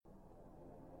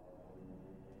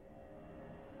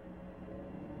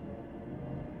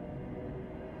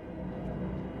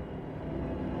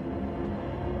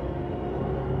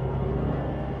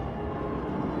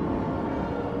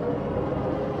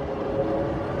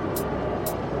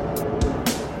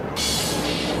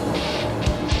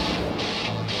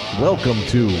Welcome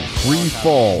to Free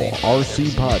Fall RC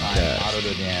Podcast.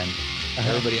 Autoed it in.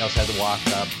 Everybody else had to walk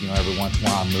up, every once in a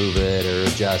while, move it or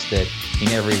adjust it. He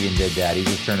never even did that. He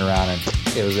just turned around and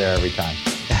it was there every time.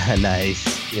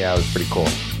 Nice. Yeah, it was pretty cool.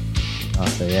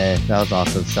 Awesome. Yeah, that was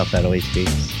awesome stuff at OHP.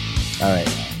 All right.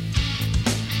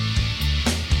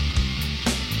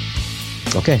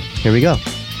 Okay, here we go.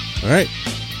 All right.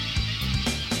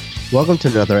 Welcome to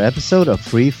another episode of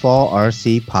Free Fall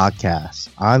RC Podcast.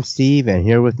 I'm Steve, and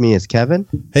here with me is Kevin.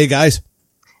 Hey, guys.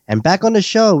 And back on the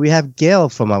show, we have Gail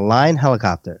from Align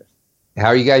Helicopter. How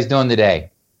are you guys doing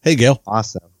today? Hey, Gail.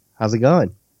 Awesome. How's it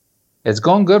going? It's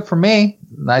going good for me.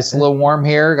 Nice, a little warm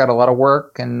here. Got a lot of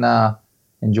work and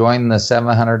enjoying the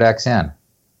 700XN.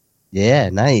 Yeah,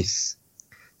 nice.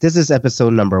 This is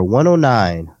episode number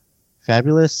 109.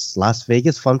 Fabulous Las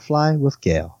Vegas Fun Fly with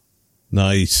Gail.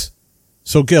 Nice.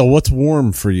 So, Gail, what's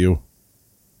warm for you?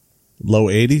 Low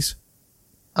 80s?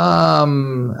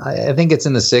 I think it's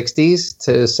in the 60s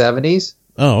to 70s.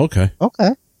 Oh, okay.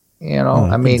 Okay.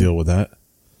 I mean, deal with that.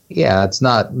 Yeah, it's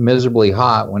not miserably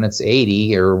hot. When it's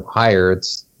 80 or higher,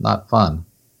 it's not fun.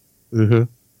 Mm-hmm.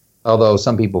 Although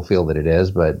some people feel that it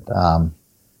is, but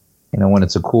when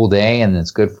it's a cool day and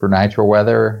it's good for nitro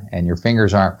weather and your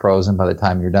fingers aren't frozen by the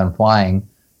time you're done flying,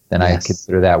 then Yes. I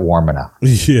consider that warm enough.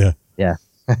 Yeah. Yeah.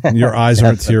 Your eyes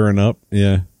aren't tearing up.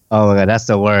 Yeah. Oh my God, that's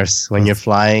the worst. When you're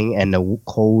flying and the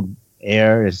cold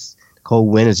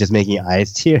wind is just making your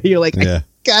eyes tear. You're like, Yeah. I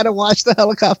gotta watch the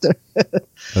helicopter.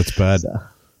 That's bad.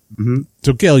 Mm-hmm.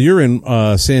 So, Gail, you're in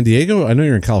San Diego? I know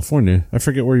you're in California. I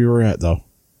forget where you were at, though.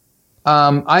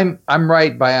 I'm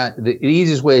right by the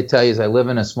easiest way to tell you is I live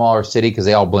in a smaller city because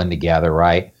they all blend together,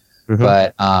 right? Mm-hmm.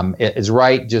 But it's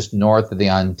right just north of the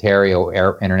Ontario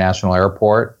International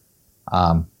Airport.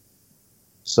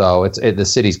 So the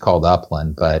city's called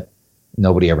Upland, but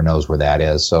nobody ever knows where that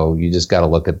is. So you just got to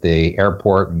look at the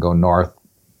airport and go north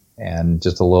and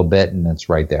just a little bit, and it's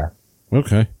right there.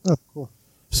 Okay. Oh, cool.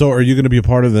 So, are you going to be a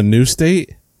part of the new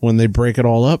state when they break it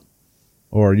all up?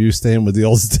 Or are you staying with the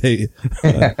old state?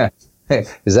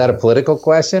 Is that a political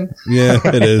question? Yeah,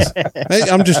 it is. Hey,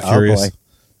 I'm just curious.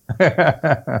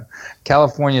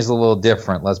 California's a little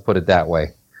different. Let's put it that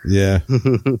way. Yeah.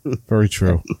 Very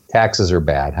true. Taxes are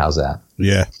bad. How's that?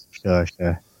 Yeah. Sure.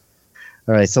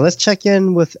 All right, so let's check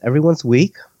in with everyone's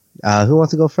week. Who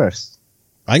wants to go first?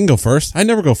 I can go first. I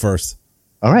never go first.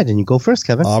 All right, then you go first,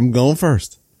 Kevin. I'm going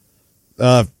first.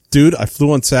 Dude, I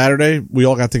flew on Saturday. We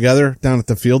all got together down at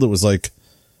the field. It was like,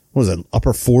 what was it,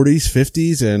 upper 40s,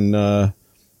 50s? And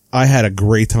I had a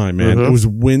great time, man. Mm-hmm. It was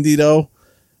windy, though.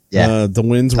 Yeah. The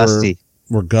winds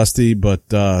were gusty, but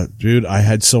dude, I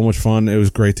had so much fun. It was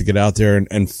great to get out there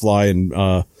and fly. And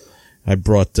I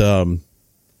brought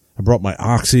my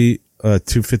Oxy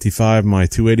 255, my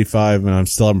 285, and I'm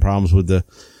still having problems with the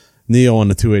Neo on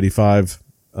the 285.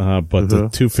 But the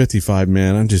 255,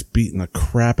 man, I'm just beating the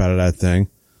crap out of that thing.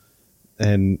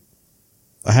 And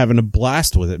I'm having a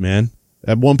blast with it, man.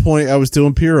 At one point, I was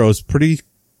doing Pyros pretty,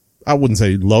 I wouldn't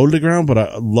say low to the ground,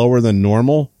 but lower than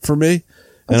normal for me.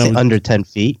 And I was under 10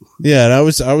 feet. Yeah, and I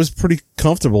was pretty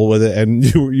comfortable with it. And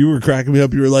you were cracking me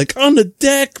up. You were like, on the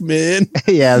deck, man.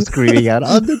 Yeah, I was screaming out,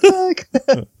 on the deck.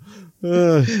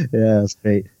 Yeah, that's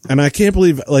great. And I can't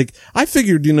believe, I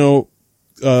figured,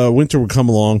 winter would come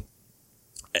along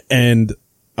and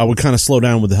I would kind of slow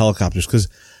down with the helicopters because,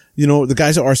 the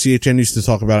guys at RCHN used to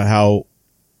talk about how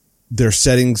their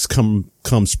settings come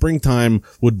springtime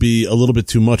would be a little bit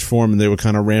too much for them and they would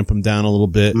kind of ramp them down a little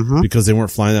bit because they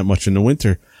weren't flying that much in the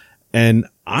winter. And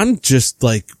I'm just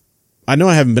I know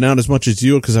I haven't been out as much as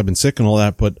you because I've been sick and all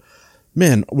that, but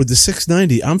man, with the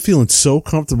 690, I'm feeling so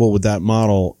comfortable with that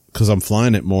model because I'm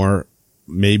flying it more.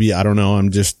 Maybe, I don't know. I'm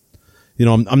just,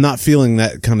 I'm not feeling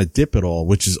that kind of dip at all,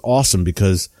 which is awesome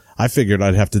because I figured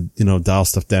I'd have to, dial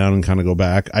stuff down and kind of go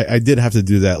back. I did have to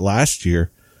do that last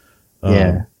year.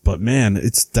 Yeah. But man,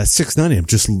 it's that 690. I'm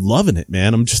just loving it,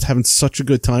 man. I'm just having such a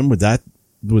good time with that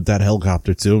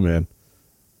helicopter too, man.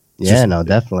 Yeah, no,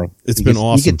 definitely. It's been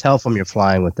awesome. You can tell from your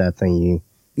flying with that thing.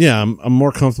 Yeah, I'm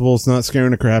more comfortable. It's not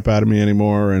scaring the crap out of me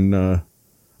anymore. And,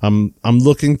 I'm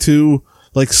looking to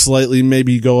slightly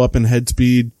maybe go up in head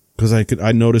speed because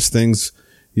I notice things,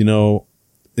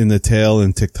 in the tail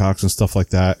and TikToks and stuff like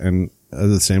that. And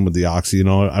the same with the Oxy,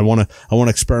 I want to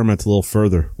experiment a little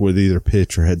further with either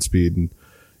pitch or head speed and,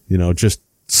 just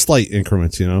slight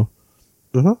increments,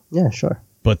 Mm-hmm. Yeah, sure.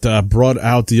 But, brought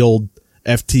out the old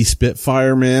FT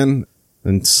Spitfire, man.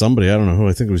 And somebody, I don't know who,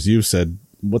 I think it was you, said,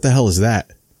 what the hell is that?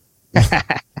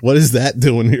 What is that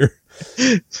doing here?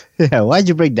 Yeah, why'd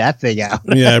you bring that thing out?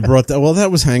 Yeah, I brought that. Well,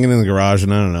 that was hanging in the garage,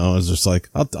 and I don't know. I was just like,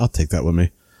 I'll take that with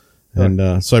me.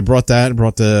 And so I brought that. I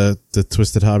brought the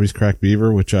Twisted Hobbies Cracked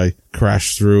Beaver, which I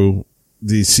crashed through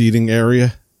the seating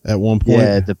area at one point.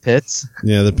 Yeah, the pits.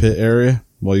 Yeah, the pit area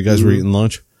while you guys were eating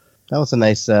lunch. That was a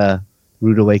nice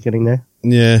rude awakening there.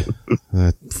 Yeah,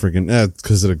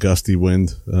 because of the gusty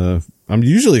wind. I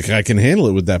can handle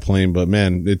it with that plane, but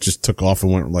man, it just took off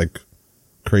and went like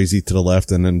crazy to the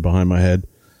left and then behind my head.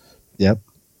 Yep.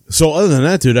 So other than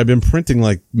that, dude, I've been printing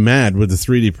like mad with the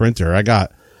 3D printer.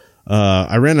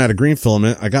 I ran out of green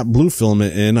filament. I got blue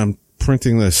filament in. I'm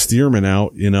printing the Stearman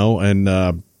out,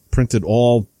 and printed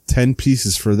all 10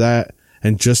 pieces for that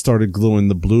and just started gluing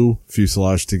the blue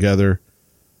fuselage together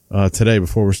today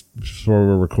before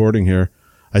we're recording here.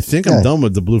 I think I'm done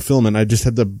with the blue filament. I just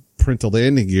had to print the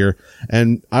landing gear,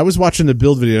 and I was watching the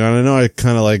build video, and I know I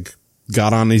kind of like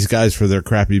got on these guys for their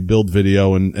crappy build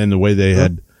video and the way they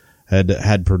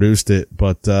had produced it,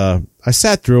 but I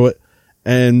sat through it,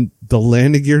 and the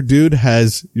landing gear, dude,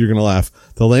 you're gonna laugh.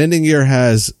 The landing gear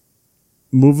has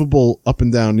movable up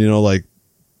and down, like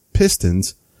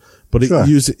pistons, but it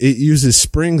uses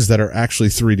springs that are actually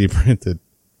 3D printed.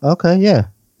 Okay, yeah.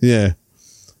 Yeah.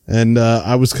 And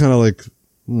I was kind of like,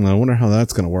 I wonder how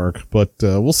that's going to work, but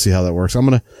we'll see how that works. I'm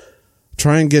going to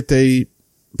try and get a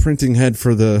printing head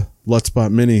for the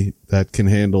LutSpot Mini that can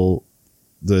handle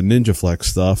the Ninja Flex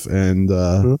stuff and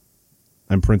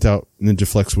print out Ninja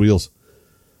Flex wheels.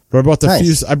 But I brought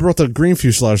I brought the green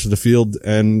fuselage to the field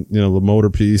and, the motor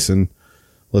piece, and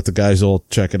let the guys all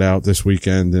check it out this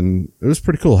weekend. And it was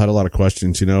pretty cool. Had a lot of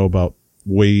questions, about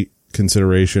weight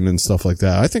consideration and stuff like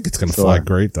that. I think it's going to fly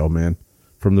great though, man.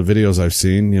 From the videos I've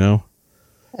seen,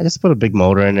 I just put a big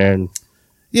motor in there.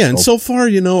 And so far,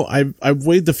 I've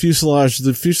weighed the fuselage.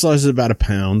 The fuselage is about a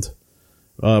pound,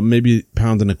 maybe a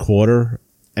pound and a quarter.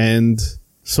 And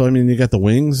so, you got the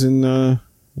wings and the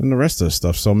rest of the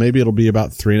stuff. So maybe it'll be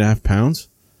about 3.5 pounds,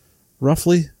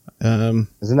 roughly. Isn't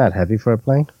that heavy for a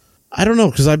plane? I don't know,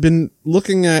 because I've been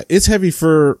looking at, it's heavy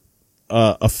for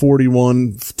a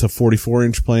 41 to 44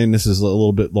 inch plane. This is a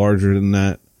little bit larger than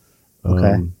that.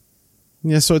 Okay.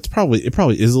 Yeah, so it probably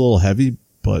is a little heavy,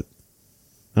 but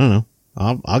I don't know.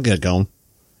 I'll get going.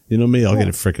 You know me, I'll get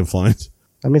it freaking flying.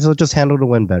 So just handle the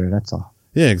wind better. That's all.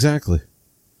 Yeah, exactly.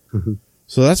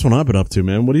 So that's what I've been up to,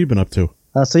 man. What have you been up to?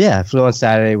 I flew on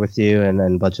Saturday with you and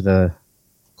a bunch of the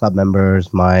club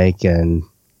members, Mike and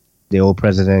the old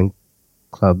president,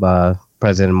 club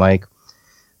president Mike.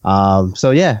 I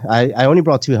only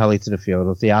brought 2 helis to the field. It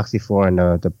was the Oxy 4 and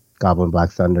the Goblin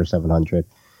Black Thunder 700.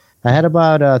 I had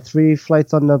about 3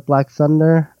 flights on the Black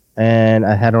Thunder, and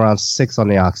I had around 6 on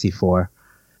the Oxy 4.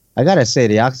 I gotta say,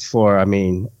 the Oxy 4,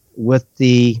 with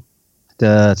the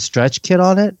stretch kit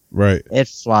on it, right? It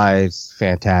flies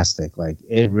fantastic. Like,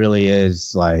 it really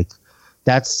is like,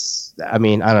 that's, I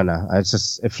don't know.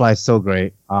 It flies so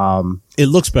great. It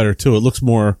looks better too. It looks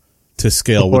more to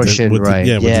scale with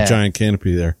the giant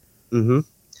canopy there.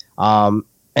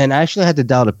 And I actually had to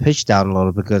dial the pitch down a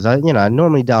little because I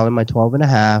normally dial in my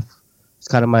 12.5. It's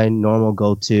kind of my normal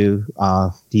go-to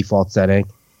default setting.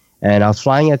 And I was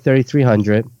flying at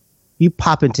 3,300. You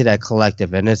pop into that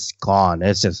collective and it's gone.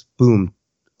 It's just boom,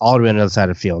 all the way on the other side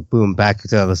of the field. Boom, back to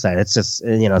the other side. It's just,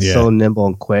 so nimble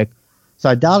and quick. So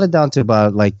I dialed it down to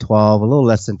about like 12, a little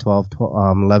less than 12,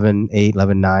 11, 8,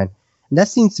 11, 9. And that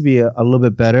seems to be a little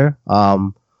bit better,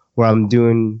 where I'm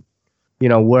doing,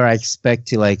 where I expect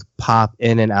to like pop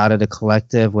in and out of the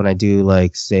collective when I do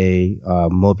like, say,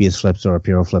 Mobius flips or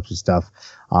Apiro flips and stuff.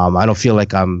 I don't feel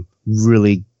like I'm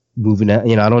really moving it.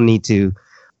 I don't need to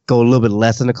go a little bit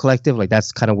less in the collective. Like,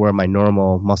 that's kind of where my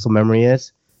normal muscle memory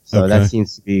is. So that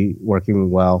seems to be working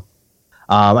well.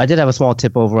 I did have a small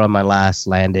tip over on my last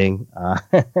landing,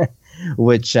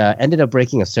 which ended up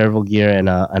breaking a servo gear and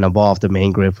a ball off the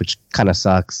main grip, which kind of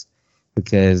sucks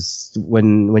because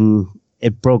when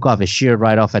it broke off, it sheared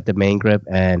right off at the main grip,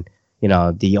 and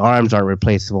the arms aren't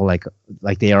replaceable like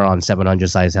they are on 700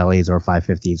 size helis or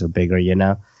 550s or bigger,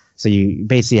 So you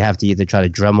basically have to either try to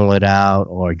Dremel it out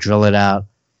or drill it out.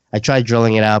 I tried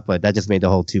drilling it out, but that just made the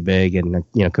hole too big and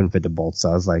couldn't fit the bolts. So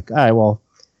I was like, all right, well,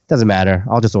 doesn't matter.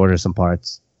 I'll just order some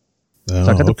parts. So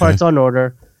I got the parts on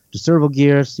order. The servo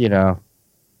gears, I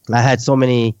had so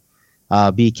many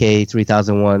BK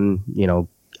 3001,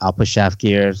 output shaft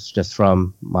gears just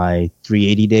from my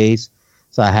 380 days.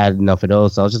 So I had enough of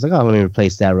those. So I was just like, let me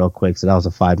replace that real quick. So that was a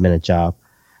 5-minute job.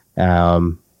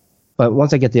 But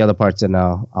once I get the other parts in,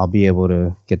 I'll be able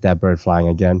to get that bird flying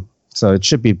again. So it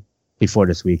should be before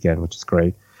this weekend, which is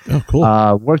great. Oh,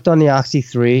 cool. Worked on the Oxy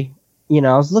 3.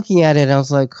 I was looking at it and I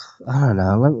was like, I don't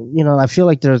know. I feel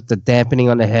like the dampening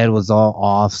on the head was all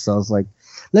off. So I was like,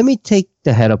 let me take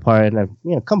the head apart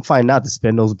and, come find out the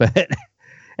spindle's bent.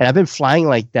 And I've been flying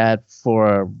like that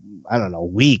for, I don't know,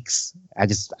 weeks. I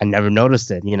never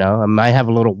noticed it, you know. I might have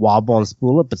a little wobble and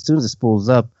spool up, but as soon as it spools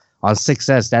up on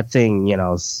 6S, that thing, you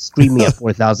know, screaming at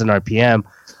 4,000 RPM.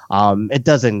 It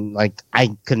doesn't, like,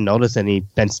 I couldn't notice any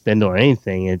bent spindle or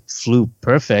anything. It flew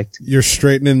perfect. You're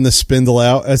straightening the spindle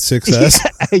out at 6S? Yeah,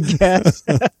 I guess.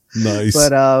 Nice.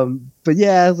 But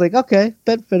yeah, I was like, okay,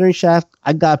 bent fendering shaft.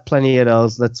 I got plenty of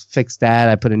those. Let's fix that.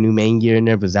 I put a new main gear in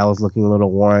there because that was looking a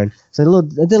little worn. So I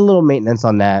did a little maintenance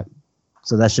on that.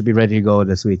 So that should be ready to go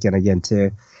this weekend again too.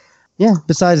 Yeah.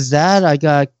 Besides that, I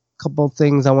got a couple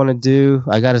things I want to do.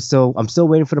 I'm still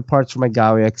waiting for the parts for my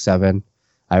Gaui X7.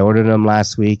 I ordered them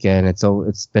last week, and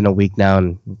it's been a week now,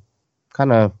 and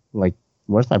kind of like,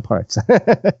 where's my parts?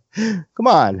 Come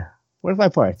on, where's my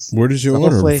parts? Where did you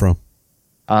order them from?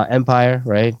 Empire,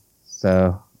 right?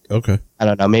 So okay, I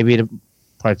don't know. Maybe the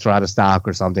parts were out of stock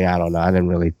or something. I don't know. I didn't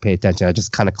really pay attention. I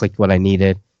just kind of clicked what I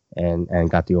needed and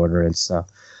got the order in. So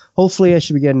hopefully I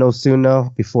should be getting those soon,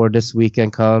 though, before this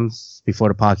weekend comes, before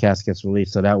the podcast gets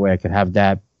released. So that way I could have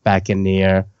that back in the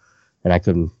air, and I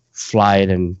could fly it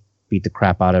and beat the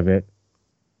crap out of it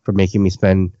for making me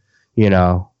spend, you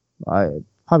know, I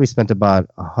probably spent about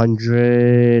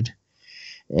 $150,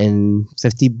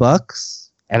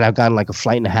 and I've gotten like a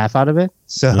flight and a half out of it.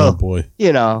 So, oh boy,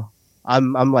 you know,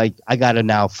 I'm like, I gotta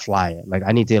now fly it. Like,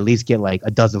 I need to at least get like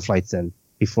a dozen flights in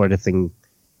before the thing,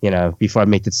 you know, before I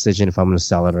make the decision if I'm going to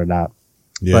sell it or not.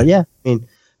 Yeah. But yeah, I mean,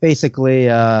 basically,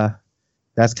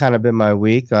 that's kind of been my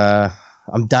week.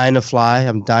 I'm dying to fly.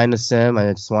 I'm dying to sim.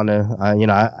 I just want to,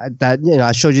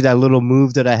 I showed you that little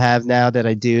move that I have now that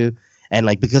I do. And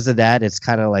like, because of that, it's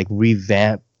kind of like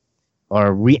reamped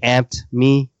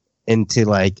me into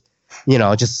like, you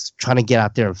know, just trying to get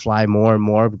out there and fly more and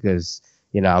more because,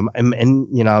 you know,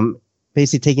 I'm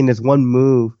basically taking this one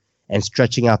move and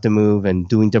stretching out the move and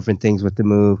doing different things with the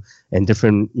move and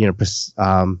different, you know,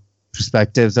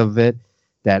 perspectives of it,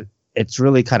 that it's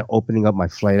really kind of opening up my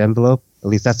flight envelope. At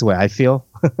least that's the way I feel.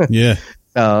 Yeah.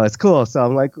 So it's cool. So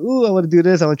I'm like, ooh, I want to do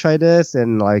this. I want to try this.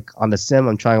 And like on the sim,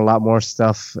 I'm trying a lot more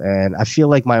stuff. And I feel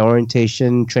like my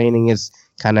orientation training is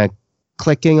kind of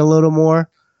clicking a little more,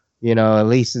 you know, at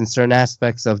least in certain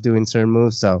aspects of doing certain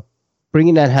moves. So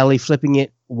bringing that heli, flipping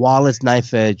it while it's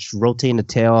knife edge, rotating the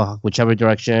tail whichever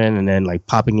direction, and then like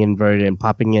popping it inverted and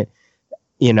popping it,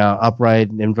 you know, upright,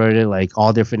 inverted, like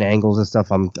all different angles and stuff.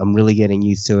 I'm really getting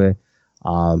used to it.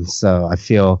 So I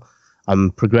feel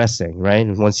I'm progressing, right?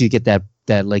 And once you get that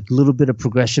like little bit of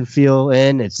progression feel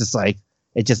in, it's just like,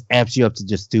 it just amps you up to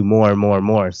just do more and more and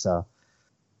more. So,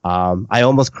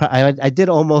 I did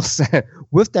almost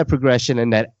with that progression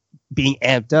and that being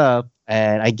amped up,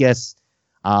 and I guess,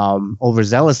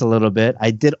 overzealous a little bit,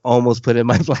 I did almost put in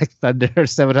my Black Thunder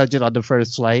 700 on the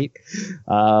first flight.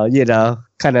 You know,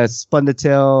 kind of spun the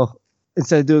tail.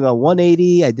 Instead of doing a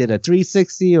 180, I did a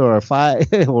 360 or a 5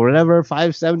 or whatever,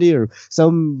 570 or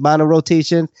some amount of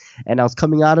rotation. And I was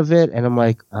coming out of it, and I'm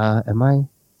like, am I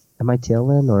tail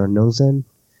in or nose in?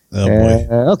 Oh boy.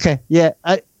 Okay, yeah,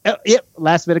 yep.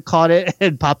 Last minute caught it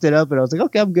and popped it up, and I was like,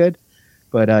 okay, I'm good.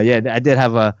 But yeah, I did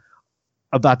have a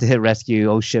about to hit rescue,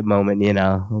 oh shit moment, you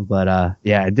know. But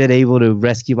yeah, I did able to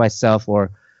rescue myself, or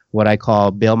what I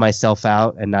call bail myself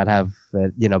out, and not have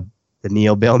you know, the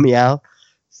Neo bail me out.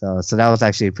 So that was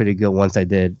actually pretty good once I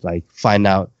did like find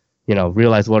out, you know,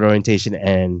 realize what orientation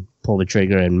and pull the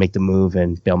trigger and make the move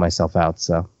and bail myself out.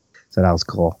 So that was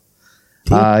cool.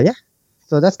 Yeah.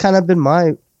 So that's kind of been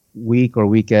my week or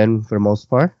weekend for the most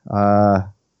part.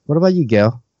 What about you,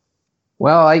 Gail?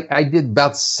 Well, I did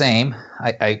about the same.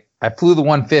 I flew the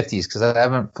 150s because I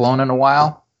haven't flown in a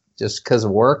while, just because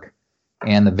of work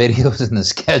and the videos and the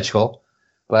schedule.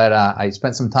 But I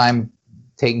spent some time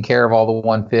taking care of all the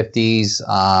 150s.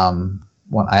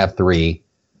 I have 3.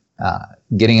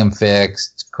 Getting them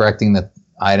fixed, correcting the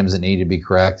items that need to be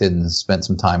corrected, and spent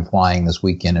some time flying this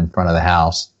weekend in front of the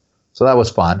house. So that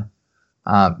was fun.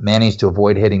 Managed to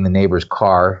avoid hitting the neighbor's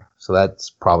car, so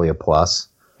that's probably a plus.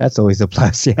 That's always a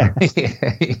plus, yeah.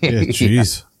 Yeah,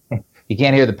 jeez. You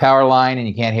can't hear the power line and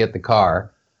you can't hit the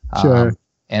car. Sure.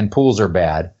 And pools are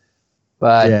bad.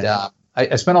 But Yeah.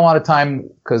 I spent a lot of time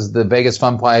because the Vegas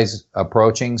Fun Fly is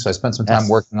approaching. So I spent some time Yes.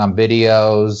 working on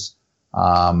videos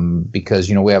because,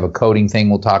 you know, we have a coding thing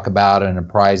we'll talk about and a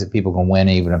prize that people can win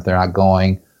even if they're not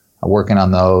going. Working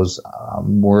on those.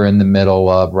 We're in the middle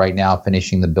of right now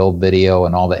finishing the build video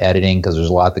and all the editing because there's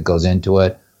a lot that goes into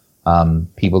it.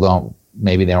 People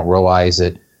maybe they don't realize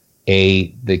that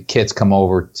the kits come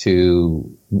over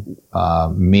to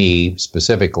me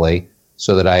specifically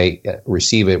so that I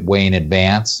receive it way in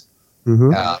advance.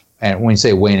 Mm-hmm. And when you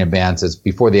say way in advance, it's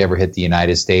before they ever hit the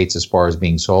United States as far as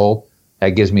being sold.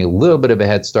 That gives me a little bit of a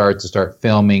head start to start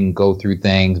filming, go through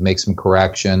things, make some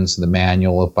corrections to the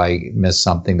manual if I miss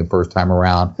something the first time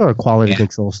around. Or quality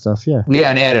control stuff, yeah.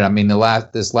 Yeah, and edit. I mean,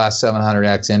 this last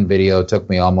 700XN video took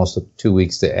me almost 2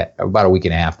 weeks about a week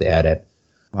and a half to edit.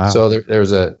 Wow.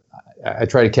 So I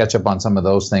try to catch up on some of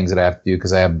those things that I have to do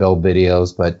because I have build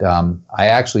videos, but I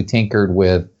actually tinkered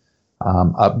with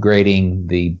upgrading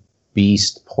the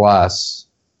Beast Plus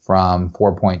from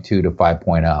 4.2 to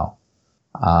 5.0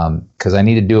 because I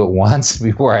need to do it once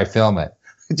before I film it,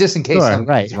 just in case something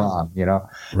goes wrong, you know.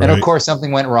 Right. And of course,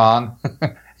 something went wrong,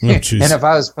 and if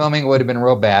I was filming, it would have been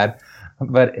real bad.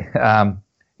 But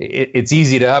it's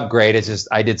easy to upgrade. It's just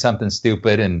I did something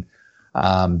stupid and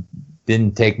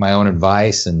didn't take my own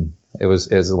advice, and it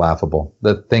was laughable.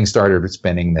 The thing started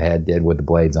spinning. The head did with the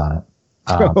blades on it,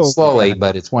 slowly,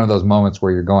 but it's one of those moments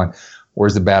where you're going,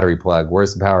 "Where's the battery plug?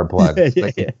 Where's the power plug?"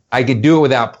 I could do it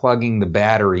without plugging the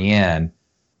battery in,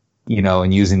 you know,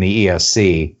 and using the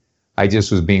ESC. I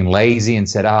just was being lazy and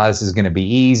said, this is going to be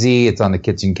easy. It's on the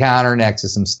kitchen counter next to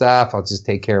some stuff. I'll just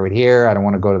take care of it here. I don't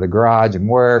want to go to the garage and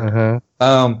work.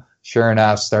 Sure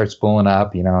enough, starts pulling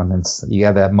up, you know, and then you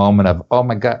have that moment of, oh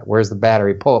my God, where's the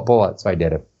battery? Pull it. So I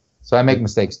did it. So I make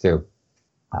mistakes too.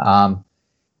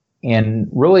 And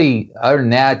really, other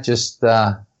than that, just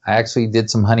I actually did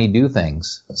some honey-do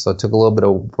things. So I took a little bit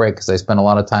of a break because I spent a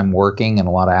lot of time working and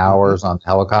a lot of hours on the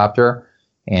helicopter,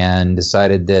 and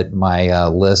decided that my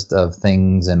list of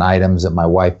things and items that my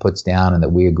wife puts down and that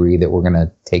we agree that we're going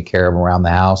to take care of around the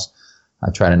house,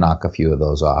 I try to knock a few of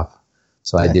those off.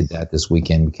 So I did that this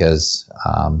weekend because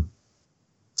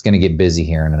it's going to get busy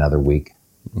here in another week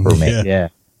for me. Yeah,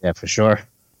 for sure.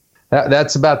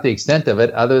 That's about the extent of it.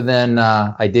 Other than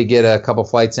I did get a couple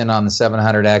flights in on the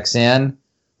 700XN.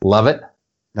 Love it.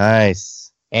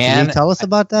 Nice. And can you tell us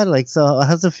about that? Like, so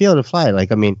how's it feel to fly?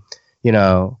 Like, I mean, you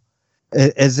know,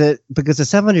 is it because the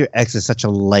 700X is such a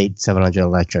light 700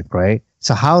 electric, right?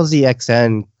 So how's the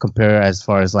XN compare as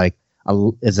far as like,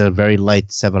 is it a very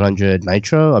light 700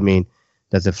 nitro? I mean,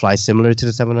 does it fly similar to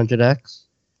the 700X?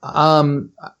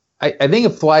 I think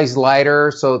it flies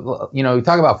lighter. So, you know, we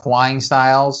talk about flying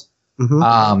styles.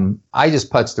 I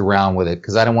just putzed around with it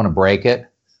because I don't want to break it.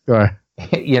 Sure.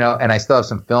 You know, and I still have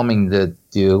some filming to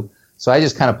do. So I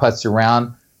just kind of putzed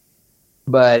around.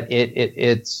 But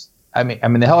it's I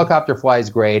mean, the helicopter flies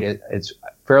great. It's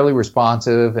fairly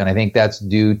responsive, and I think that's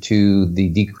due to the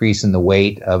decrease in the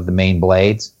weight of the main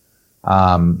blades.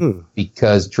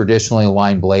 Because traditionally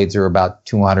aligned blades are about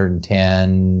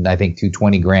 210, I think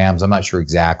 220 grams. I'm not sure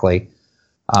exactly.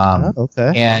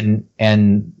 And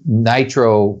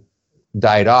nitro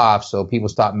died off, so people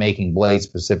stopped making blades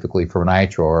specifically for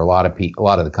nitro, or a lot of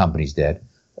the companies did.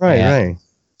 Right.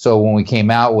 So when we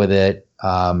came out with it,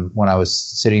 when I was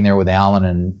sitting there with Alan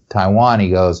in Taiwan, he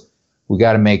goes, "We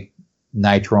got to make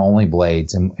nitro only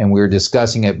blades," and we were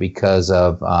discussing it because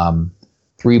of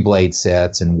 3 blade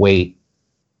sets and weight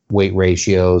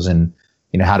ratios, and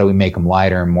you know, how do we make them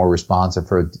lighter and more responsive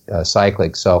for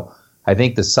cyclic. So I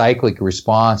think the cyclic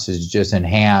response is just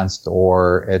enhanced,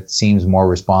 or it seems more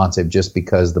responsive just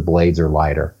because the blades are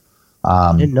lighter.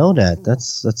 I didn't know that.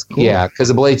 That's cool. Yeah, because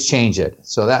the blades change it.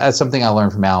 So that's something I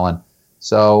learned from Alan.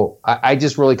 So I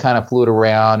just really kind of flew it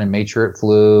around and made sure it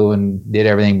flew and did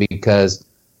everything because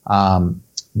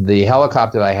the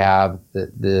helicopter I have,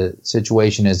 the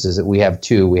situation is that we have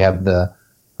 2. We have the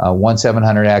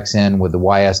 1700XN with the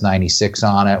YS96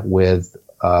 on it with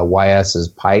YS's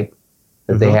pipe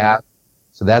that they have.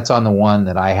 So that's on the one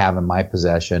that I have in my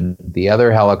possession. The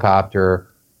other helicopter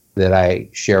that I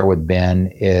share with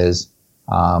Ben is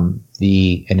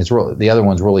the other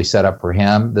one's really set up for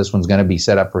him. This one's going to be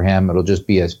set up for him. It'll just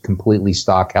be a completely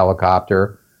stock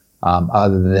helicopter,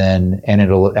 and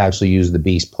it'll actually use the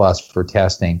Beast Plus for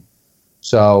testing.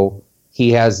 So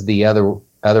he has the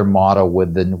other model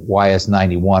with the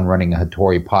YS91 running a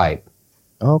Hattori pipe.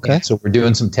 Okay. And so we're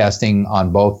doing some testing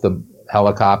on both the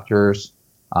helicopters.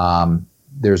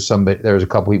 There's a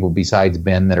couple people besides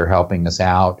Ben that are helping us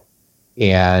out.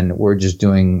 And we're just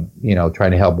doing, you know,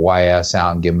 trying to help YS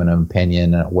out and give them an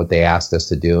opinion on what they asked us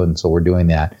to do. And so we're doing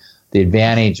that. The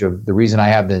advantage of the reason I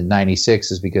have the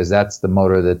 96 is because that's the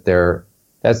motor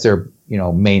that's their, you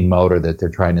know, main motor that they're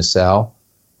trying to sell.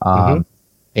 And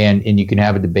you can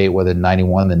have a debate whether the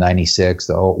 91, the 96,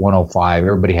 the 105,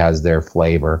 everybody has their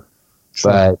flavor.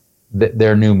 Sure. But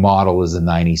their new model is the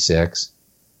 96.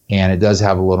 And it does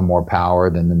have a little more power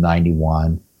than the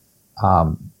 91.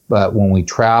 But when we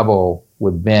travel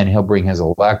with Ben, he'll bring his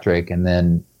electric. And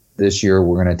then this year,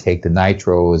 we're going to take the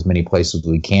nitro as many places as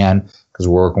we can because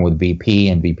we're working with BP,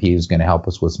 and BP is going to help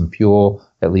us with some fuel,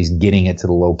 at least getting it to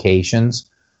the locations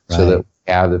so that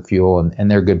have the fuel,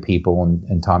 and they're good people,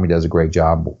 and Tommy does a great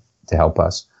job to help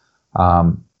us.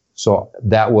 So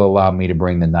that will allow me to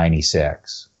bring the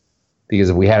 96, because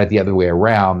if we had it the other way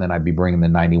around, then I'd be bringing the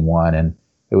 91. And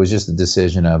it was just a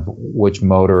decision of which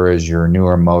motor is your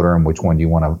newer motor and which one do you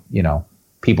want to,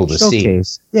 people to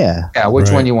Showcase. see. Yeah. Yeah, which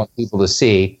Right. one you want people to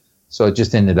see. So it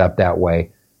just ended up that way.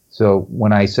 So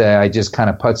when I say I just kind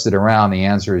of putzed it around, the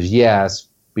answer is yes,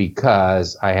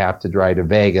 because I have to drive to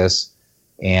Vegas,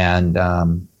 and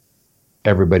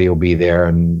everybody will be there,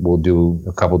 and we'll do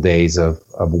a couple days of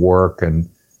work and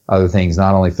other things,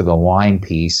 not only for the line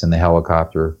piece and the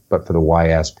helicopter, but for the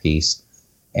YS piece.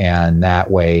 And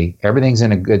that way, everything's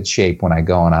in a good shape when I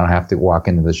go, and I don't have to walk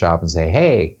into the shop and say,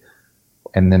 hey,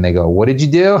 and then they go, what did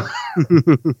you do?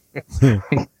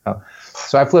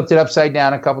 So I flipped it upside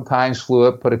down a couple times, flew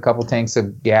it, put a couple tanks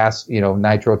of gas,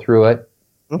 nitro through it,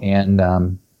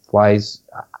 and flies.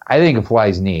 I think it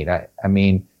flies neat. I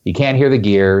mean, you can't hear the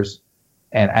gears,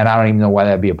 and I don't even know why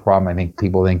that'd be a problem. I think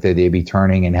people think that they'd be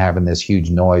turning and having this huge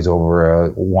noise over a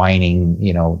whining,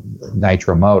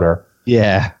 nitro motor.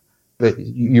 Yeah. But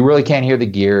you really can't hear the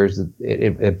gears.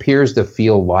 It appears to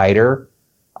feel lighter,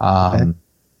 and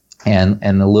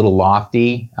a little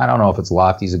lofty. I don't know if it's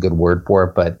lofty is a good word for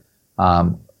it, but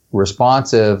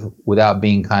responsive without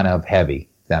being kind of heavy.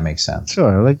 If that makes sense.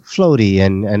 Sure. Like floaty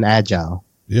and agile.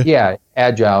 Yeah,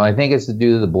 agile. I think it's to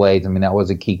do with the blades. I mean, that was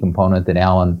a key component that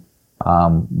Alan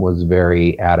was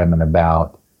very adamant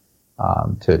about,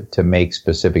 to make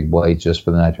specific blades just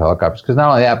for the nitro helicopters. Because not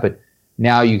only that, but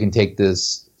now you can take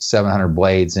this 700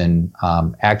 blades, and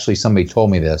actually somebody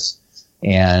told me this,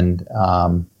 and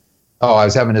I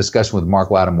was having a discussion with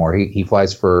Mark Lattimore. He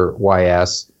flies for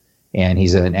YS, and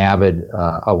he's an avid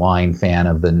Align fan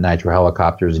of the nitro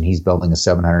helicopters, and he's building a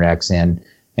 700XN,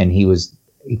 and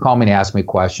he called me to ask me a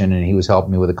question, and he was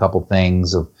helping me with a couple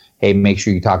things of, hey, make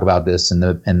sure you talk about this in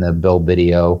the build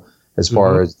video, as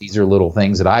far as these are little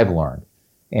things that I've learned.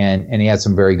 And he had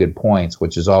some very good points,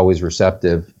 which is always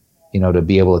receptive, to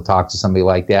be able to talk to somebody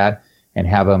like that and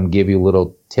have them give you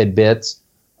little tidbits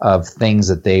of things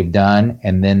that they've done,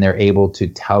 and then they're able to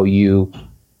tell you,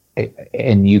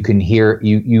 and you can hear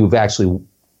you've actually,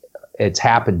 it's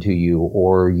happened to you,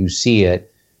 or you see it,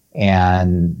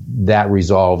 and that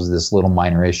resolves this little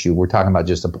minor issue. We're talking about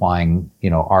just applying,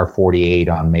 R48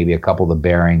 on maybe a couple of the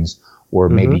bearings, or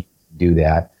maybe do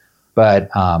that. But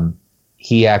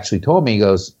he actually told me,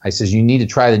 I says, you need to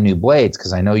try the new blades,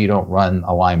 because I know you don't run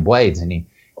Align blades. And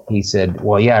he said,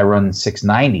 well, yeah, I run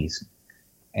 690s.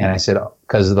 And I said,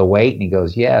 because of the weight? And he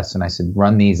goes, yes. And I said,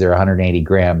 run these, they're 180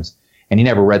 grams. And he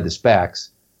never read the specs.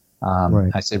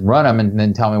 Right. I said, run them and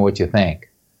then tell me what you think.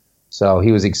 So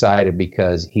he was excited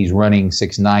because he's running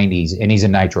 690s, and he's a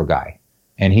nitro guy.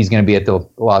 And he's going to be at the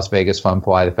Las Vegas Fun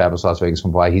Fly, the Fabulous Las Vegas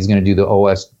Fun Fly. He's going to do the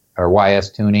OS or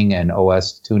YS tuning and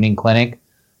OS tuning clinic.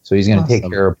 So he's going to take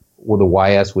care of the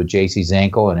YS with JC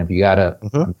Zankel. And if you got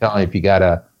I'm telling you, if you got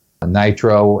a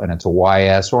nitro and it's a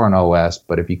YS or an OS,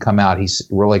 but if you come out, he's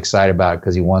really excited about it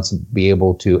because he wants to be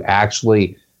able to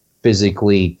actually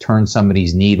physically turn some of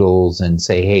these needles and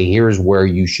say, hey, here's where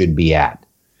you should be at.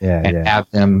 And have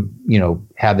them,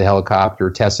 have the helicopter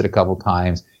test it a couple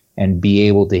times and be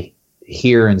able to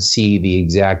hear and see the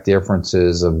exact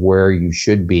differences of where you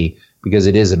should be, because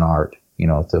it is an art,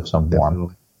 to some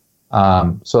form.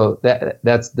 So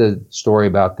that's the story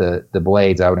about the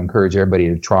blades. I would encourage everybody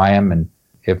to try them. And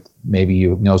if maybe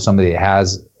you know somebody that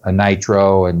has a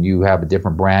nitro and you have a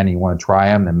different brand and you want to try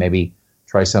them, then maybe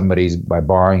try somebody's by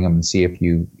borrowing them and see if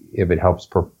it helps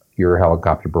your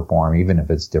helicopter perform, even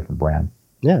if it's a different brand.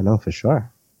 Yeah, no, for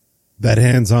sure. That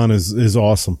hands-on is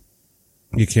awesome.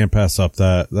 You can't pass up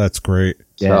that. That's great.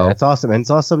 Yeah, it's awesome. And it's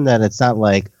awesome that it's not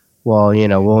like, well,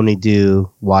 we'll only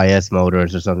do YS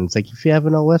motors or something. It's like, if you have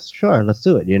an OS, sure, let's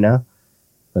do it,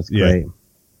 That's great.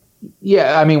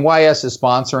 Yeah, I mean, YS is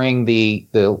sponsoring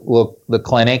the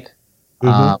clinic,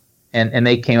 and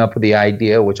they came up with the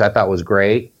idea, which I thought was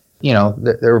great.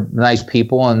 They're nice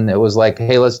people, and it was like,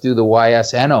 hey, let's do the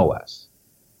YS and OS.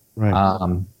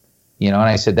 Right. And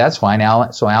I said, that's fine,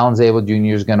 Alan. So Alan Zabel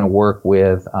Jr. is going to work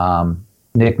with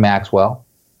Nick Maxwell,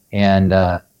 and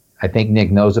I think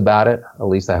Nick knows about it. At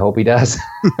least I hope he does.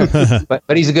 but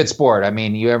he's a good sport. I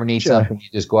mean, you ever need something, you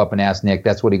just go up and ask Nick.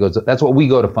 That's what we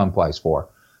go to Fun Flies for.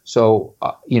 So,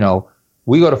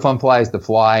 we go to Fun Flies to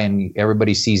fly, and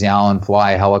everybody sees Alan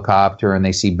fly a helicopter and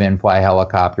they see Ben fly a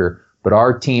helicopter. But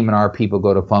our team and our people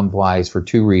go to Fun Flies for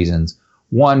two reasons.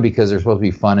 One, because they're supposed to be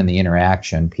fun in the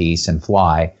interaction piece and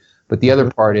fly. But the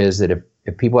other part is that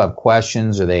if people have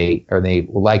questions or they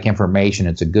like information,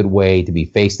 it's a good way to be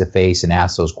face-to-face and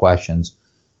ask those questions.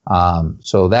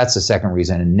 So that's the second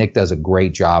reason. And Nick does a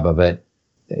great job of it.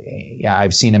 yeah,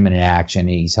 I've seen him in action.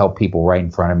 He's helped people right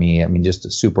in front of me. I mean, just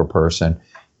a super person.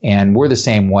 And we're the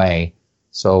same way.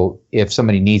 So if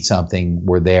somebody needs something,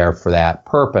 we're there for that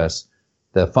purpose.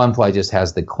 The Funfly just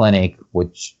has the clinic,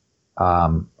 which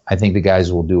I think the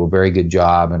guys will do a very good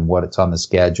job and what it's on the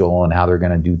schedule and how they're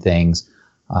going to do things.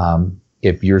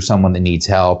 If you're someone that needs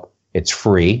help, it's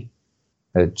free.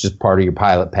 It's just part of your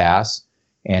pilot pass.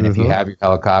 And if you have your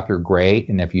helicopter, great.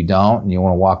 And if you don't, and you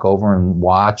want to walk over and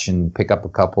watch and pick up a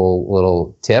couple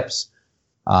little tips,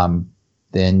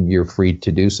 then you're free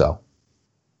to do so.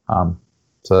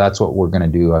 So that's what we're going to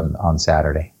do on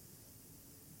Saturday.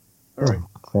 All right.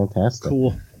 Fantastic.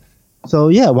 Cool. So,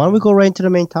 yeah, why don't we go right into the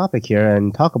main topic here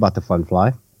and talk about the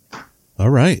Funfly? All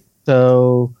right.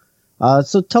 So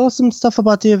tell us some stuff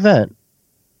about the event.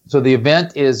 So the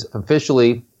event is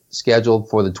officially scheduled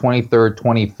for the 23rd,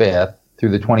 25th through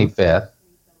the 25th.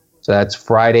 So that's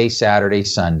Friday, Saturday,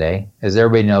 Sunday. As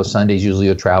everybody knows, Sunday is usually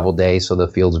a travel day, so the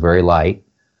field's very light.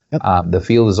 Yep. The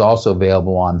field is also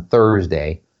available on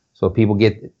Thursday. So people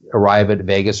arrive at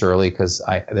Vegas early because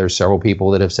there's several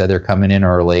people that have said they're coming in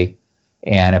early.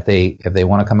 And if they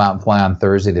want to come out and fly on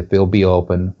Thursday, the field will be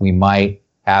open. We might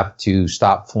have to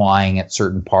stop flying at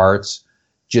certain parts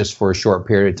just for a short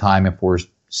period of time if we're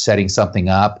setting something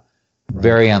up.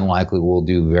 Very unlikely we'll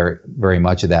do very, very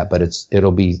much of that, but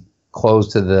it'll be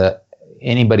closed to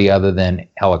anybody other than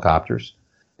helicopters.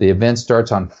 The event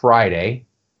starts on Friday.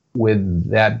 With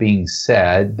that being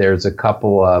said, there's a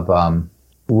couple of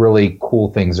really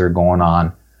cool things that are going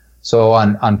on. So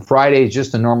on Friday is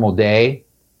just a normal day,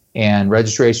 and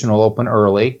registration will open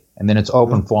early, and then it's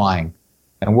open flying.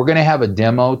 And we're going to have a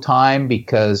demo time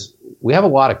because we have a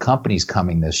lot of companies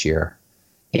coming this year.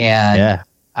 And yeah.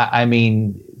 I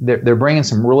mean, they're bringing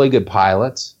some really good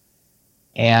pilots.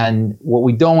 And what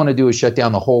we don't want to do is shut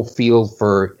down the whole field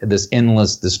for this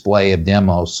endless display of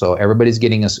demos. So everybody's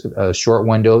getting a short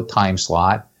window time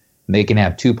slot. And they can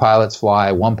have 2 pilots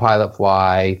fly, 1 pilot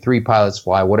fly, 3 pilots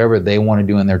fly, whatever they want to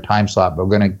do in their time slot. But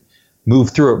we're going to move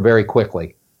through it very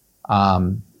quickly.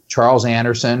 Charles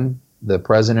Anderson, the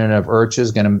president of IRCHA,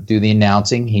 is going to do the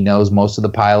announcing. He knows most of the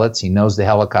pilots. He knows the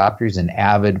helicopters, an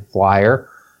avid flyer.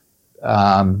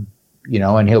 And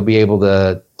he'll be able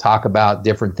to talk about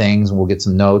different things, and we'll get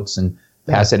some notes and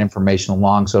pass that information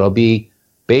along. So it'll be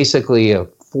basically a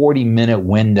 40-minute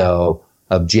window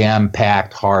of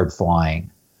jam-packed hard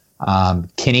flying.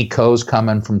 Kenny Ko's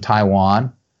coming from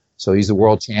Taiwan, so he's the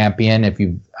world champion.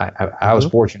 I was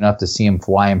fortunate enough to see him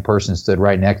fly in person, stood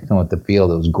right next to him at the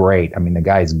field. It was great. I mean, the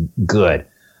guy's good,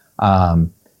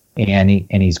 and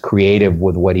he's creative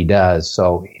with what he does.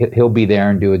 So he'll be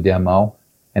there and do a demo.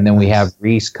 And then we have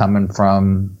Reese coming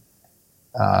from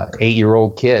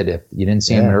 8-year-old kid. If you didn't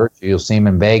see him at IRCHA, you'll see him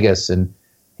in Vegas, and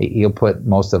he'll put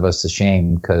most of us to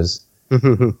shame because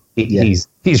he's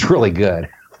really good.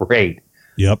 Great.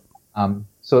 Yep.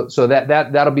 So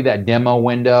that'll be that demo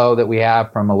window that we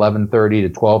have from 11:30 to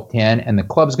 12:10, and the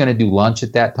club's going to do lunch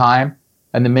at that time,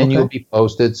 and the menu will be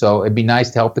posted. So it'd be nice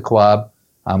to help the club.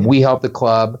 We help the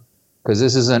club because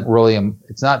this isn't really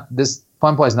this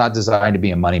Funfly is not designed to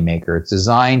be a moneymaker. It's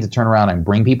designed to turn around and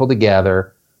bring people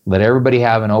together, let everybody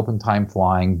have an open time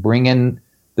flying, bring in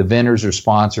the vendors or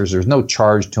sponsors. There's no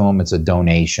charge to them. It's a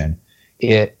donation.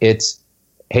 It's,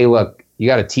 hey, look, you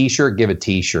got a T-shirt, give a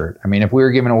T-shirt. I mean, if we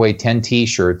were giving away 10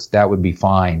 T-shirts, that would be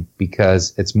fine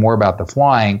because it's more about the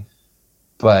flying,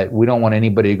 but we don't want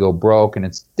anybody to go broke, and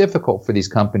it's difficult for these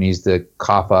companies to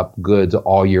cough up goods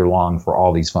all year long for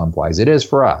all these Funflies. It is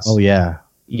for us. Oh, yeah.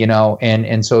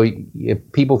 And so if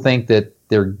people think that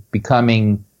they're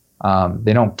becoming,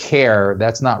 they don't care,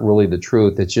 that's not really the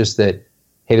truth. It's just that,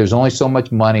 hey, there's only so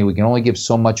much money. We can only give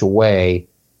so much away.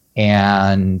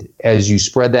 And as you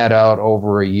spread that out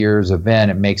over a year's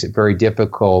event, it makes it very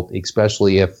difficult,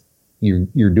 especially if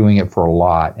you're doing it for a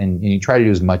lot. And you try to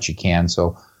do as much as you can.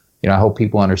 So, I hope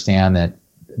people understand that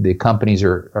the companies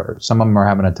are some of them are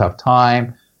having a tough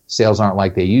time. Sales aren't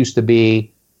like they used to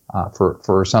be.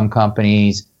 For some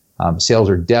companies, sales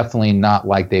are definitely not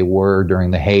like they were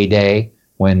during the heyday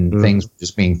when things were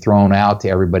just being thrown out to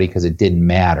everybody because it didn't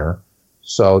matter.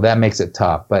 So that makes it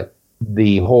tough. But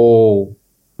the whole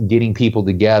getting people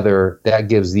together, that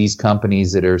gives these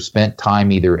companies that are spent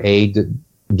time either A,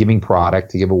 giving product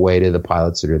to give away to the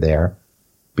pilots that are there,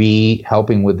 B,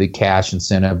 helping with the cash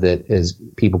incentive that is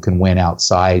people can win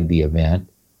outside the event,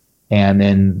 and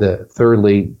then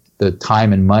thirdly, the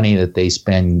time and money that they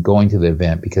spend going to the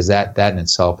event, because that in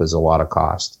itself is a lot of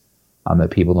cost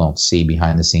that people don't see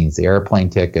behind the scenes. The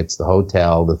airplane tickets, the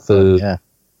hotel, the food,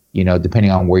 depending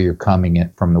on where you're coming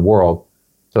in from the world.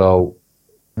 So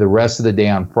the rest of the day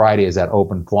on Friday is that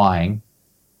open flying.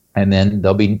 And then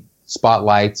there'll be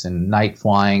spotlights and night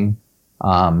flying.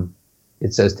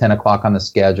 It says 10 o'clock on the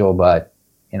schedule, but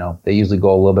they usually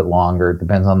go a little bit longer. It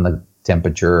depends on the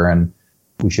temperature, and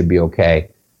we should be okay.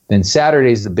 Then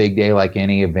Saturday's the big day, like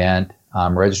any event.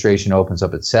 Registration opens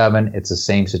up at 7. It's the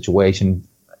same situation.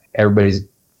 Everybody's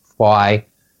fly.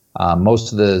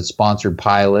 Most of the sponsored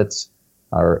pilots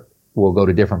will go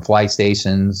to different flight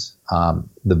stations.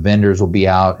 The vendors will be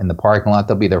out in the parking lot.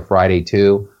 They'll be there Friday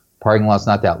too. Parking lot's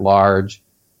not that large,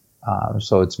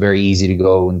 so it's very easy to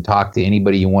go and talk to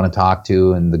anybody you want to talk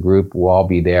to, and the group will all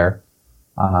be there.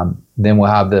 Then we'll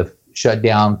have the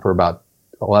shutdown for about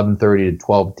 11:30 to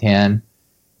 12:10,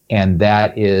 and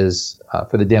that is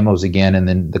for the demos again, and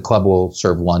then the club will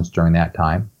serve lunch during that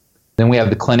time. Then we have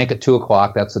the clinic at 2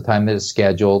 o'clock. That's the time that is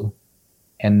scheduled.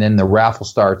 And then the raffle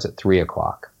starts at 3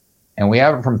 o'clock. And we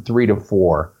have it from 3 to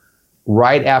 4.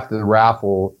 Right after the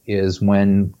raffle is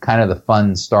when kind of the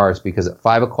fun starts, because at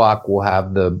 5 o'clock we'll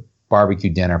have the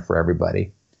barbecue dinner for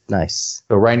everybody. Nice.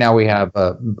 So right now we have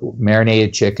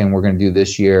marinated chicken we're going to do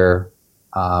this year.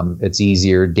 It's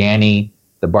easier. Danny,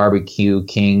 the barbecue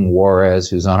king Juarez,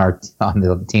 who's on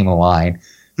the team of the line,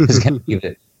 is going to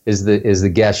be is the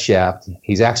guest chef.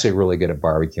 He's actually really good at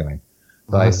barbecuing.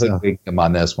 So I hoodwinked him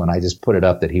on this one. I just put it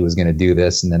up that he was going to do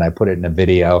this, and then I put it in a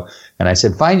video, and I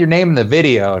said, "Find your name in the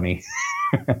video," and he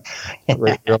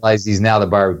realized he's now the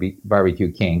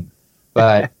barbecue king.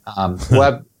 But we'll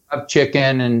have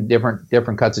chicken and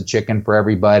different cuts of chicken for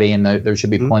everybody, and there should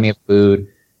be plenty of food.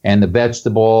 And the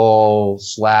vegetable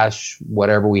 /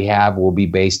 whatever we have will be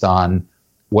based on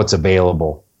what's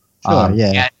available. Sure,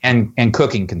 and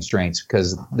cooking constraints,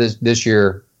 because this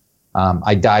year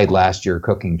I died last year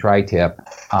cooking tri-tip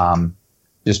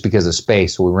just because of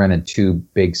space. So we rented 2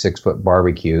 big 6-foot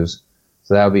barbecues,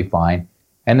 so that would be fine.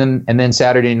 And then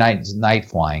Saturday night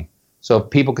flying. So if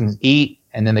people can eat,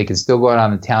 and then they can still go out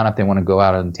on the town if they want to go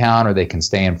out on the town, or they can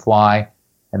stay and fly.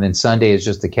 And then Sunday is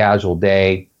just a casual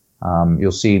day.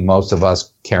 You'll see most of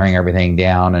us carrying everything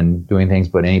down and doing things,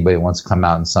 but anybody that wants to come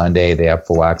out on Sunday, they have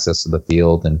full access to the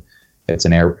field, and it's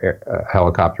an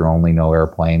helicopter only, no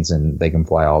airplanes, and they can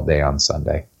fly all day on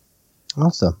Sunday.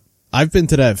 Awesome. I've been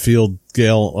to that field,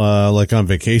 Gail, like on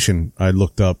vacation. I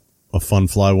looked up a fun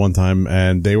fly one time,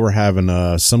 and they were having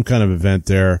some kind of event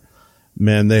there.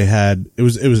 Man, they had it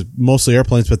was mostly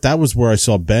airplanes, but that was where I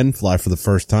saw Ben fly for the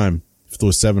first time. There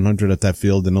was 700 at that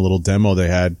field in a little demo they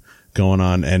had going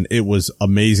on, and it was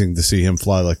amazing to see him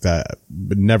fly like that.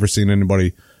 But never seen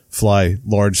anybody fly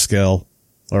large scale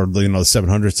or the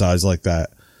 700 size like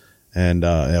that, and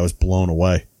I was blown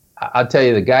away. I'll tell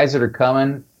you, the guys that are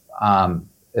coming,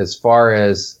 as far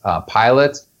as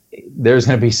pilots, there's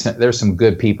going to be there's some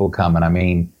good people coming. I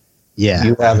mean, yeah,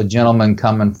 you have a gentleman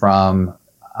coming from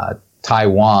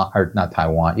Taiwan, or not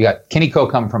Taiwan. You got Kenny Ko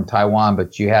coming from Taiwan,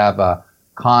 but you have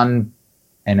Con,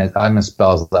 and I'm going to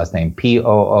spell his last name,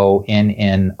 Poonnoi.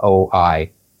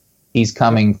 He's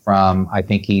coming from, I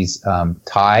think he's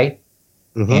Thai,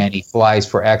 and he flies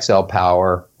for XL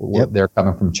Power. Yep. They're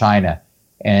coming from China,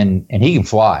 and he can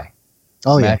fly.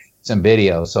 Oh, yeah. Some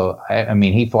video. So, I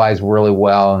mean, he flies really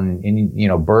well,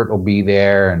 and Bert will be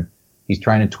there, and he's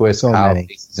trying to twist Kyle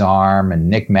Casey's arm, and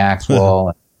Nick Maxwell.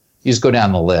 And you just go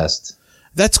down the list.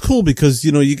 That's cool because,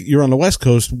 you're on the West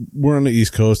Coast, we're on the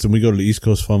East Coast, and we go to the East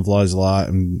Coast Fun Flies a lot,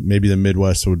 and maybe the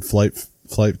Midwest would Flight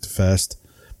Fest.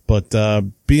 But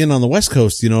being on the West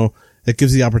Coast, it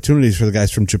gives the opportunities for the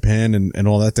guys from Japan and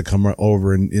all that to come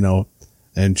over and,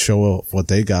 and show off what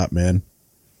they got, man.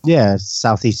 Yeah,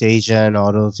 Southeast Asia and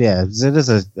all those. Yeah, it is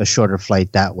a shorter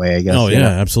flight that way, I guess. Oh, yeah,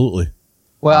 absolutely.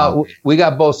 Well, we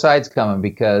got both sides coming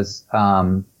because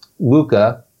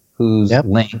Luca, who's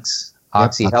Lynx,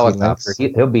 Oxy Helicopter,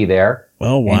 he'll be there.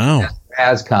 Oh, wow.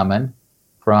 Raz coming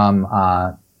from,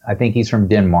 I think he's from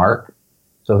Denmark.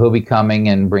 So he'll be coming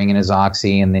and bringing his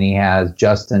Oxy. And then he has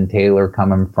Justin Taylor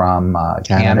coming from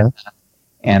Canada.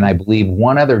 And I believe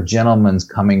one other gentleman's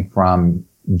coming from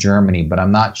Germany, but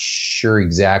I'm not sure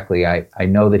exactly. I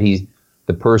know that he's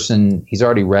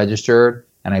already registered,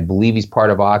 and I believe he's part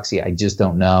of Oxy. I just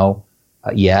don't know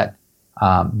yet.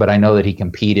 But I know that he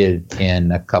competed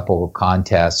in a couple of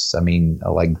contests. I mean,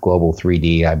 like Global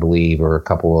 3D, I believe, or a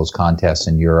couple of those contests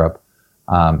in Europe.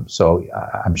 So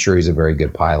I'm sure he's a very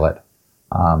good pilot.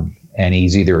 And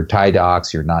he's either tied to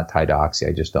Oxy or not tied to Oxy.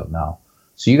 I just don't know.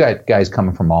 So you got guys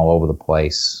coming from all over the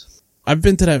place. I've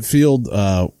been to that field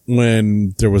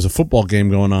when there was a football game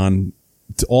going on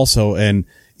also, and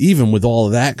even with all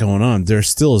of that going on, there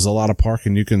still is a lot of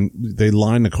parking. They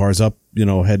line the cars up,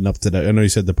 heading up to that. I know you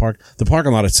said the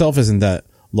parking lot itself isn't that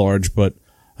large, but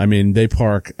I mean, they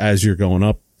park as you're going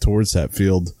up towards that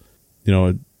field,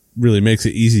 really makes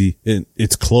it easy.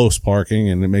 It's close parking,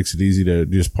 and it makes it easy to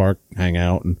just park, hang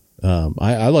out. And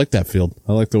I like that field.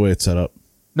 I like the way it's set up.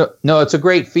 No, it's a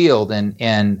great field,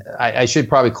 and I should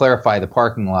probably clarify the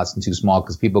parking lot's too small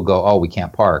because people go, oh, we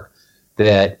can't park.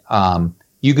 That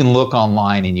you can look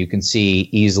online and you can see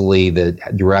easily the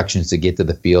directions to get to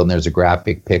the field, and there's a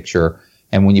graphic picture.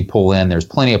 And when you pull in, there's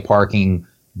plenty of parking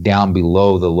down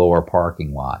below the lower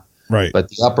parking lot. Right. But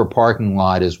the upper parking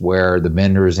lot is where the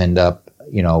vendors end up,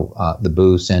 the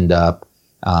booths end up,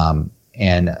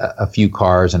 and a few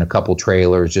cars and a couple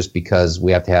trailers, just because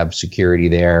we have to have security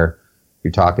there.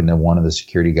 You're talking to one of the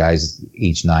security guys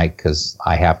each night because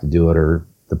I have to do it, or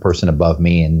the person above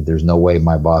me, and there's no way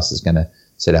my boss is going to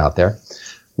sit out there.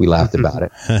 We laughed about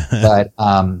it. But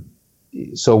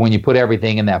so when you put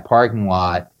everything in that parking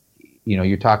lot,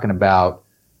 you're talking about,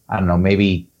 I don't know,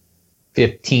 maybe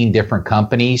 15 different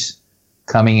companies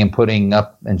coming and putting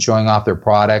up and showing off their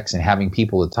products and having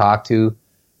people to talk to.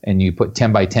 And you put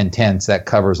 10 by 10 tents, that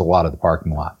covers a lot of the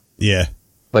parking lot. Yeah.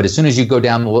 But as soon as you go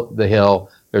down the hill,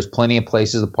 there's plenty of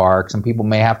places to park. Some people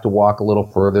may have to walk a little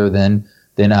further than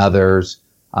others.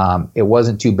 It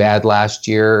wasn't too bad last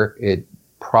year. It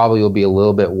probably will be a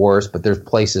little bit worse, but there's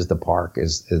places to park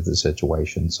is the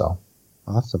situation. So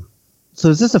awesome. So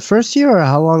is this the first year, or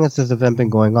how long has this event been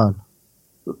going on?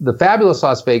 The Fabulous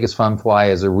Las Vegas Fun Fly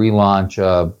is a relaunch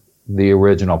of the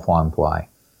original Fun Fly.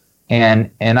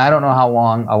 And I don't know how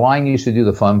long. Align used to do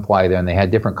the Fun Fly there, and they had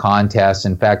different contests.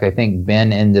 In fact, I think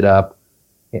Ben ended up,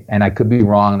 and I could be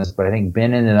wrong on this, but I think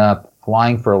Ben ended up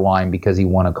flying for Align because he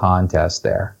won a contest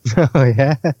there. Oh,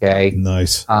 yeah. Okay.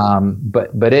 Nice.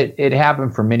 But it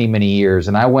happened for many, many years.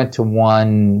 And I went to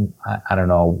one, I don't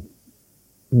know,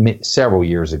 several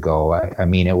years ago. I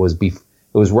mean, it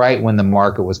was right when the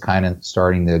market was kind of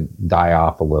starting to die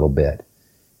off a little bit.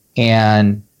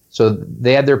 And so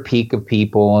they had their peak of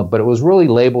people, but it was really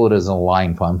labeled as an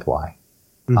Align Fun Fly.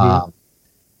 Mm-hmm.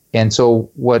 And so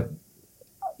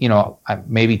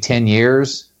maybe 10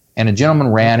 years, and a gentleman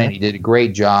ran it. He did a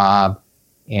great job.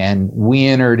 And we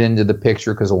entered into the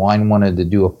picture because Align wanted to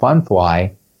do a Fun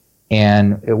Fly.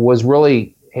 And it was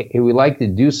really, hey, we'd like to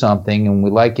do something, and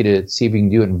we'd like you to see if you can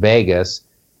do it in Vegas.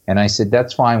 And I said,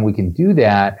 that's fine, we can do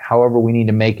that. However, we need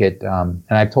to make it, and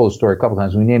I've told the story a couple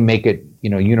times, we need to make it,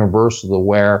 universal, to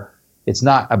where it's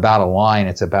not about Align,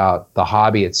 it's about the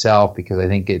hobby itself, because I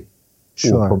think it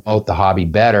will promote the hobby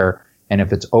better. And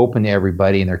if it's open to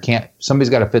everybody, and somebody's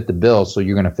got to fit the bill, so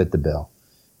you're going to fit the bill.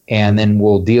 And then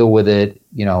we'll deal with it,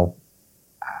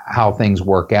 how things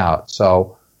work out.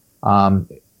 So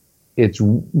it's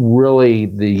really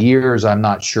the years, I'm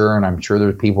not sure, and I'm sure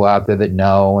there's people out there that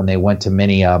know, and they went to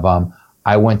many of them.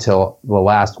 I went to the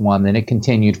last one, then it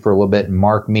continued for a little bit. And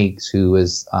Mark Meeks, who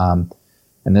is,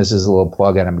 and this is a little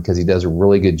plug at him because he does a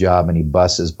really good job and he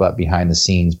busts his butt behind the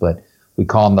scenes, but we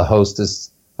call him the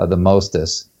hostess of the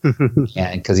mostest,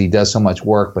 and because he does so much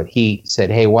work. But he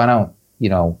said, hey, why don't,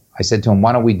 I said to him,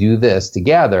 why don't we do this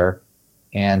together?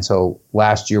 And so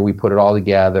last year we put it all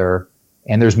together,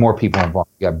 and there's more people involved.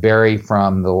 You got Barry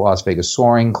from the Las Vegas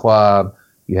Soaring Club.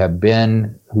 You have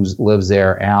Ben, who lives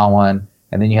there, Alan,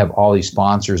 and then you have all these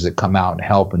sponsors that come out and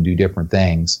help and do different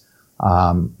things.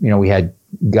 We had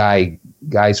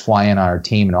guys flying on our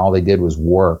team, and all they did was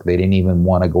work. They didn't even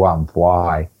want to go out and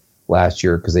fly last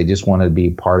year because they just wanted to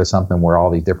be part of something where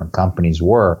all these different companies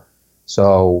were.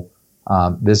 So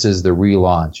this is the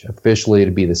relaunch. Officially,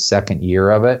 it'll be the second year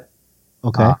of it.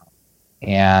 Okay.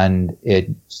 And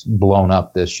it's blown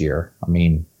up this year. I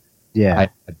mean, yeah,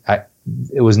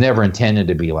 it was never intended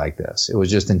to be like this. It was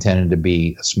just intended to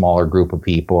be a smaller group of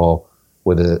people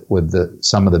with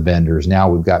some of the vendors. Now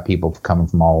we've got people coming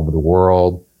from all over the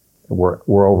world. We're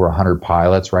over 100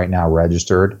 pilots right now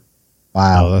registered.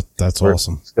 Wow, that's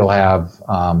awesome. Still have,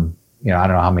 I don't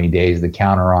know how many days. The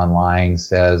counter online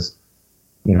says,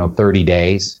 30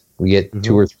 days. We get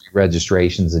 2 or 3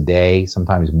 registrations a day,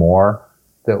 sometimes more.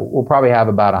 That we'll probably have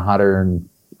about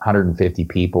 150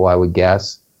 people, I would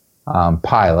guess,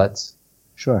 pilots.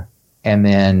 Sure. And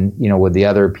then, with the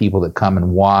other people that come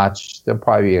and watch, there'll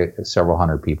probably be several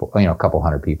hundred people, a couple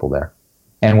hundred people there.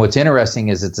 And what's interesting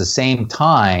is it's the same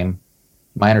time.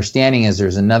 My understanding is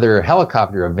there's another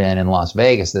helicopter event in Las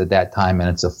Vegas at that time, and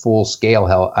it's a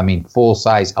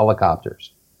full-size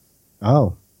helicopters.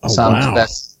 Oh, Wow.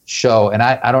 That's show. And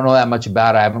I don't know that much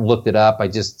about it. I haven't looked it up.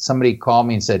 Somebody called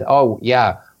me and said, oh,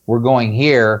 yeah, we're going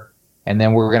here, and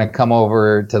then we're going to come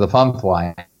over to the Fun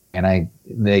Fly. And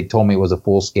they told me it was a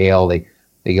full scale.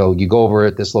 They go, you go over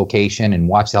at this location and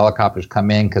watch the helicopters come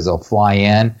in because they'll fly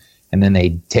in, and then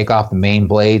they take off the main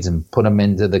blades and put them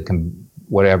into the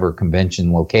whatever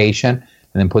convention location,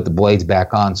 and then put the blades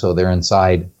back on so they're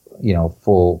inside,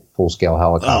 full scale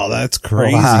helicopter. Oh, that's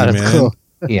crazy, Wow, that's man. cool.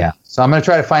 Yeah. So I'm going to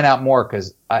try to find out more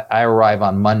because I arrive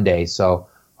on Monday. So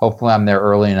hopefully I'm there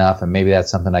early enough, and maybe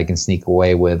that's something I can sneak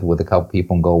away with a couple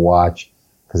people and go watch,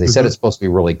 because they said it's supposed to be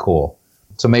really cool.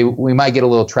 So maybe we might get a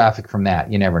little traffic from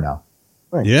that. You never know.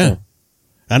 Right, Yeah. yeah.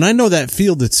 And I know that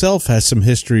field itself has some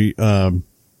history, because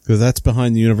that's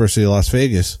behind the University of Las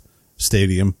Vegas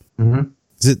Stadium. Mm-hmm.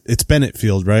 It's Bennett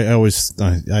Field, right? I always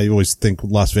think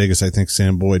Las Vegas. I think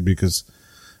Sam Boyd, because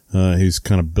he's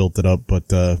kind of built it up, but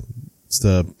it's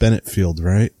the Bennett Field,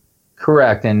 right?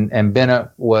 Correct. And Bennett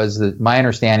was my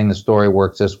understanding. The story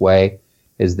works this way: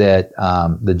 is that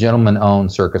the gentleman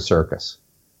owned Circus.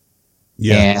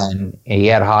 Yeah. And he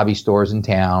had hobby stores in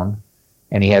town,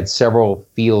 and he had several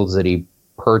fields that he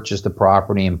purchased the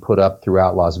property and put up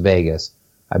throughout Las Vegas.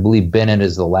 I believe Bennett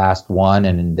is the last one,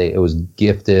 and it was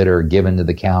gifted or given to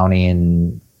the county,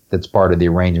 and that's part of the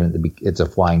arrangement. It's a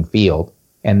flying field.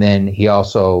 And then he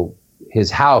also, his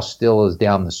house still is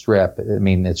down the strip. I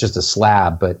mean, it's just a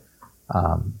slab, but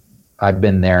I've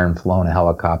been there and flown a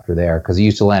helicopter there because he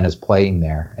used to land his plane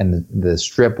there, and the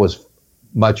strip was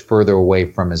much further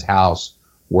away from his house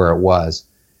where it was.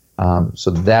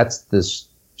 So that's this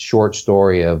short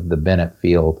story of the Bennett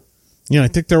Field. Yeah, I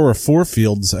think there were 4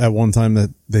 fields at one time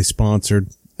that they sponsored,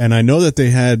 and I know that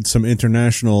they had some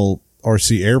international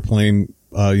RC airplane,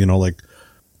 like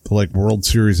World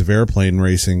Series of airplane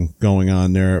racing going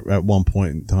on there at one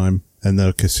point in time, and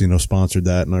the casino sponsored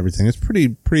that and everything. It's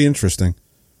pretty interesting.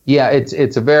 Yeah,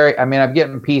 it's a very. I mean, I'm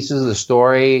getting pieces of the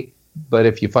story, but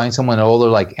if you find someone older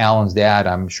like Alan's dad,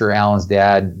 I'm sure Alan's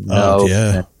dad knows.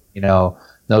 Yeah.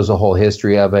 Knows the whole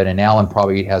history of it, and Alan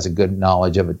probably has a good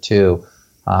knowledge of it too.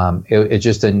 It's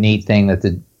just a neat thing that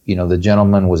the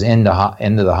gentleman was into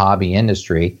the hobby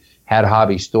industry, had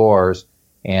hobby stores,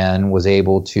 and was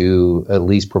able to at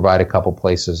least provide a couple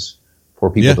places for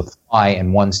people to fly,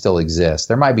 and one still exists.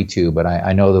 There might be 2, but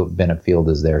I know that Bennett Field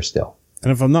is there still.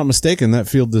 And if I'm not mistaken, that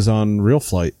field is on Real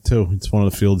Flight too. It's one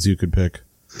of the fields you could pick.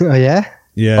 Oh, yeah?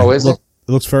 Yeah. Oh, is it?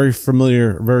 It looks very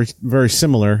familiar, very, very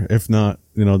similar, if not,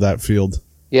 that field.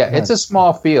 Yeah, it's a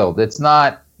small field. It's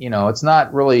not, it's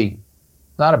not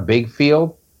a big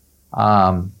field.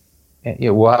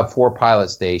 We'll have 4 pilot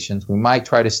stations. We might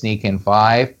try to sneak in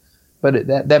 5, but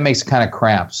that makes it kind of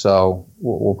cramped. So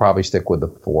we'll probably stick with the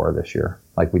 4 this year,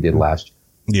 like we did last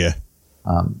year.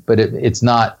 Yeah. But it's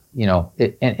not,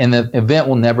 and the event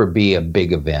will never be a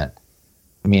big event.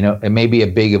 I mean, it may be a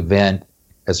big event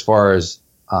as far as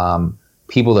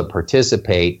people that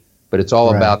participate, but it's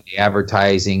all about the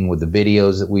advertising with the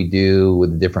videos that we do with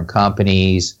the different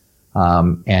companies.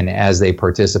 And as they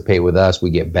participate with us, we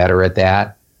get better at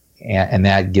that. And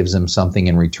that gives them something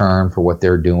in return for what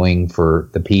they're doing for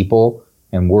the people.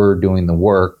 And we're doing the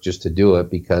work just to do it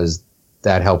because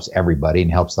that helps everybody and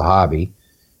helps the hobby.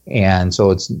 And so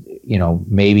it's,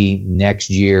 maybe next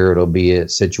year it'll be a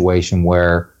situation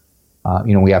where,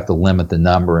 we have to limit the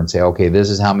number and say, okay, this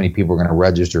is how many people are going to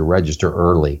register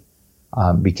early.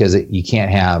 Because you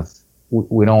can't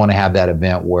we don't want to have that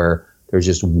event where there's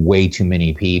just way too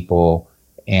many people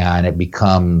and it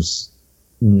becomes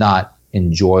not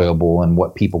enjoyable. And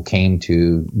what people came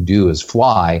to do is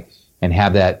fly and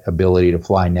have that ability to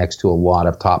fly next to a lot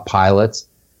of top pilots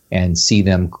and see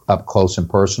them up close and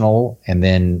personal. And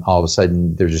then all of a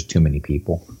sudden there's just too many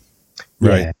people.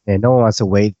 Right. Yeah. And no one wants to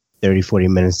wait 30, 40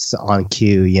 minutes on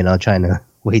queue, trying to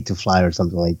wait to fly or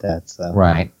something like that. So.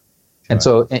 Right. And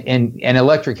so, and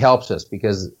electric helps us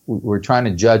because we're trying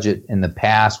to judge it in the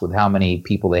past with how many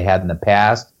people they had in the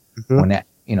past, when that,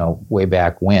 way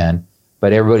back when.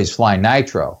 But everybody's flying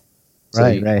nitro, so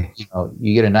right.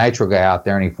 You get a nitro guy out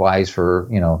there and he flies for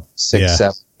 6,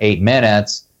 7, 8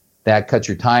 minutes. That cuts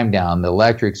your time down. The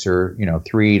electrics are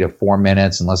 3 to 4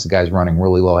 minutes unless the guy's running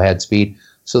really low head speed.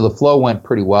 So the flow went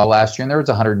pretty well last year, and there was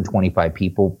 125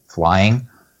 people flying.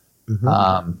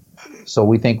 Mm-hmm. So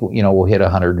we think, we'll hit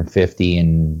 150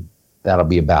 and that'll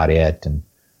be about it. And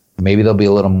maybe there'll be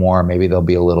a little more, maybe there'll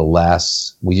be a little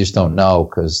less. We just don't know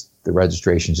because the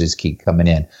registrations just keep coming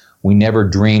in. We never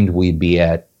dreamed we'd be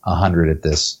at 100 at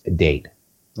this date.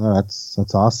 Oh, that's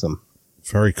awesome.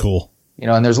 Very cool.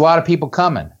 And there's a lot of people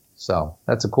coming. So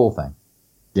that's a cool thing.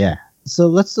 Yeah. So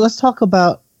let's talk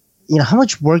about, how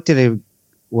much work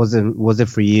was it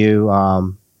for you,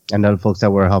 and other folks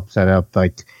that were helped set up,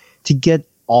 like to get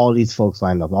all these folks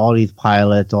lined up, all these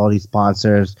pilots, all these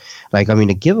sponsors. Like, I mean,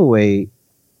 the giveaway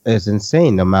is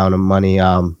insane, the amount of money,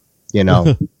 that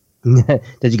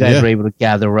you guys were able to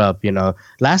gather up.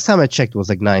 Last time I checked, it was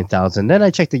like 9,000. Then I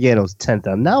checked again, it was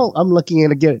 10,000. Now I'm looking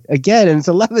at it again, and it's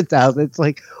 11,000. It's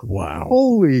like, wow,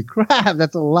 holy crap.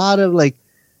 That's a lot of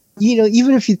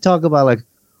even if you talk about like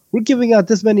we're giving out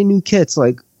this many new kits.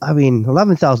 Like, I mean,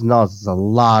 $11,000 is a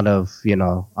lot of,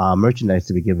 merchandise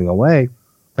to be giving away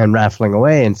and raffling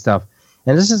away and stuff.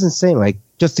 And this is insane. Like,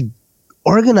 just to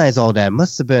organize all that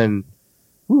must have been,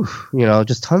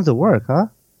 just tons of work, huh?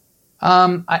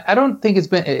 I don't think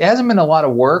it hasn't been a lot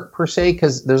of work per se,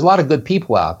 because there's a lot of good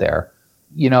people out there.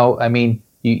 I mean,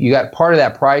 you got part of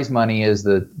that prize money is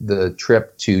the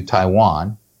trip to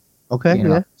Taiwan. Okay,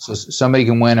 yeah. So somebody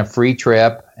can win a free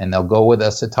trip, and they'll go with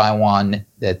us to Taiwan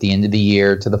at the end of the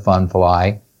year to the Fun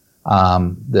Fly.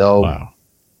 They'll,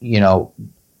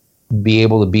 be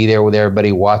able to be there with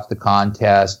everybody, watch the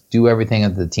contest, do everything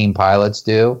that the team pilots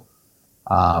do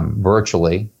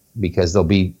virtually, because they'll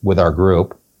be with our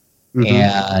group. Mm-hmm.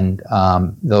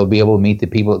 And they'll be able to meet the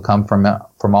people that come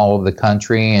from all over the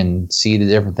country and see the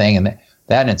different thing. And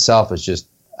that in itself is just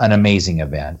an amazing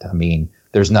event. I mean,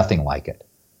 there's nothing like it.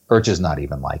 IRCHA's not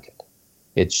even like it.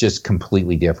 It's just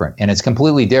completely different. And it's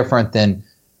completely different than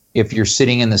if you're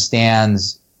sitting in the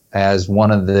stands as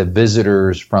one of the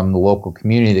visitors from the local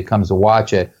community that comes to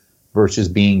watch it, versus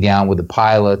being down with the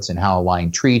pilots and how a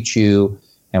line treats you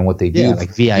and what they do. Yeah,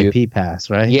 like VIP pass,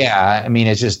 right? Yeah. I mean,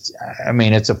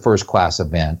 it's a first class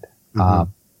event. Mm-hmm.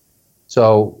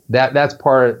 So that's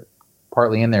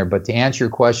partly in there. But to answer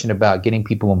your question about getting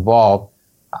people involved,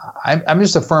 I'm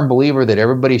just a firm believer that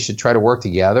everybody should try to work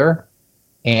together.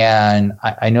 And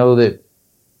I know that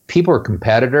people are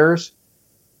competitors,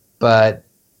 but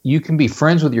you can be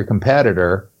friends with your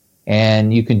competitor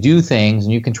and you can do things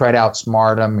and you can try to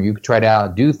outsmart them, or you can try to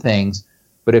outdo things.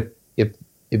 But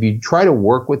if you try to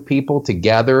work with people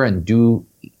together and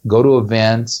go to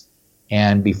events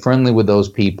and be friendly with those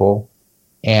people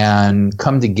and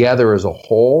come together as a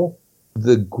whole,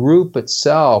 the group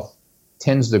itself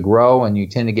tends to grow, and you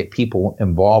tend to get people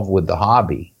involved with the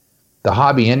hobby. The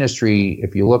hobby industry,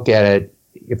 if you look at it,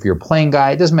 if you're a plane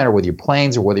guy, it doesn't matter whether you're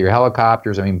planes or whether you're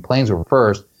helicopters. I mean, planes were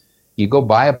first. You go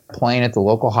buy a plane at the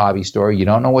local hobby store. You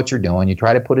don't know what you're doing. You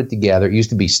try to put it together. It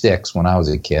used to be sticks when I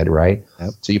was a kid, right? Yep.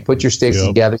 So you put your sticks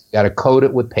together. You got to coat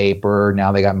it with paper.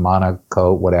 Now they got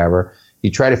monocoat, whatever. You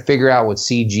try to figure out what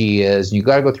CG is. You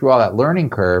got to go through all that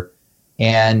learning curve.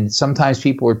 And sometimes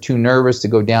people are too nervous to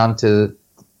go down to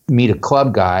meet a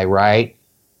club guy, right?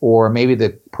 Or maybe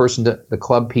the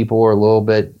club people are a little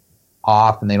bit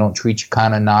off and they don't treat you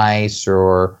kind of nice,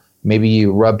 or maybe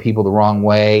you rub people the wrong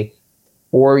way,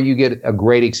 or you get a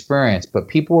great experience. But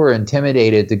people are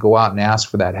intimidated to go out and ask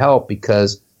for that help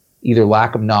because either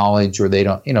lack of knowledge or they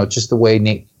don't, just the way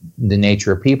the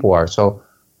nature of people are. So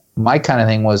my kind of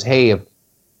thing was, hey, if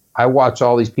I watch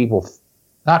all these people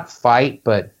not fight,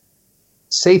 but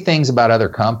say things about other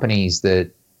companies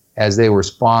that as they were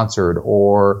sponsored,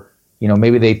 or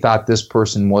maybe they thought this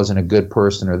person wasn't a good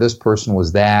person or this person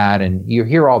was that, and you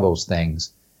hear all those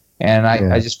things. And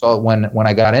I just felt when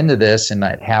I got into this and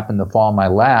it happened to fall in my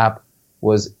lap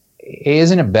was, hey,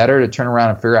 isn't it better to turn around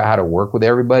and figure out how to work with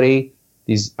everybody?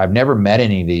 I've never met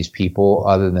any of these people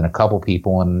other than a couple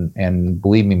people, and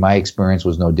believe me, my experience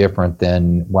was no different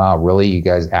than, wow, really, you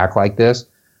guys act like this?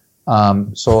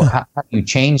 So how do you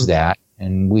change that?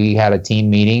 And we had a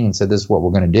team meeting and said, this is what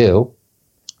we're going to do.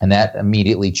 And that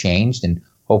immediately changed, and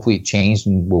hopefully it changed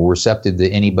and we're receptive to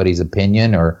anybody's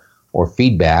opinion or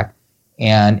feedback.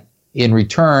 And in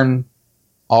return,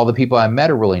 all the people I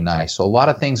met are really nice. So a lot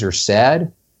of things are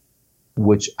said,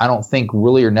 which I don't think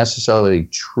really are necessarily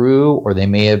true, or they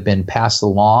may have been passed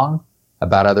along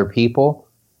about other people.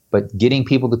 But getting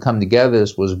people to come together,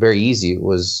 this was very easy. It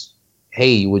was,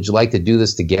 hey, would you like to do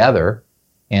this together?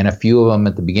 And a few of them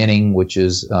at the beginning, which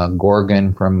is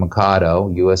Gorgon from Mikado,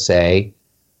 USA,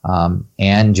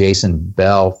 and Jason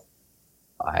Bell.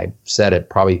 I said it,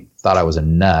 probably thought I was a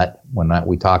nut when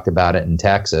we talked about it in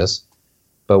Texas,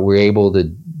 but we were able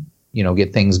to,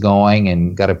 get things going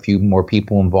and got a few more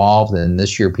people involved. And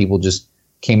this year people just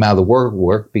came out of the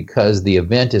work because the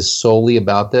event is solely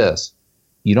about this.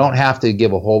 You don't have to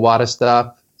give a whole lot of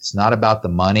stuff. It's not about the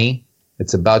money.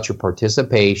 It's about your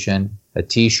participation. A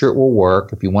T-shirt will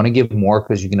work. If you want to give more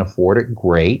because you can afford it,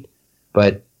 great.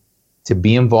 But to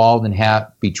be involved and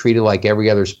be treated like every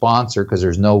other sponsor, because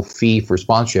there's no fee for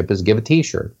sponsorship, is give a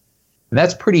T-shirt. And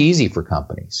that's pretty easy for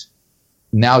companies.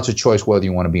 Now it's a choice whether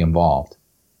you want to be involved.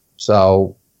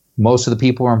 So most of the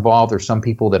people are involved. There's some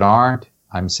people that aren't.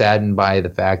 I'm saddened by the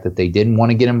fact that they didn't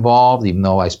want to get involved, even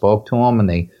though I spoke to them and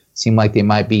they seemed like they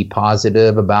might be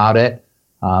positive about it.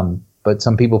 But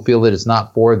some people feel that it's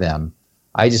not for them.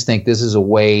 I just think this is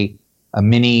a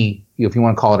mini, if you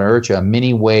want to call it an IRCHA, a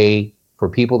mini way for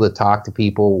people to talk to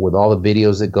people with all the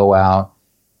videos that go out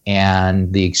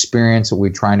and the experience that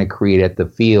we're trying to create at the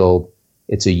field.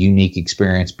 It's a unique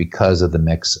experience because of the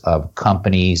mix of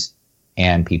companies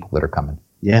and people that are coming.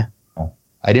 Yeah.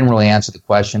 I didn't really answer the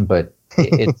question, but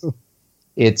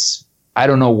it's I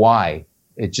don't know why.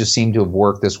 It just seemed to have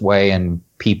worked this way, and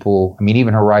people, I mean,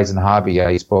 even Horizon Hobby,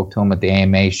 I spoke to them at the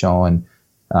AMA show, and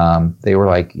they were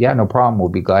like, yeah, no problem, we'll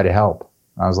be glad to help.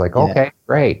 I was like, okay,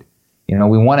 great. We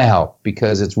want to help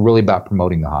because it's really about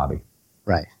promoting the hobby.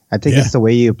 Right. I think it's the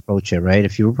way you approach it, right?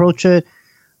 If you approach it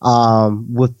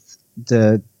with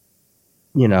the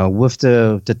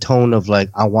tone of like,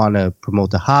 I want to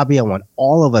promote the hobby, I want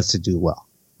all of us to do well.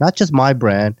 Not just my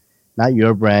brand, not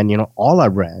your brand, all our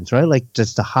brands, right? Like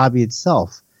just the hobby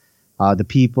itself. The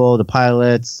people, the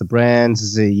pilots, the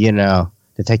brands, the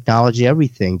technology,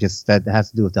 everything just that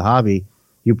has to do with the hobby.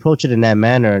 You approach it in that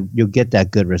manner, you'll get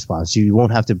that good response. You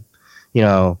won't have to,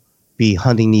 be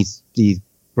hunting these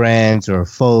brands or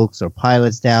folks or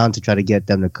pilots down to try to get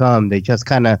them to come. They just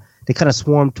kind of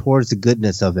swarm towards the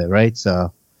goodness of it, right?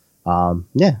 So,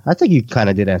 I think you kind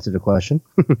of did answer the question.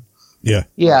 Yeah,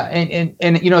 and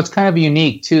it's kind of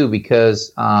unique too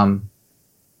because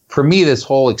for me this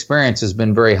whole experience has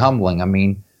been very humbling. I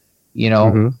mean,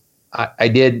 I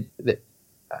did.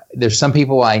 There's some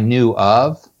people I knew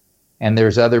of, and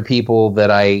there's other people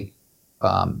that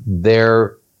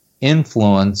their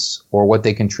influence or what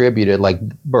they contributed, like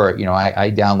Bert.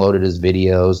 I downloaded his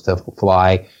videos to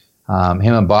fly.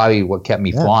 Him and Bobby, what kept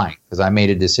me flying, because I made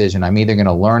a decision. I'm either going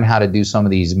to learn how to do some of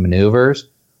these maneuvers,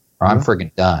 or I'm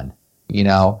freaking done.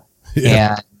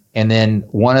 And then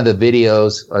one of the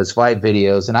videos, his flight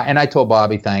videos, and I told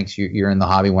Bobby, thanks, you're in the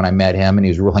hobby, when I met him, and he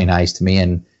was really nice to me,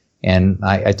 and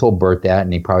I told Bert that,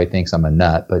 and he probably thinks I'm a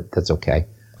nut, but that's okay.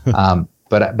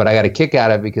 But I got a kick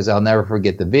out of it because I'll never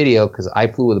forget the video, because I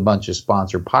flew with a bunch of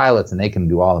sponsored pilots, and they can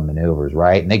do all the maneuvers,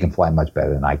 right? And they can fly much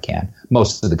better than I can,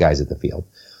 most of the guys at the field.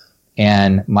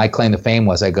 And my claim to fame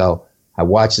was, I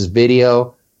watched this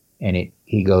video, and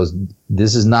he goes,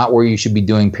 this is not where you should be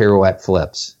doing pirouette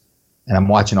flips. And I'm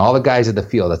watching all the guys at the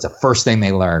field. That's the first thing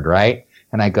they learned, right?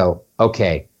 And I go,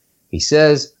 okay. He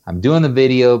says, I'm doing the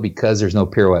video because there's no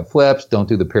pirouette flips. Don't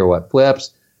do the pirouette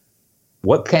flips.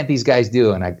 What can't these guys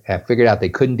do? And I figured out they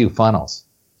couldn't do funnels.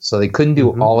 So they couldn't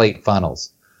do all 8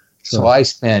 funnels. So I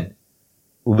spent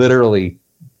literally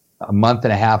a month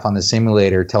and a half on the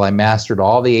simulator till I mastered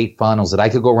all the 8 funnels that I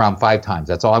could go around 5 times.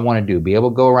 That's all I want to do. Be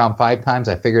able to go around 5 times.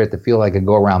 I figured at the field I could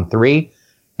go around 3,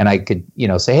 and I could,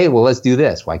 say, hey, well, let's do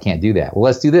this. Well, I can't do that. Well,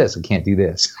 let's do this. We can't do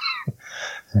this.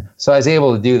 So I was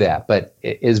able to do that. But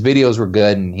his videos were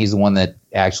good, and he's the one that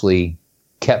actually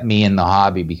kept me in the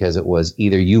hobby, because it was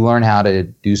either you learn how to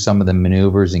do some of the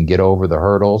maneuvers and get over the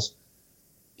hurdles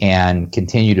and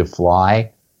continue to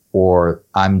fly, or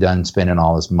I'm done spending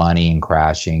all this money and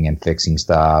crashing and fixing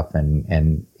stuff,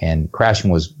 and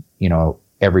crashing was,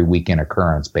 every weekend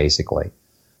occurrence basically.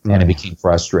 Right. And it became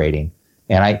frustrating.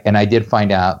 And I did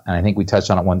find out, and I think we touched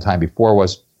on it one time before,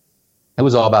 it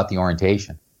was all about the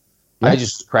orientation. Yeah. I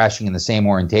just was crashing in the same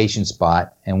orientation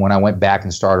spot, and when I went back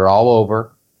and started all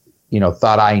over,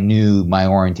 thought I knew my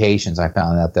orientations, I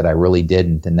found out that I really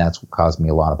didn't, and that's what caused me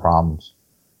a lot of problems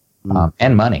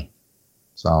and money.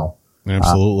 So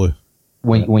absolutely.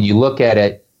 When you look at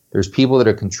it, there's people that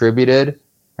are contributed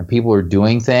and people are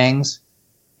doing things,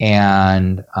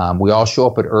 and we all show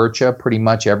up at IRCHA. Pretty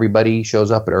much everybody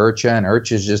shows up at IRCHA, and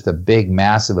IRCHA is just a big,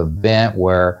 massive event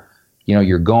where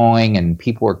you're going and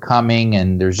people are coming,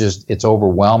 and it's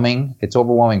overwhelming. It's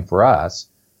overwhelming for us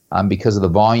because of the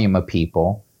volume of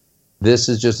people. This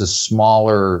is just a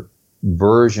smaller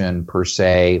version per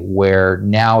se, where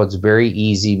now it's very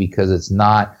easy because there's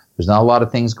not a lot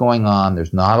of things going on.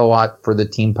 There's not a lot for the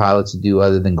team pilots to do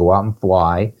other than go out and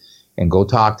fly and go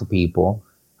talk to people.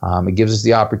 It gives us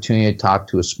the opportunity to talk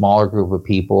to a smaller group of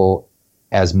people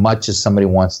as much as somebody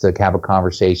wants to have a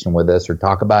conversation with us or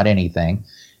talk about anything,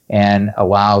 and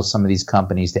allows some of these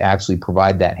companies to actually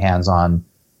provide that hands-on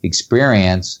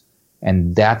experience.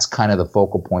 And that's kind of the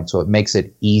focal point. So it makes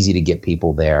it easy to get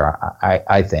people there,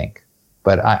 I think.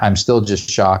 But I'm still just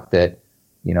shocked that,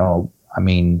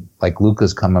 like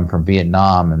Luca's coming from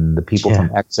Vietnam, and the people from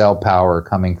XL Power are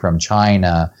coming from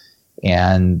China,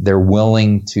 and they're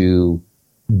willing to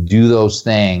do those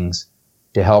things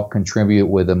to help contribute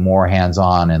with a more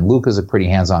hands-on. And Luca's a pretty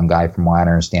hands-on guy from what I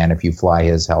understand. If you fly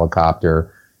his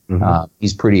helicopter,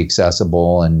 he's pretty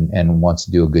accessible and wants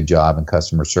to do a good job in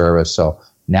customer service. So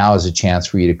now is a chance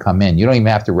for you to come in. You don't even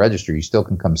have to register. You still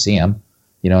can come see him,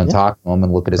 and talk to him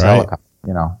and look at his helicopter,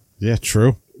 Yeah,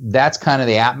 true. That's kind of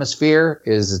the atmosphere.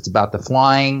 It's about the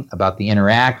flying, about the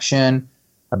interaction,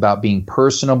 about being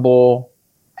personable,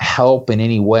 help in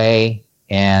any way,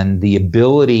 and the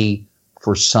ability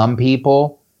for some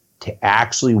people to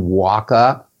actually walk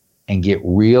up and get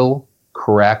real,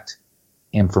 correct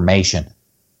information.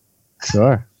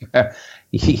 Sure. That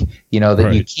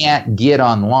you can't get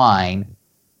online,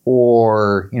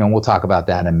 or we'll talk about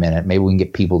that in a minute. Maybe we can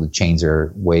get people to change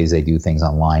their ways they do things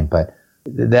online, but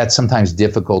that's sometimes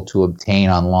difficult to obtain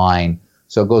online.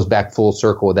 So it goes back full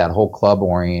circle with that whole club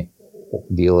orient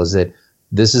deal, is that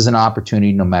this is an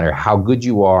opportunity, no matter how good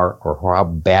you are or how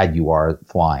bad you are at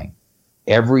flying.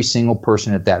 Every single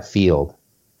person at that field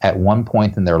at one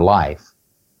point in their life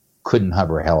couldn't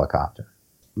hover a helicopter.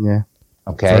 Yeah.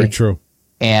 Okay. Very true.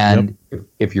 And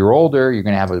if you're older, you're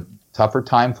going to have a tougher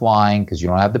time flying because you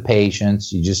don't have the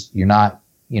patience. You're not,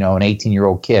 an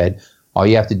 18-year-old kid. All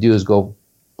you have to do is go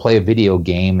play a video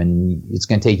game, and it's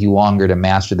going to take you longer to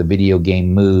master the video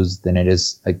game moves than it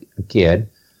is a kid.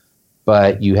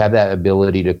 But you have that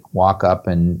ability to walk up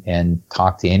and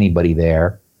talk to anybody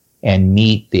there and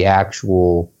meet the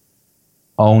actual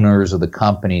owners of the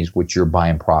companies which you're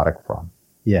buying product from.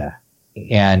 Yeah.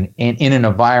 And in an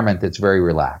environment that's very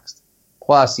relaxed.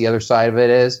 Plus, the other side of it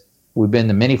is we've been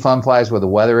to many fun flies where the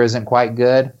weather isn't quite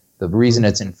good. The reason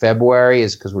it's in February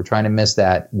is because we're trying to miss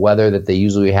that weather that they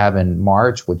usually have in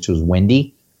March, which was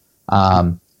windy.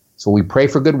 So we pray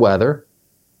for good weather.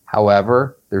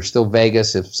 However, there's still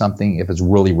Vegas if it's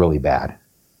really, really bad.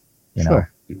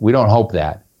 Sure. We don't hope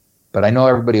that, but I know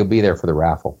everybody will be there for the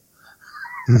raffle.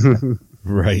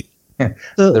 Right.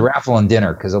 The raffle and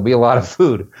dinner, because there'll be a lot of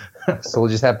food. So we'll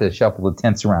just have to shuffle the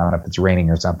tents around if it's raining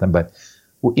or something. But,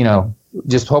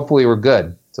 just hopefully we're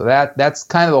good. So that's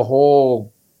kind of the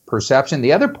whole perception.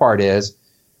 The other part is,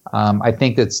 I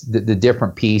think that's the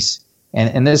different piece.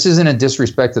 And this isn't a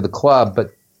disrespect to the club, but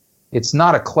it's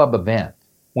not a club event.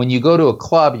 When you go to a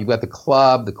club, you've got the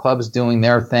club is doing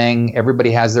their thing.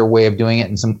 Everybody has their way of doing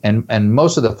it. And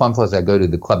most of the fun flights I go to,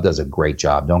 the club does a great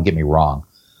job. Don't get me wrong.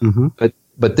 Mm-hmm.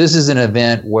 But this is an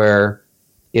event where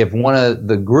if one of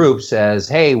the groups says,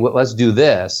 hey, let's do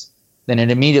this, then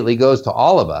it immediately goes to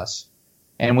all of us.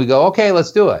 And we go, okay,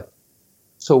 let's do it.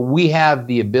 So we have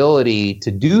the ability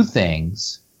to do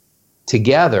things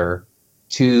together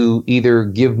to either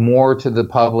give more to the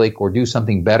public or do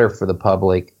something better for the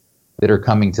public that are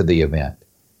coming to the event.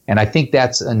 And I think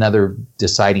that's another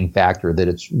deciding factor, that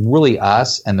it's really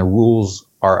us, and the rules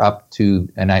are up to,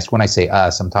 and when I say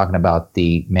us, I'm talking about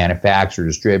the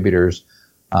manufacturers, distributors,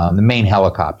 the main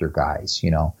helicopter guys,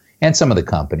 and some of the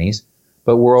companies.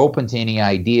 But we're open to any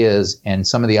ideas, and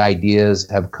some of the ideas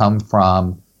have come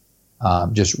from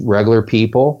just regular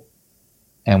people,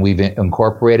 and we've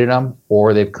incorporated them,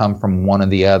 or they've come from one of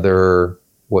the other,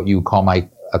 what you call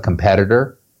a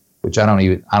competitor, which I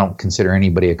don't consider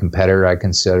anybody a competitor. I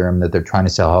consider them that they're trying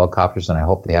to sell helicopters, and I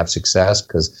hope they have success,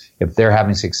 because if they're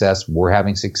having success, we're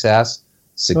having success.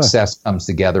 Success comes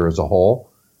together as a whole.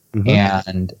 Mm-hmm.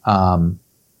 And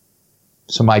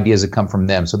some ideas that come from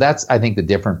them. So that's, I think, the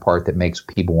different part that makes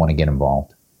people want to get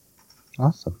involved.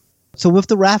 Awesome. So with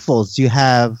the raffles, you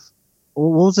have,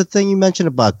 what was the thing you mentioned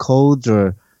about codes,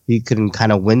 or you can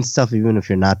kind of win stuff even if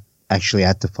you're not actually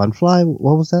at the fun fly?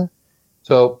 What was that?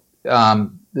 So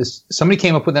somebody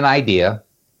came up with an idea,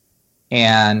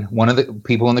 and one of the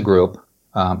people in the group,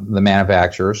 the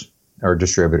manufacturers or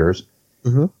distributors,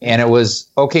 mm-hmm. and it was,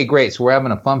 okay, great. So we're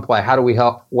having a fun fly. How do we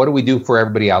help? What do we do for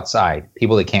everybody outside,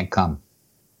 people that can't come?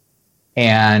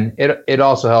 And it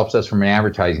also helps us from an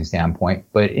advertising standpoint.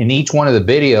 But in each one of the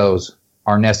videos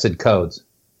are nested codes.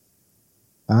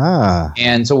 Ah.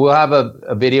 And so we'll have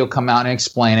a video come out and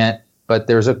explain it. But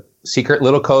there's a secret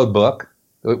little code book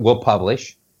that we'll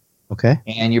publish. Okay.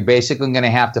 And you're basically going to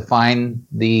have to find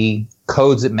the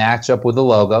codes that match up with the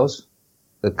logos,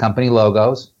 the company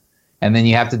logos. And then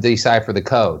you have to decipher the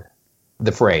code,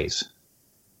 the phrase.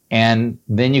 And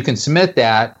then you can submit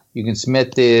that. You can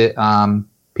submit the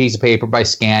piece of paper by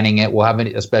scanning it. We'll have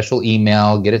a special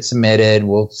email, get it submitted.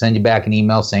 We'll send you back an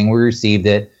email saying we received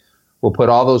it. We'll put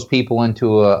all those people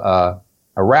into a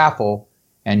raffle.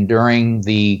 And during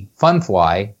the fun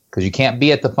fly, because you can't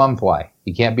be at the fun fly,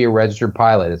 you can't be a registered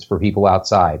pilot. It's for people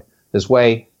outside. This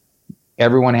way,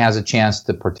 everyone has a chance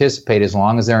to participate as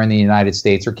long as they're in the United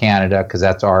States or Canada, because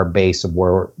that's our base of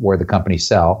where the companies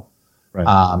sell,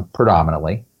 right.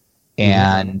 Predominantly.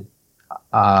 And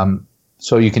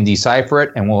so you can decipher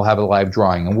it, and we'll have a live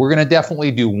drawing. And we're going to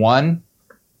definitely do one.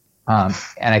 And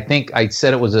I think I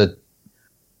said it was a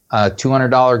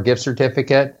 $200 gift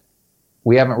certificate.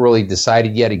 We haven't really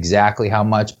decided yet exactly how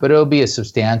much, but it'll be a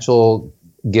substantial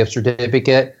gift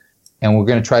certificate. And we're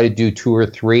going to try to do 2 or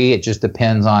 3. It just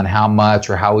depends on how much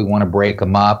or how we want to break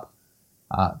them up,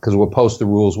 because we'll post the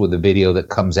rules with the video that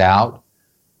comes out.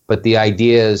 But the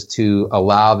idea is to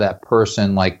allow that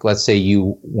person, like let's say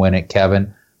you win it,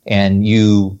 Kevin, and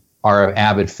you are an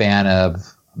avid fan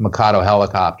of Mikado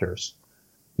helicopters.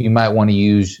 you might want to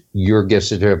use your gift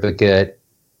certificate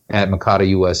at Mikado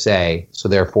USA. So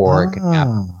therefore it can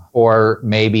happen. Or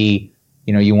maybe,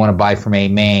 you want to buy from A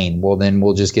Main. Well, then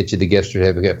we'll just get you the gift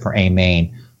certificate for A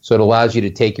Main. So it allows you to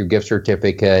take your gift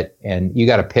certificate, and you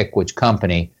got to pick which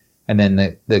company, and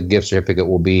then the gift certificate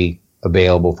will be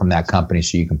available from that company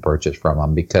so you can purchase from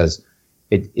them, because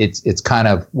it's kind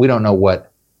of, we don't know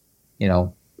what,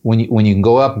 when you can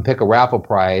go up and pick a raffle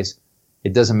prize,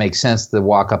 it doesn't make sense to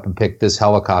walk up and pick this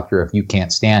helicopter if you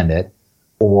can't stand it,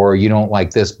 or you don't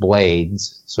like this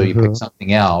blades, so you pick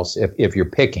something else if you're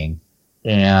picking.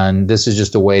 And this is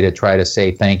just a way to try to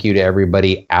say thank you to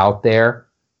everybody out there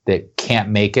that can't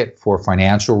make it for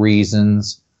financial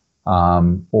reasons,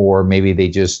 or maybe they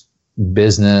just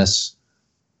business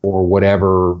or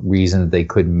whatever reason they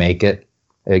couldn't make it.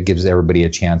 It gives everybody a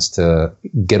chance to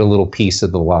get a little piece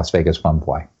of the Las Vegas Fun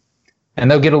Fly.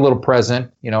 And they'll get a little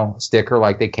present, sticker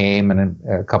like they came, and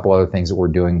a couple other things that we're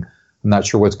doing. I'm not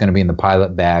sure what's going to be in the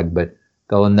pilot bag, but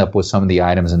they'll end up with some of the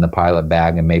items in the pilot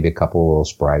bag and maybe a couple of little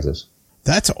surprises.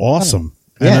 That's awesome.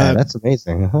 Yeah, that's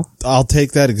amazing. I'll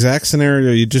take that exact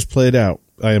scenario you just played out.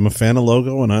 I am a fan of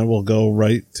Logo, and I will go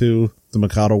right to the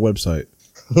Mikado website.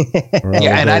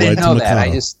 Yeah, and I didn't know that.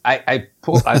 I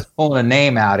was pulling a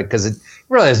name out because it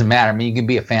really doesn't matter. I mean, you can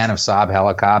be a fan of Saab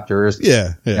helicopters.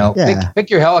 Yeah. Pick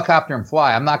your helicopter and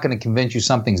fly. I'm not going to convince you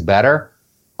something's better.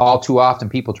 All too often,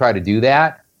 people try to do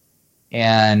that,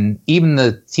 and even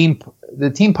the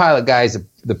team pilot guys,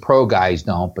 the pro guys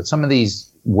don't. But some of these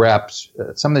reps,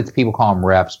 some of the people call them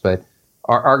reps, but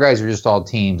our guys are just all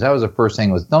teams. That was the first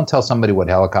thing, was don't tell somebody what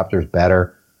helicopter is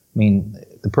better. I mean,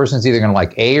 the person's either going to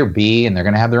like A or B, and they're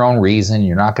going to have their own reason.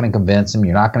 You're not going to convince them.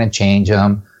 You're not going to change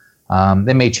them.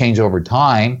 They may change over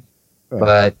time,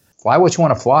 but fly what you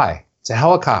want to fly. It's a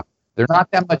helicopter. They're not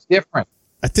that much different.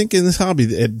 I think in this hobby,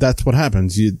 that's what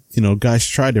happens. Guys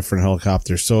try different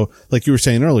helicopters. So like you were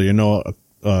saying earlier, you don't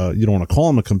want to call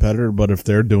them a competitor, but if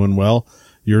they're doing well,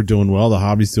 you're doing well, the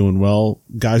hobby's doing well,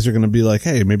 guys are going to be like,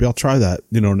 hey, maybe I'll try that.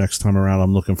 Next time around,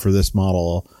 I'm looking for this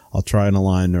model. I'll try an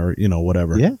Align or,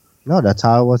 whatever. Yeah. No, that's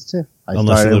how it was too. I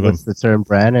started with the certain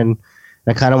brand, and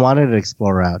I kind of wanted to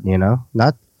explore out,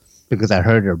 not because I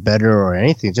heard they're better or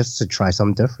anything, just to try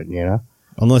something different,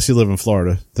 Unless you live in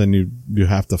Florida, then you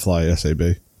have to fly SAB.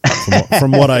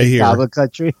 From what I hear. Goblet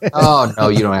country. Oh, no,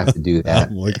 you don't have to do that.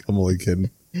 I'm only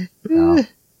kidding. No.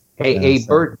 Hey,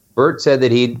 Bert said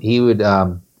that he would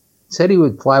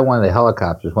fly one of the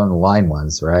helicopters, one of the line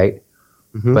ones, right?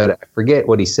 Mm-hmm. But I forget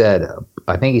what he said.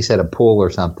 I think he said a pull or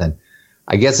something.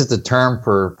 I guess it's a term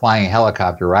for flying a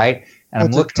helicopter, right? And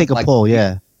I'm looking, take a pull,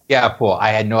 yeah. Yeah, pull. I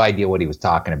had no idea what he was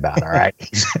talking about. All right.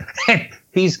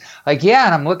 He's like, yeah,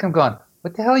 and I'm looking, going,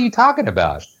 what the hell are you talking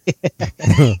about?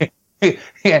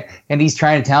 Yeah, and he's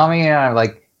trying to tell me, and I'm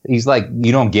like, he's like,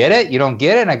 you don't get it? You don't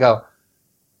get it? And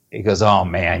he goes, oh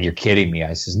man, you're kidding me.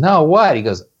 I says, no, what? He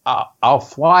goes, I'll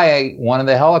fly one of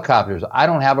the helicopters. I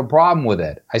don't have a problem with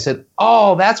it. I said,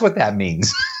 oh, that's what that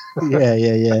means.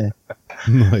 Yeah.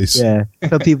 Nice. Yeah.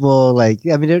 So people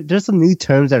there's some new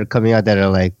terms that are coming out that are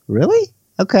like, really?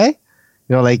 Okay.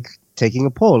 Like taking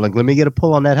a pull. Like, let me get a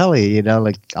pull on that heli.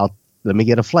 Let me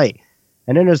get a flight.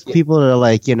 And then there's people that are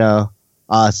like,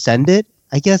 send it.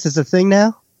 I guess it's a thing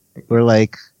now. Where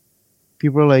like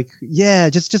people are like, yeah,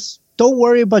 just don't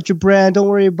worry about your brand. Don't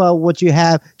worry about what you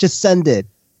have. Just send it.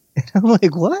 And I'm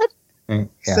like, what? Yeah.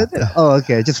 Send it? Oh,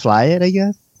 okay. Just fly it, I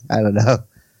guess. I don't know.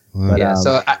 But, yeah.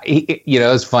 So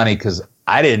it's funny because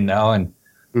I didn't know,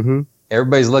 and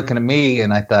everybody's looking at me,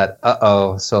 and I thought,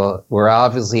 uh-oh. So we're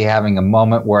obviously having a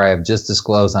moment where I have just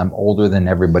disclosed I'm older than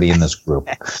everybody in this group.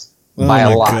 By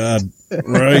a lot. God.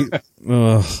 Right?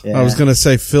 Yeah. I was going to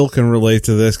say Phil can relate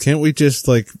to this. Can't we just,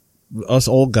 us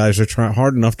old guys are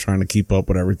hard enough trying to keep up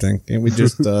with everything. Can't we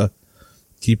just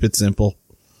keep it simple?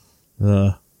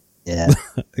 Yeah.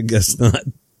 I guess not.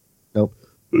 Nope.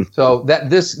 So that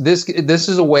this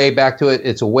is a way back to it.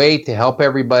 It's a way to help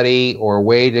everybody, or a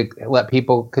way to let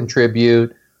people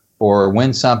contribute or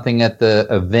win something at the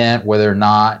event where they're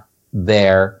not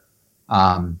there.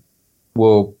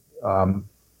 We'll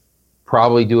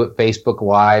probably do it Facebook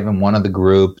Live in one of the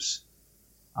groups.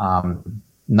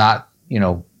 Not,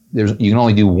 you can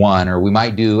only do one, or we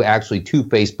might do actually 2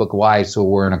 Facebook Lives, so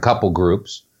we're in a couple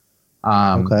groups.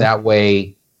 Okay. That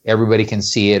way everybody can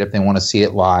see it if they want to see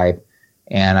it live.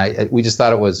 And we just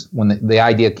thought it was, when the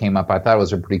idea came up, I thought it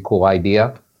was a pretty cool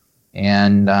idea.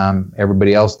 And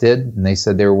everybody else did, and they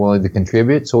said they were willing to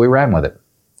contribute, so we ran with it.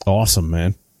 Awesome,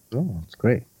 man. Oh, that's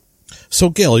great. So,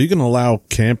 Gil, are you going to allow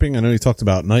camping? I know you talked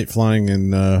about night flying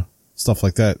and stuff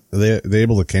like that. Are they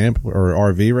able to camp or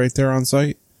RV right there on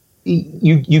site?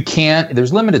 You can't.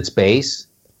 There's limited space.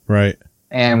 Right.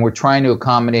 and we're trying to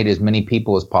accommodate as many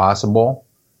people as possible.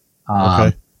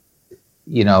 Okay.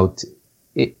 You know,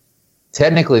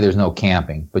 technically there's no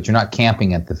camping, but you're not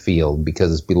camping at the field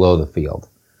because it's below the field.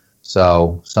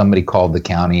 So somebody called the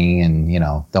county and, you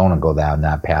know, don't want to go down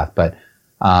that path. But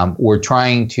we're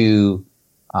trying to,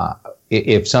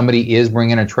 if somebody is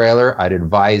bringing a trailer, I'd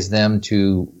advise them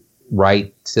to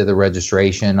write to the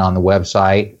registration on the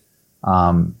website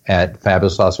at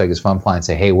Fabulous Las Vegas Fun Fly and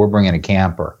say, hey, we're bringing a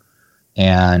camper.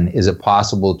 And is it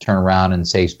possible to turn around and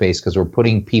save space? Because we're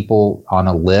putting people on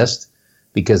a list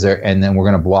and then we're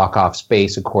going to block off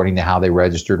space according to how they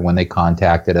registered when they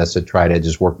contacted us to try to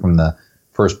just work from the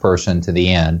first person to the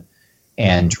end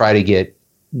and try to get,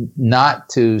 not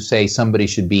to say somebody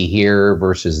should be here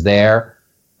versus there,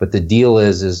 but the deal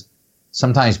is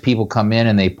sometimes people come in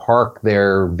and they park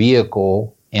their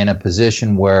vehicle in a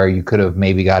position where you could have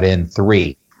maybe got in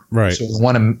 3. Right. So we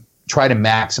want to try to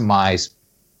maximize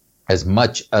as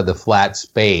much of the flat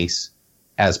space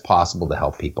as possible to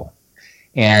help people.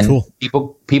 And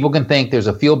cool. people can think there's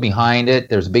a field behind it.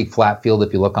 There's a big flat field.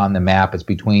 If you look on the map, it's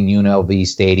between UNLV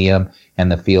Stadium and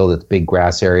the field. It's a big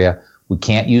grass area. We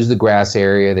can't use the grass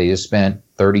area. They just spent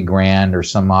 $30,000 or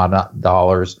some odd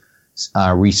dollars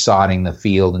resodding the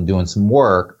field and doing some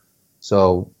work.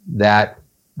 So that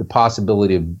the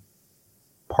possibility of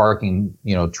parking,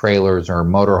 you know, trailers or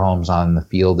motorhomes on the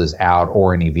field is out,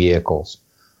 or any vehicles.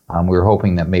 We were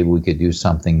hoping that maybe we could do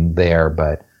something there,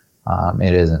 but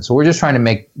it isn't. So we're just trying to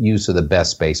make use of the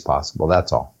best space possible.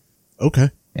 That's all. Okay.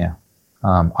 Yeah.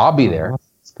 I'll be there.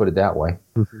 Let's put it that way.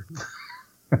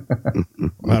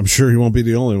 I'm sure you won't be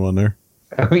the only one there.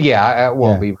 Yeah, I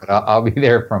won't be, but I'll be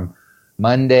there from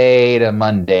Monday to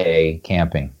Monday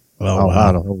camping. Oh,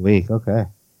 wow. The whole week. Okay.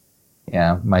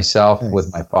 Yeah, myself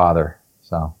with my father.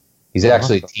 So he's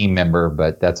actually a team member,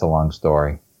 but that's a long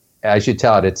story. I should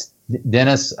tell it. It's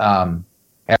Dennis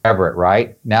Everett,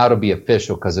 right? Now it'll be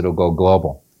official because it'll go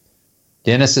global.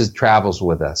 Dennis travels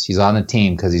with us. He's on the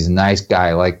team because he's a nice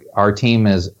guy. Like, our team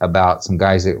is about some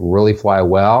guys that really fly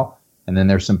well, and then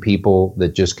there's some people that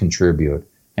just contribute.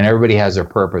 And everybody has their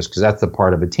purpose, because that's the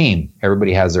part of a team.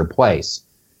 Everybody has their place.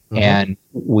 And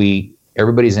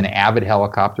everybody's an avid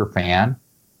helicopter fan.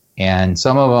 And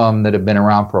some of them that have been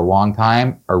around for a long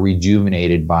time are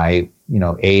rejuvenated by, you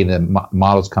know, A, the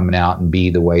models coming out, and B,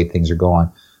 the way things are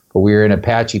going. But we were in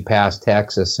Apache Pass,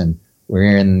 Texas, and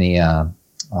we're in the,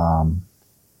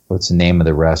 what's the name of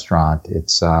the restaurant?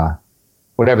 It's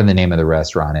whatever the name of the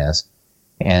restaurant is.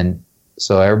 And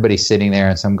so everybody's sitting there,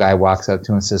 and some guy walks up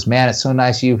to him and says, man, it's so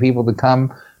nice of you people to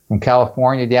come from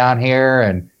California down here.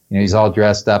 And, you know, he's all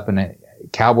dressed up in a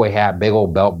cowboy hat, big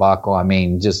old belt buckle. I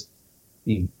mean, just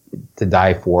to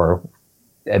die for,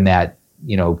 and that,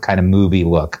 you know, kind of movie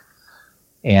look.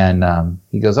 And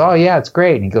he goes, oh, yeah, it's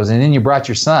great. And he goes, and then you brought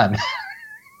your son.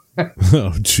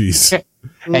 Oh, jeez.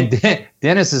 And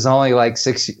Dennis is only like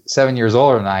 6-7 years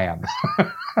older than I am.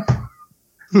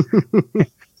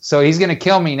 So he's going to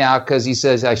kill me now because he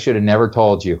says I should have never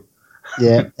told you.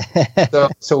 Yeah.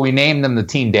 So we named him the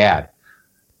Teen Dad.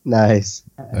 Nice.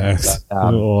 That's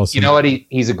awesome. You know what?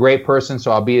 He's a great person,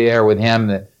 so I'll be there with him.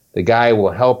 The guy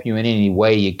will help you in any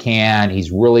way you can.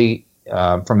 He's really,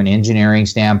 from an engineering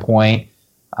standpoint,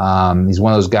 he's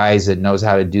one of those guys that knows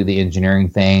how to do the engineering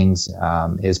things.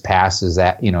 His past is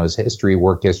that, you know, his history,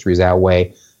 work history is that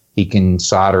way. He can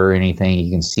solder anything.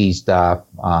 He can see stuff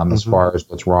as far as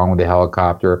what's wrong with the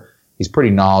helicopter. He's pretty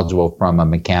knowledgeable from a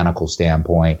mechanical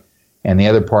standpoint. And the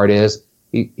other part is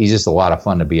he's just a lot of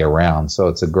fun to be around. So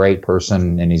it's a great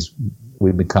person, and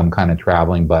we've become kind of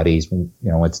traveling buddies. We,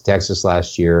 you know, went to Texas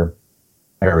last year,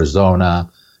 Arizona,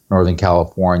 Northern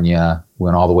California,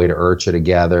 went all the way to IRCHA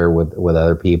together with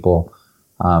other people.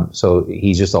 So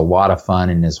he's just a lot of fun,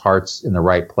 and his heart's in the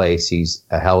right place. He's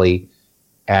a heli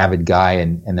avid guy,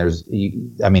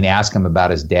 and ask him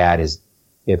about his dad.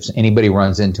 If anybody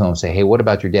runs into him, say, hey, what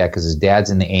about your dad? Because his dad's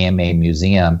in the AMA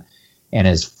museum, and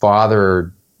his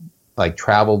father like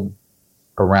traveled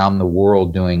around the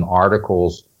world doing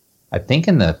articles, I think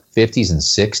in the 50s and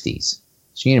 60s.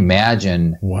 So you can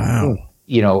imagine, wow,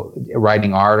 you know,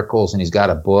 writing articles, and he's got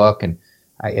a book, and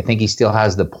I think he still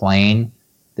has the plane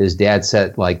that his dad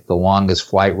set like the longest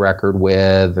flight record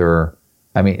with,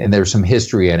 and there's some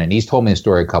history in it. And he's told me the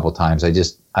story a couple of times. I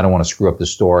don't want to screw up the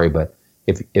story, but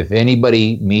if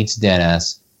anybody meets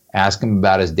Dennis, ask him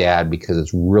about his dad, because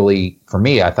it's really, for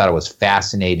me, I thought it was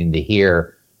fascinating to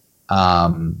hear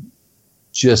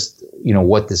just, you know,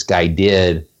 what this guy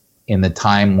did in the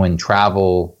time when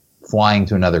flying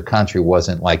to another country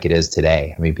wasn't like it is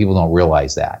today. I mean, people don't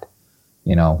realize that.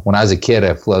 You know, when I was a kid,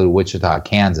 I flew to Wichita,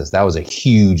 Kansas. That was a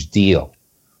huge deal.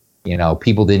 You know,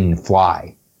 people didn't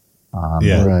fly.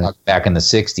 Yeah. Right. Back in the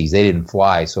 60s, they didn't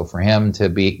fly. So for him to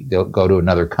go to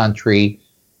another country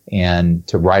and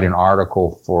to write an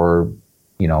article for,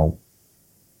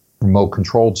 remote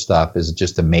controlled stuff is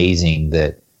just amazing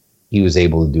that he was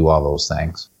able to do all those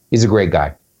things. He's a great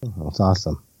guy. That's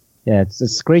awesome. Yeah,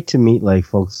 it's great to meet like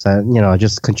folks that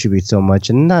just contribute so much,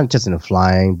 and not just in the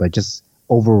flying, but just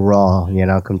overall,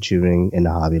 contributing in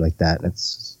the hobby like that.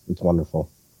 It's wonderful.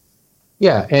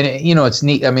 Yeah, and it's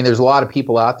neat. I mean, there's a lot of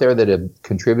people out there that have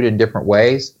contributed in different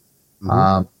ways,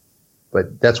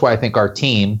 but that's why I think our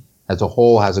team as a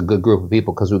whole has a good group of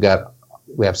people, because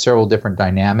we have several different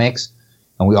dynamics,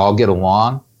 and we all get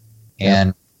along.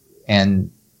 And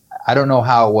I don't know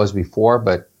how it was before,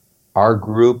 but our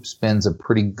group spends a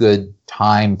pretty good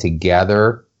time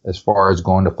together as far as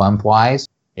going to fun flies,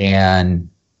 and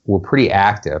we're pretty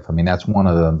active. I mean, that's one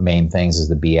of the main things, is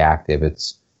to be active.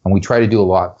 And we try to do a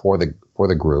lot for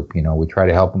the group. We try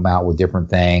to help them out with different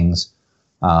things,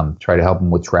 try to help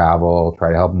them with travel,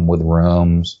 try to help them with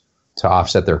rooms to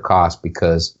offset their costs,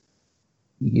 because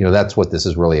that's what this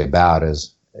is really about,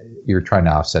 is you're trying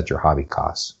to offset your hobby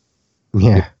costs.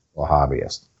 Yeah. A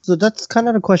hobbyist. So that's kind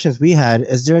of the questions we had.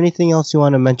 Is there anything else you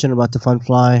want to mention about the Fun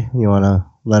Fly? You want to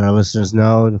let our listeners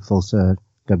know, the folks that are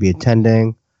going to be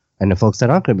attending and the folks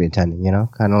that aren't going to be attending,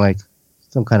 kind of like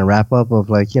some kind of wrap up of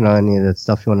any of the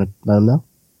stuff you want to let them know?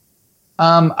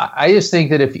 I just think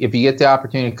that if you get the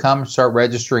opportunity to come, start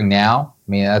registering now.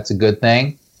 I mean, that's a good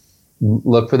thing.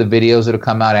 Look for the videos that'll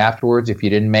come out afterwards if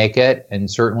you didn't make it. And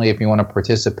certainly if you want to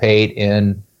participate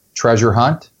in Treasure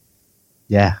Hunt.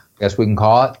 Yeah. I guess we can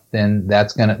call it, then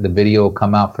the video will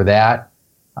come out for that.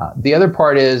 The other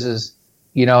part is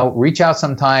reach out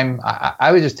sometime.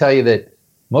 I would just tell you that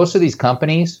most of these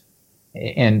companies,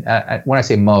 and when I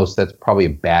say most, that's probably a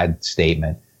bad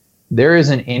statement. There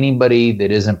isn't anybody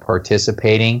that isn't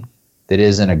participating that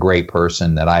isn't a great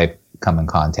person that I've come in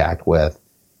contact with.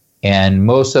 And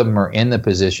most of them are in the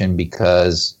position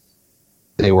because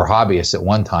they were hobbyists at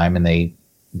one time, and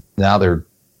now they're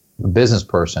a business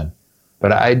person.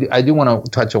 But I do want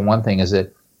to touch on one thing, is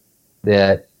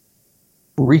that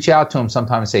reach out to them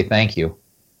sometime and say thank you.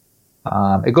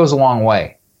 It goes a long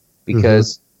way,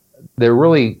 because they're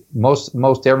really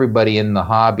most everybody in the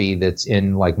hobby that's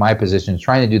in like my position is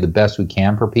trying to do the best we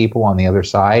can for people on the other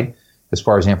side as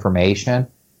far as information.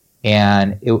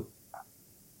 And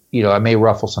I may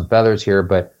ruffle some feathers here,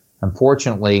 but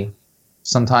unfortunately,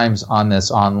 sometimes on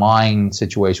this online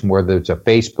situation where there's a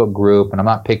Facebook group, and I'm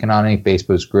not picking on any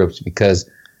Facebook groups, because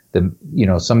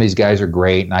some of these guys are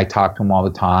great, and I talk to them all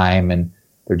the time, and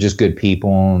they're just good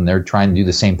people, and they're trying to do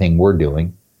the same thing we're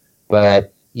doing.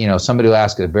 But somebody will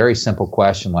ask a very simple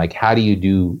question like, how do you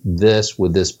do this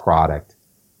with this product?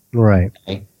 Right.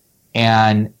 Okay?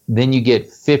 And then you get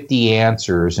 50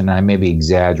 answers, and I may be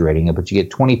exaggerating it, but you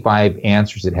get 25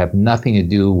 answers that have nothing to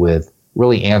do with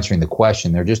really answering the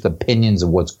question. They're just opinions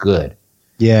of what's good.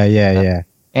 Yeah.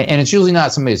 And it's usually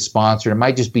not somebody that's sponsored. It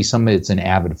might just be somebody that's an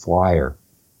avid flyer.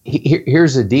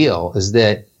 Here's the deal, is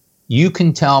that you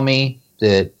can tell me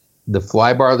that the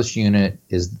fly barless unit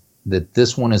that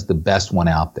this one is the best one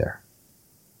out there.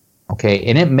 Okay.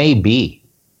 And it may be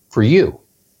for you,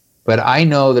 but I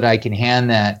know that I can hand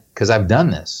that, because I've done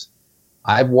this.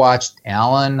 I've watched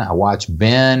Alan, I watched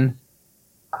Ben,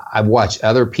 I've watched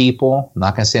other people, I'm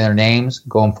not going to say their names,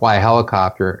 go and fly a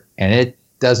helicopter, and it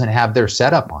doesn't have their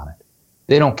setup on it.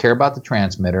 They don't care about the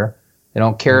transmitter. They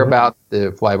don't care about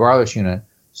the fly barless unit.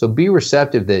 So be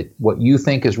receptive that what you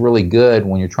think is really good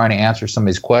when you're trying to answer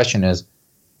somebody's question is,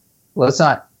 let's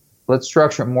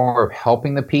structure it more of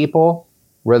helping the people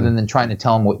rather than trying to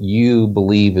tell them what you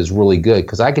believe is really good.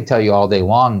 Because I could tell you all day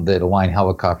long that Align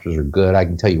helicopters are good. I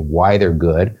can tell you why they're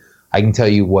good. I can tell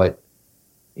you what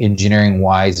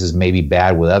engineering-wise is maybe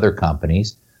bad with other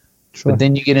companies. Sure. But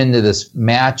then you get into this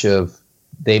match of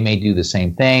they may do the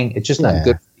same thing. It's just not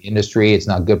good for the industry. It's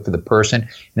not good for the person.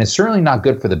 And it's certainly not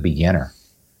good for the beginner.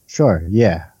 Sure,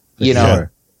 yeah.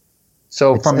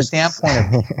 So from a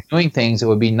standpoint of doing things, it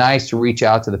would be nice to reach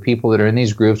out to the people that are in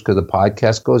these groups, because the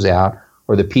podcast goes out,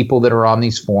 or the people that are on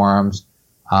these forums.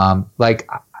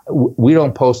 We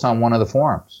don't post on one of the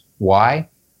forums. Why?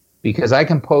 Because I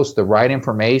can post the right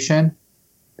information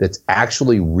that's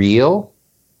actually real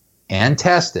and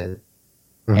tested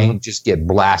and just get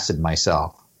blasted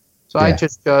myself. So I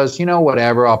just goes,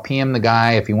 whatever, I'll PM the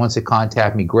guy. If he wants to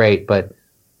contact me, great. But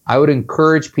I would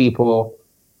encourage people,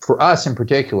 for us in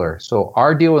particular, so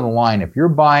our deal with Align, if you're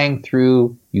buying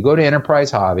through, you go to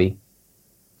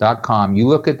enterprisehobby.com, you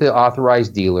look at the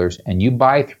authorized dealers, and you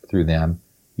buy through them,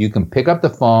 you can pick up the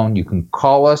phone, you can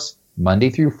call us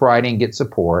Monday through Friday and get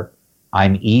support.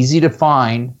 I'm easy to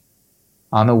find.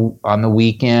 on the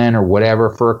weekend or whatever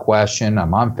for a question.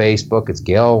 I'm on Facebook. It's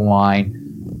Gale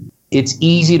Online. It's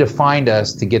easy to find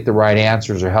us to get the right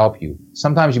answers or help you.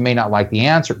 Sometimes you may not like the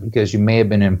answer because you may have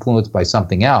been influenced by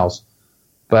something else.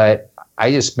 But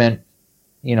I just spent,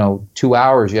 2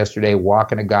 hours yesterday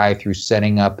walking a guy through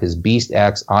setting up his Beast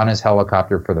X on his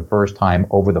helicopter for the first time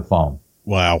over the phone.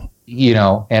 Wow.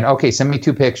 And okay, send me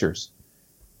 2 pictures.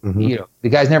 Mm-hmm. The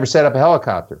guy's never set up a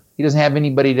helicopter. He doesn't have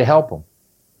anybody to help him.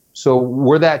 So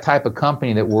we're that type of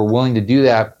company that we're willing to do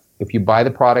that if you buy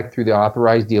the product through the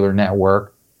authorized dealer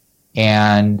network.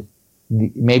 And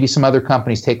maybe some other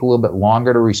companies take a little bit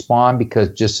longer to respond because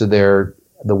just of the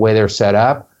way they're set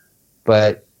up.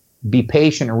 But be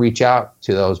patient and reach out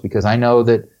to those, because I know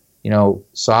that,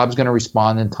 Saab's going to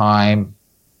respond in time.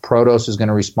 Protos is going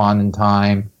to respond in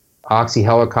time. Oxy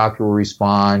Helicopter will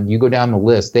respond. You go down the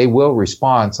list, they will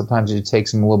respond. Sometimes it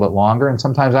takes them a little bit longer, and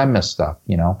sometimes I miss stuff,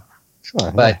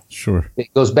 Sure. But Sure.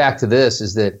 It goes back to this,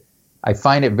 is that I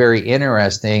find it very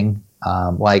interesting.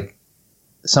 Like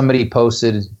somebody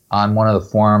posted on one of the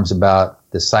forums about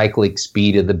the cyclic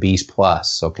speed of the Beast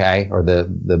Plus, okay, or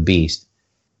the Beast.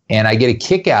 And I get a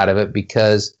kick out of it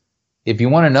because if you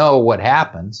want to know what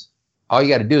happens, all you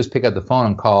got to do is pick up the phone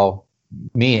and call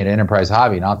me at Enterprise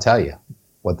Hobby, and I'll tell you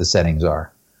what the settings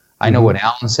are. I know what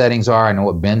Alan's settings are. I know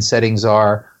what Ben's settings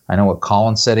are. I know what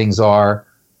Colin's settings are.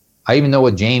 I even know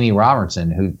what Jamie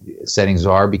Robertson who settings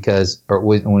are when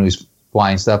he was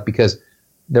flying stuff, because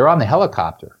they're on the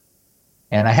helicopter.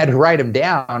 And I had to write them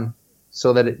down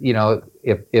so that,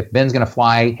 if Ben's going to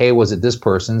fly, hey, was it this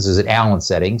person's? Is it Alan's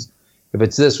settings? If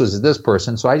it's this, was it this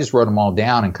person? So I just wrote them all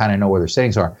down and kind of know where their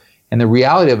settings are. And the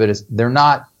reality of it is they're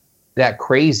not that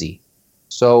crazy.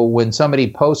 So when somebody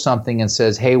posts something and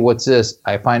says, hey, what's this?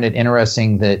 I find it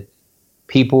interesting that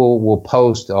people will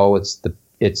post,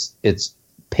 it's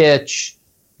pitch,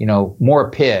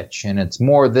 more pitch, and it's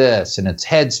more this, and it's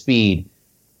head speed.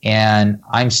 And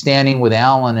I'm standing with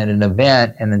Alan at an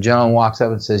event, and the gentleman walks up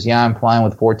and says, yeah, I'm flying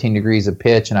with 14 degrees of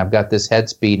pitch, and I've got this head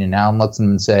speed. And Alan looks at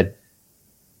him and said,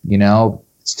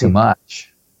 it's too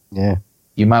much. Yeah.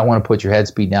 You might want to put your head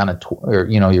speed down at,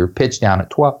 your pitch down at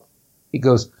 12. He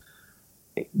goes,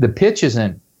 the pitch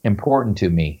isn't important to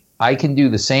me. I can do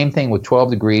the same thing with 12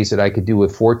 degrees that I could do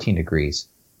with 14 degrees,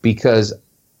 because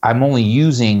I'm only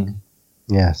using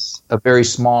a very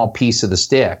small piece of the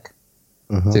stick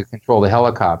to control the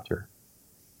helicopter.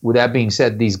 With that being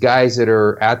said, these guys that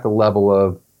are at the level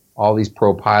of all these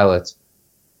pro pilots,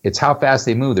 it's how fast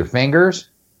they move their fingers,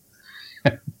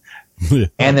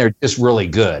 and they're just really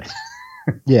good.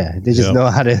 Yeah, they just know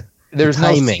how to. There's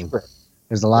timing. No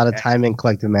There's a lot of timing,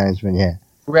 collective management. Yeah.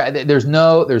 Right. There's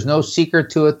no secret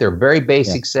to it. They're very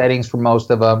basic settings for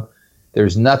most of them.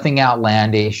 There's nothing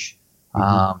outlandish,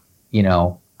 and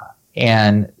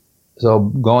so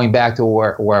going back to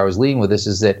where I was leading with this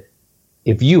is that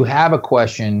if you have a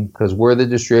question, because we're the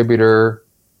distributor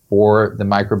for the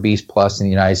Micro Beast Plus in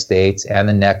the United States and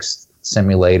the Next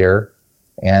simulator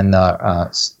and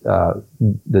the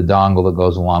dongle that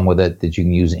goes along with it that you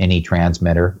can use any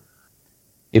transmitter.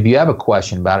 If you have a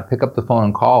question about it, pick up the phone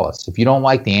and call us. If you don't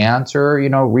like the answer,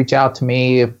 reach out to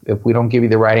me. If we don't give you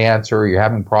the right answer or you're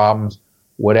having problems,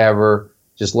 whatever,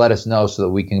 just let us know so that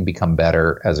we can become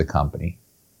better as a company.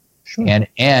 Sure.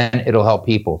 And it'll help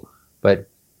people. But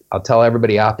I'll tell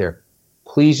everybody out there,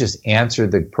 please just answer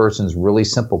the person's really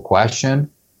simple question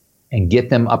and get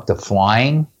them up to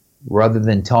flying rather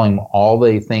than telling them all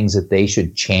the things that they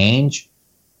should change.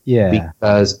 Yeah.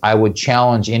 Because I would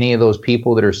challenge any of those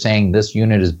people that are saying this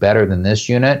unit is better than this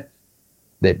unit,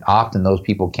 that often those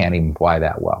people can't even fly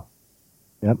that well.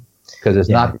 Yep. Because it's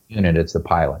not the unit, it's the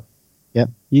pilot. Yep.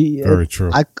 Very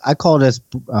true. I call this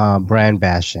brand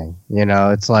bashing.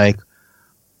 It's like,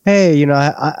 hey,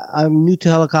 I'm new to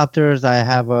helicopters. I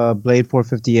have a Blade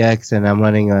 450X and I'm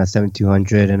running a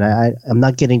 7200, and I'm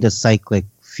not getting the cyclic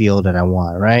feel that I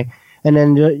want, right? And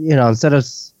then, instead of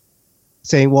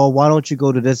saying, well, why don't you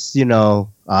go to this,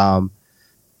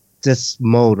 this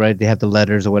mode, right? They have the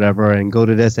letters or whatever, and go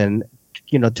to this and,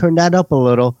 turn that up a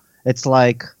little. It's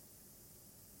like,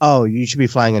 oh, you should be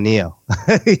flying a Neo.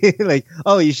 Like,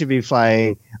 oh, you should be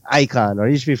flying Icon, or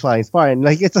you should be flying Spartan.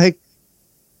 Like, it's like,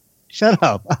 shut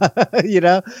up.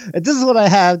 This is what I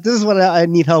have. This is what I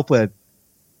need help with.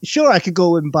 Sure, I could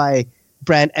go and buy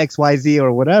brand XYZ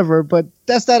or whatever, but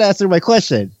that's not answering my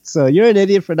question. So you're an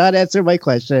idiot for not answering my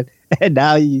question. And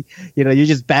now you're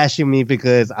just bashing me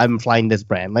because I'm flying this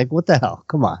brand. Like, what the hell?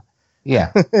 Come on.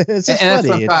 Yeah. It's just and funny. that's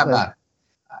what I'm talking about.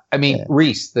 I mean,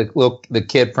 Reese, the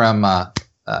kid from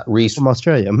Reese from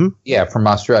Australia. Mm-hmm. Yeah, from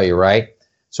Australia, right?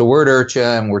 So we're at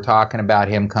IRCHA, and we're talking about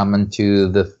him coming to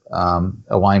the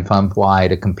a line fun fly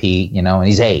to compete, and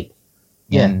he's 8.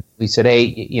 Yeah. And we said,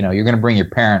 hey, you're going to bring your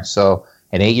parents. So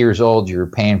at 8 years old, you're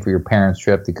paying for your parents'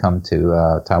 trip to come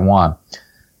to Taiwan.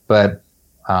 But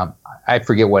I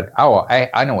forget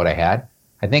I know what I had.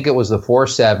 I think it was the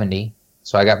 470.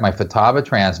 So I got my Futaba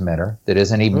transmitter that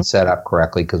isn't even set up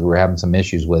correctly because we were having some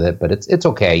issues with it, but it's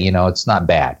okay. It's not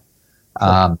bad.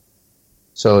 Sure.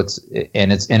 So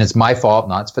it's my fault,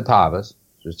 not Futaba's.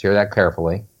 Just hear that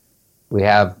carefully. We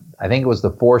have, I think it was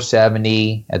the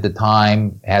 470 at the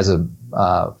time, has a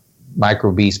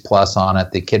Micro Beast Plus on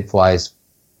it. The kid flies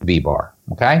V-Bar.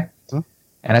 Okay.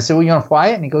 And I said, well, you want to fly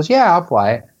it? And he goes, yeah, I'll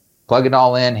fly it. Plug it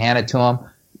all in, hand it to him.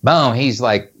 Boom. He's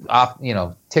like off,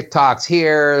 TikTok's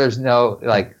here. There's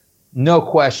no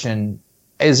question,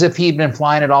 as if he'd been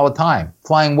flying it all the time,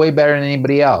 flying way better than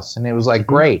anybody else. And it was like,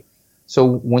 great.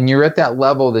 So when you're at that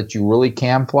level that you really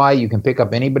can fly, you can pick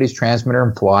up anybody's transmitter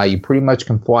and fly. You pretty much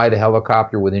can fly the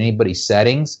helicopter with anybody's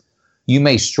settings. You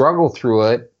may struggle through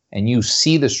it, and you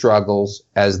see the struggles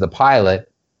as the pilot,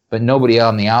 but nobody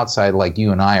on the outside like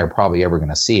you and I are probably ever going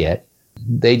to see it.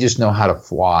 They just know how to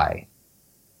fly.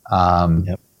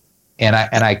 And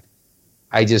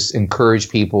I just encourage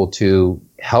people to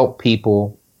help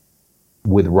people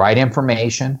with right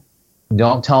information.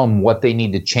 Don't tell them what they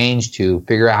need to change to.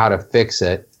 Figure out how to fix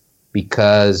it,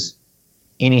 because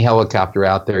any helicopter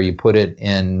out there, you put it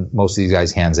in most of these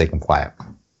guys' hands, they can fly it.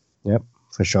 Yep,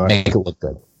 for sure. Make it look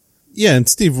good. Yeah, and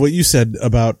Steve, what you said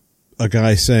about a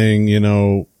guy saying, you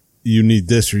need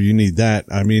this or you need that.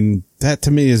 I mean, that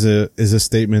to me is a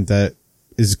statement that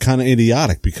is kind of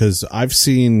idiotic, because I've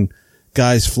seen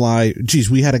guys fly. Geez,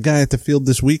 we had a guy at the field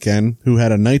this weekend who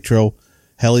had a Nitro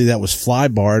heli that was fly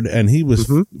barred, and he was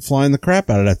flying the crap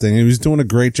out of that thing. He was doing a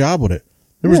great job with it.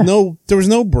 There was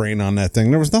no brain on that thing.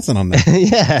 There was nothing on that.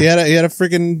 Yeah. He had a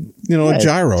freaking, a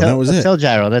gyro. And that was it. Tail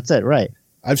gyro. That's it. Right.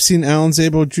 I've seen Alan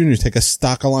Szabo Jr. take a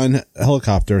stock line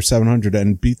helicopter 700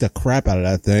 and beat the crap out of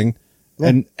that thing,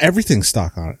 and everything's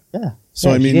stock on it. Yeah.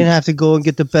 So I mean, he didn't have to go and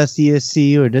get the best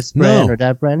ESC or this brand or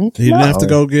that brand. He didn't have to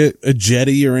go get a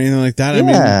Jetty or anything like that.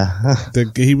 Yeah. I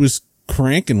mean, he was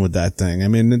cranking with that thing. I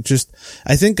mean,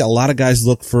 I think a lot of guys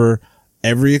look for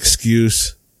every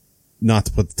excuse not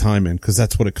to put the time in, because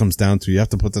that's what it comes down to. You have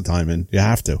to put the time in. You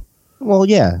have to. Well,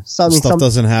 yeah. Some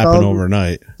doesn't happen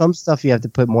overnight. Some stuff you have to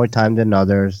put more time than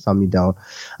others. Some you don't.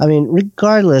 I mean,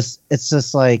 regardless, it's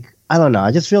just like, I don't know.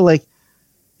 I just feel like,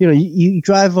 you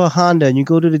drive a Honda and you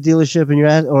go to the dealership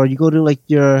and or you go to like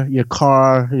your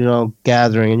car,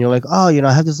 gathering, and you're like, oh,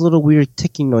 I have this little weird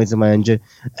ticking noise in my engine.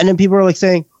 And then people are like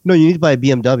saying, no, you need to buy a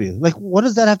BMW. Like, what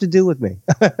does that have to do with me?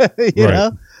 you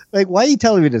know? Like, why are you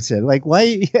telling me this shit? Like,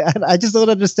 why? I just don't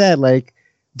understand. Like,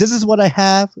 this is what I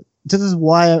have. This is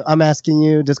why I'm asking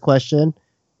you this question.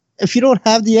 If you don't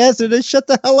have the answer, then shut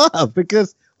the hell up,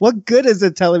 because what good is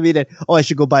it telling me that, oh, I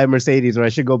should go buy a Mercedes or I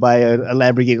should go buy a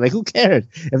Lamborghini? Like, who cares?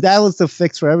 If that was the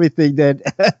fix for everything, then,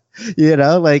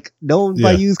 like, no one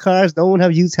buy used cars, no one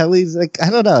have used helis. Like,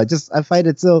 I don't know. I find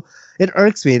it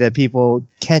irks me that people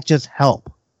can't just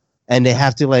help. And they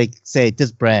have to, like, say,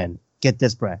 this brand, get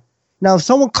this brand. Now, if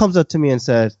someone comes up to me and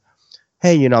says,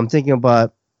 hey, I'm thinking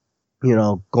about,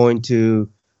 going to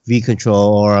V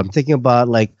Control, or I'm thinking about,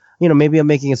 like, maybe I'm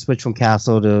making a switch from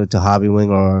Castle to Hobbywing,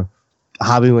 or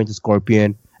Hobbywing to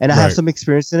Scorpion, and I have some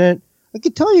experience in it, I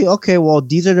could tell you, okay, well,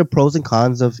 these are the pros and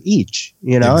cons of each,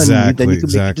 and then you can make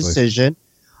a decision.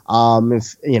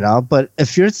 But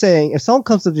if you're saying, if someone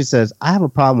comes up to you and says, I have a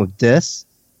problem with this,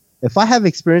 if I have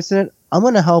experience in it, I'm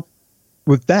going to help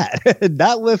with that,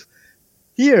 not with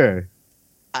here.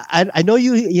 I know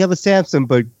you have a Samsung,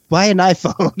 but buy an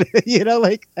iPhone.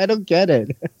 Like, I don't get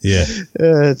it. Yeah,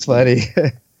 it's funny.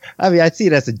 I mean, I see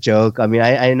it as a joke. I mean,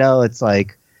 I know it's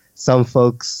like some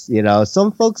folks, don't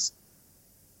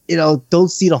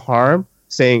see the harm,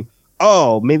 saying,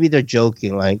 oh, maybe they're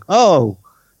joking. Like, oh,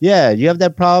 yeah, you have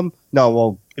that problem? No,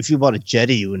 well, if you bought a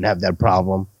Jetty, you wouldn't have that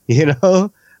problem.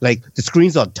 Like, the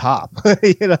screen's on top.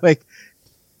 Like,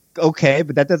 okay,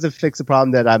 but that doesn't fix the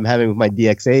problem that I'm having with my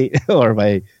DX8 or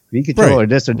my V Control or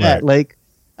this or that. Like,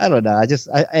 I don't know.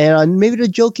 And maybe they're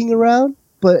joking around,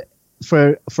 but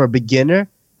for a beginner,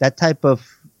 that type of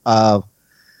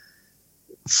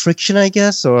friction, I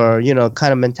guess, or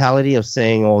kind of mentality of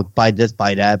saying, "Oh, buy this,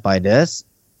 buy that, buy this,"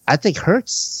 I think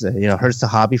hurts. Hurts the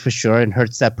hobby for sure, and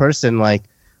hurts that person. Like,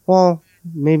 well,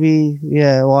 maybe,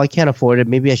 well, I can't afford it.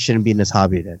 Maybe I shouldn't be in this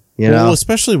hobby then. Well,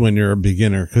 especially when you're a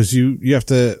beginner, because you have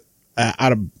to.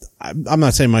 I'm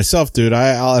not saying myself, dude.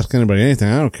 I'll ask anybody anything.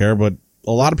 I don't care, but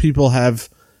a lot of people have,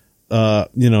 a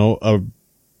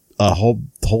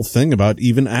whole thing about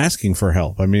even asking for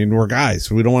help. I mean, we're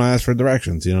guys. We don't want to ask for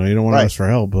directions. You don't want to ask for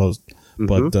help.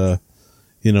 But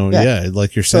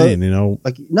like you're saying,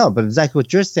 like no, but exactly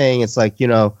what you're saying. It's like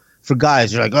for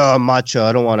guys, you're like, oh, I'm macho.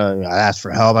 I don't want to ask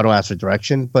for help. I don't ask for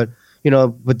direction. But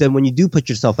but then when you do put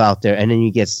yourself out there and then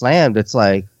you get slammed, it's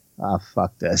like, oh,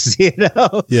 fuck this,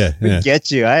 Yeah. Get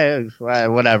you.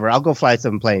 Whatever. I'll go fly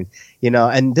some planes,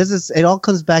 and it all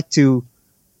comes back to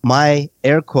my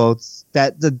air quotes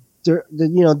that the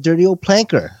dirty old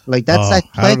planker. Like that's that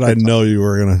planker. How did I know you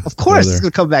were going to? Of course, it's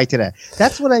going to come back to that.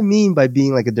 That's what I mean by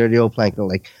being like a dirty old planker.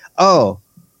 Like,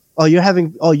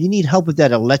 you need help with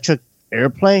that electric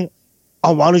airplane?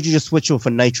 Oh, why don't you just switch off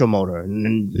a nitro motor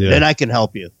and then I can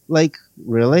help you? Like,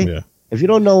 really? Yeah. If you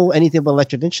don't know anything about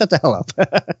electric, then shut the hell up.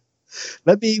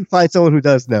 Let me find someone who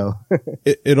does know.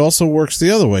 It also works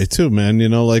the other way too, man.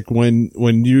 Like when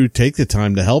you take the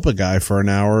time to help a guy for an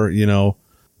hour,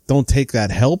 don't take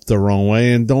that help the wrong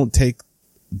way, and don't take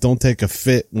a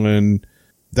fit when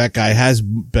that guy has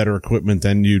better equipment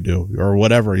than you do or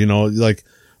whatever. Like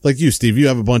you, Steve, you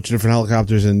have a bunch of different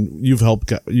helicopters and you've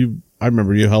helped I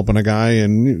remember you helping a guy,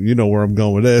 and you know where I'm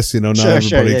going with this. Not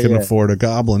everybody can afford a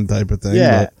Goblin type of thing.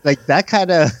 Yeah, like that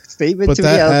kind of statement to me.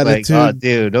 I was attitude, like, oh,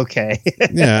 dude, okay.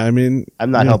 Yeah, I mean,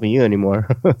 I'm not helping you anymore.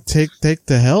 take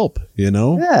the help,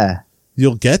 Yeah.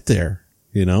 You'll get there,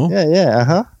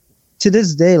 Yeah, To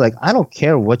this day, like, I don't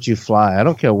care what you fly. I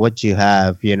don't care what you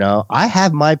have, I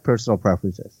have my personal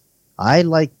preferences. I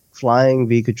like flying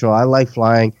V-Control. I like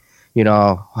flying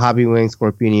Hobby Wing,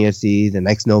 Scorpion ESC, the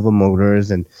next Nova Motors,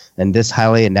 and this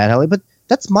heli and that heli. But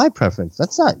that's my preference.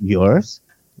 That's not yours,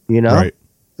 Right.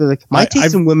 So like, my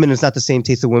taste in women is not the same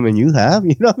taste of women you have.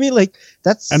 You know what I mean? Like,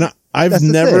 that's... And I've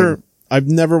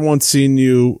never once seen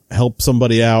you help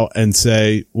somebody out and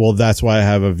say, well, that's why I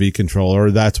have a V-Control,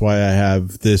 or that's why I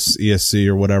have this ESC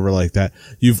or whatever like that.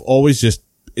 You've always just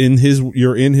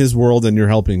you're in his world and you're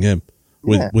helping him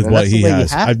with what he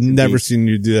has. I've never seen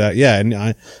you do that. Yeah. And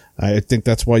I think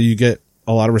that's why you get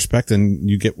a lot of respect and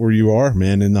you get where you are,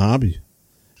 man, in the hobby,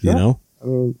 I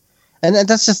mean, and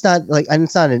that's just not like, and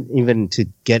it's not even to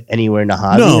get anywhere in the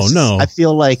hobby. No. I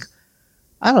feel like,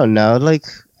 I don't know, like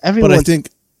everyone. But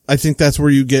I think that's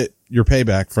where you get your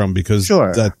payback from, because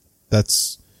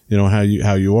that's, how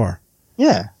you are.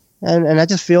 Yeah. And I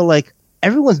just feel like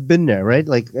everyone's been there, right?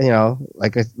 Like,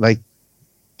 like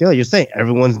you're saying,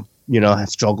 everyone's,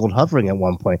 has struggled hovering at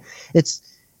one point.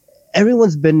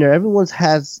 Everyone's been there. Everyone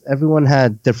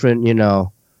had different,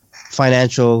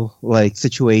 financial like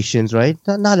situations, right?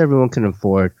 Not everyone can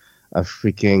afford a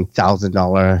freaking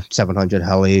 $1,000 700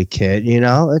 heli kit, and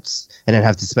then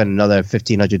have to spend another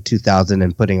 $1,500, $2,000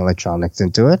 in putting electronics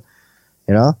into it.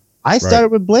 I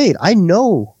started with Blade. I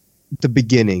know the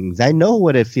beginnings. I know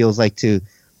what it feels like to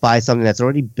buy something that's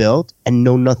already built and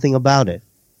know nothing about it,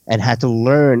 and had to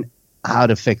learn how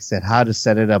to fix it, how to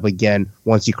set it up again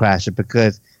once you crash it.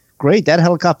 Because great, that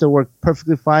helicopter worked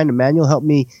perfectly fine. The manual helped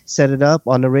me set it up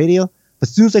on the radio. But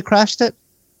as soon as I crashed it,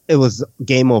 it was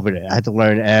game over there. I had to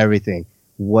learn everything,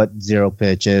 what zero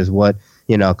pitch is, what,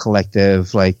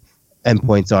 collective like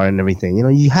endpoints are and everything.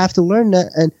 You have to learn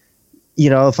that. And,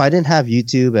 if I didn't have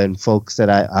YouTube and folks that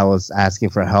I was asking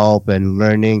for help and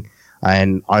learning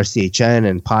and RCHN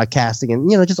and podcasting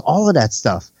and, just all of that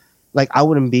stuff, like I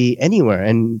wouldn't be anywhere.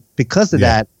 And because of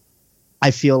that,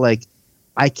 I feel like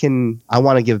I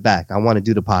want to give back. I want to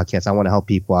do the podcast. I want to help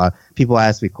people out. People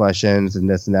ask me questions and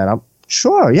this and that. I'm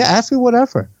sure. Yeah. Ask me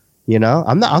whatever,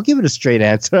 I'll give it a straight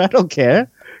answer. I don't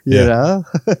care. You know?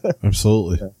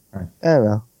 Absolutely. I don't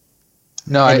know.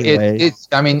 No, Anyway. it's.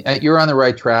 I mean, you're on the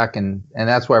right track, and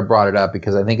that's why I brought it up,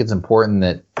 because I think it's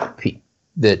important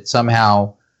that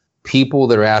somehow people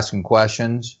that are asking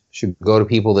questions should go to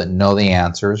people that know the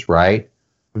answers, right?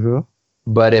 Mm-hmm.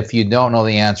 But if you don't know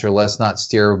the answer, let's not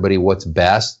steer everybody what's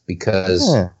best,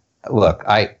 because look,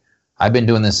 I've been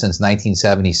doing this since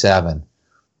 1977.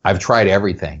 I've tried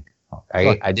everything.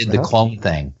 I did the clone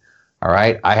thing. All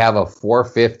right. I have a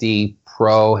 450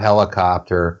 Pro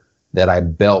helicopter that I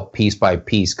built piece by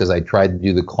piece because I tried to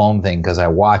do the clone thing, because I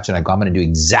watch and I go, I'm going to do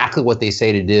exactly what they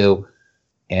say to do.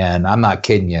 And I'm not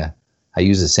kidding you. I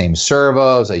use the same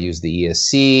servos. I use the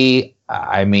ESC.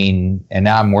 I mean, and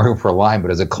now I'm working for a Line,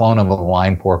 but as a clone of a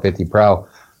Line 450 Pro,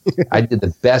 I did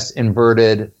the best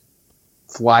inverted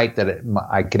flight that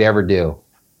I could ever do.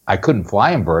 I couldn't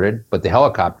fly inverted, but the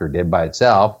helicopter did by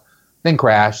itself, then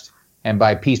crashed. And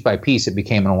by piece, it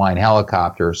became an Align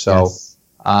helicopter. So,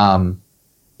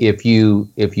 if you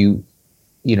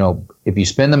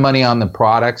spend the money on the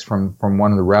products from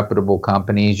one of the reputable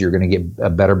companies, you're going to get a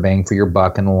better bang for your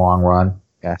buck in the long run.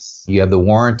 Yes. You have the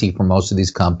warranty for most of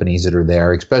these companies that are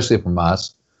there, especially from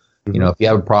us. Mm-hmm. If you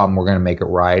have a problem, we're going to make it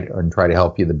right and try to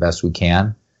help you the best we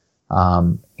can.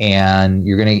 And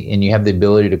you have the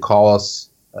ability to call us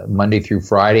Monday through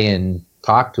Friday and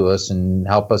talk to us and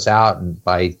help us out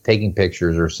by taking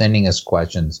pictures or sending us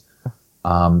questions,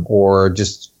 or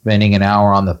just spending an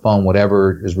hour on the phone,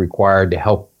 whatever is required to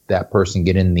help that person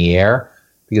get in the air.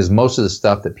 Because most of the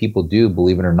stuff that people do,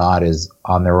 believe it or not, is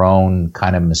on their own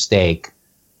kind of mistake.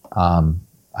 I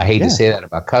hate to say that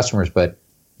about customers, but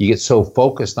you get so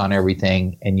focused on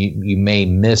everything and you may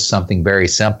miss something very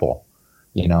simple.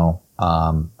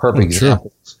 Perfect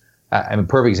examples.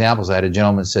 Perfect examples. I had a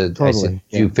gentleman said, I said,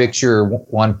 you fix your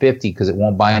 150 because it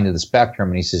won't bind to the Spectrum.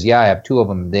 And he says, yeah, I have two of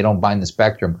them. They don't bind the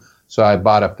Spectrum. So I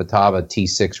bought a Futaba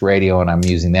T6 radio and I'm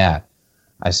using that.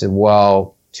 I said,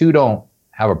 well, two don't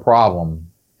have a problem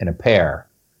in a pair.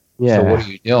 Yeah. So what are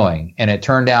you doing? And it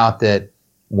turned out that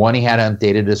one, he hadn't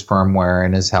updated his firmware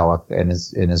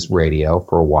in his radio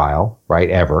for a while, right?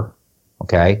 Ever.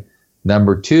 Okay.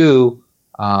 Number two,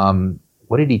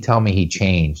 what did he tell me he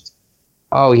changed?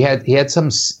 Oh, he had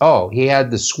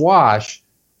the swash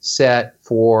set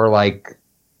for like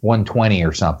 120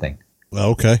 or something.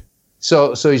 Okay.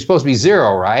 So he's supposed to be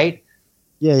 0, right?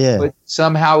 Yeah. But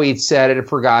somehow he'd set it and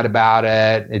forgot about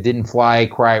it. It didn't fly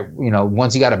quite,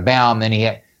 once he got it bound,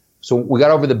 then so we got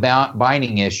over the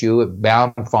binding issue. It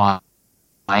bound fine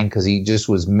because he just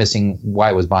was missing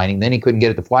why it was binding. Then he couldn't get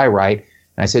it to fly right.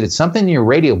 And I said, it's something in your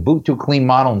radio, boot to a clean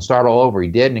model and start all over. He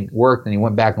did, and it worked, and he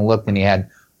went back and looked, and he had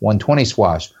 120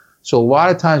 swash. So a lot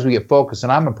of times we get focused,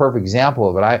 and I'm a perfect example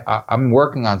of it. I'm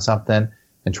working on something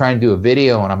and trying to do a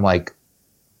video, and I'm like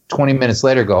 20 minutes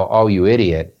later go, oh, you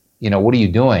idiot. What are you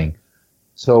doing?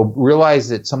 So realize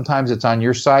that sometimes it's on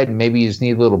your side, and maybe you just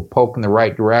need a little poke in the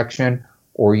right direction,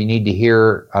 or you need to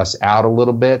hear us out a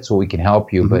little bit so we can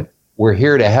help you. Mm-hmm. But we're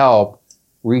here to help.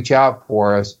 Reach out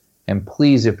for us. And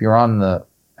please, if you're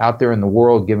out there in the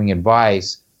world giving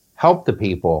advice, help the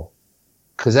people,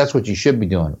 because that's what you should be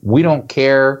doing. We don't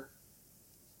care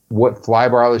what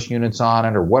flybarless unit's on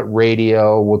it or what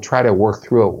radio. We'll try to work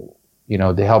through it,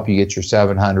 to help you get your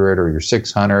 700 or your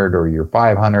 600 or your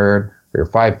 500 or your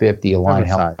 550 Align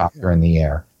helicopter in the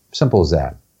air. Simple as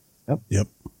that. Yep.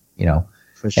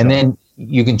 For sure. And then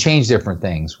you can change different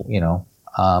things,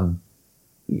 and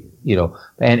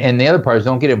the other part is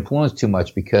don't get influenced too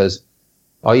much, because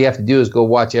all you have to do is go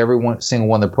watch every single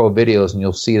one of the pro videos and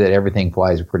you'll see that everything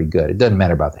flies pretty good. It doesn't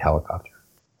matter about the helicopter.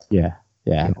 Yeah.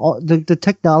 The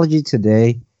technology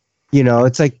today,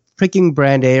 it's like picking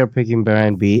brand A or picking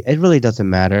brand B. It really doesn't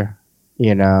matter.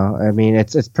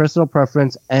 It's personal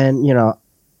preference. And,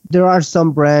 there are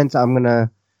some brands I'm not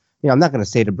going to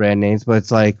say the brand names, but it's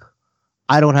like,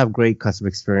 I don't have great customer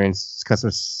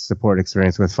support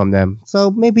experience from them.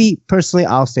 So maybe personally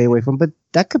I'll stay away from, but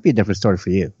that could be a different story for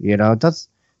you.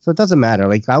 So it doesn't matter.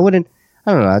 Like I don't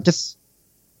know, just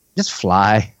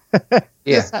fly.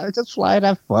 Yeah. just fly and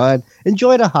have fun.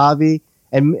 Enjoy the hobby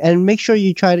and make sure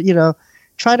you try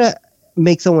to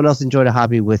make someone else enjoy the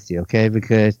hobby with you. Okay.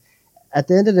 Because at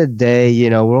the end of the day,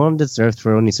 we're on this earth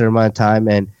for only a certain amount of time,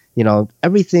 and,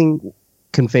 everything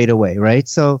can fade away. Right.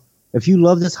 So if you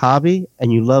love this hobby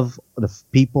and you love the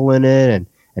people in it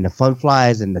and the fun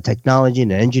flies and the technology and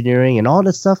the engineering and all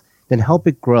this stuff, then help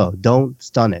it grow. Don't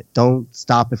stun it. Don't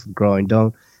stop it from growing.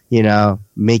 Don't,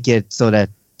 make it so that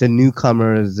the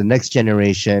newcomers, the next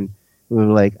generation, were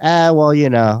like,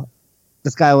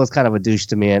 this guy was kind of a douche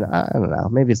to me, and I don't know,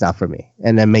 maybe it's not for me.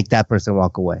 And then make that person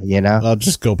walk away, I'll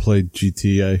just go play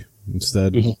GTA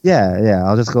instead. Yeah.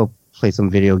 I'll just go play some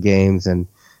video games and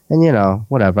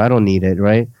whatever. I don't need it,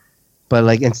 right? But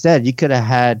like instead, you could have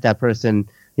had that person,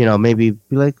 maybe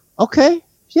be like, okay,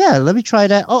 yeah, let me try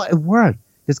that. Oh, it worked.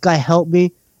 This guy helped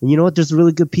me. And you know what? There's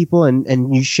really good people,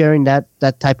 and you sharing that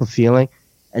type of feeling.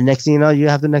 And next thing you know, you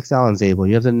have the next Alan Zabel.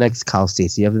 You have the next Kyle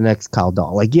Stacy. You have the next Kyle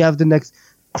Dahl. Like you have the next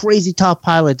crazy top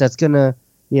pilot that's going to,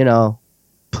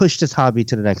 push this hobby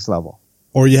to the next level.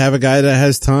 Or you have a guy that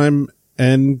has time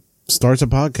and starts a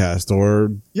podcast,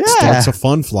 or starts a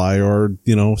fun fly, or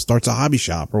starts a hobby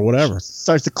shop or whatever.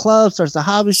 Starts a club, starts a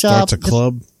hobby shop. Starts a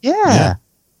club. Yeah,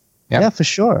 for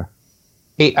sure.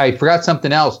 Hey, I forgot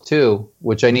something else too,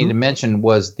 which I need to mention,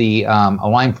 was the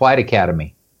Align Flight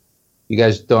Academy. You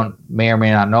guys may or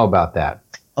may not know about that.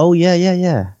 Oh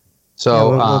yeah.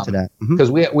 So we'll go to that because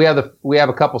we have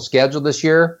a couple scheduled this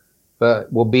year,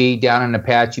 but we'll be down in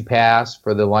Apache Pass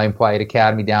for the Align Flight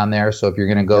Academy down there. So if you're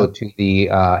going to go to the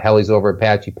helis over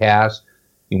Apache Pass,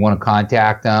 you want to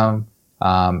contact them.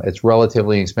 It's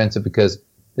relatively expensive because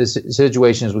this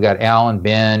situation is we got Alan,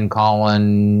 Ben,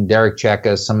 Colin, Derek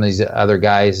Chekas, some of these other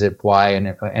guys that fly,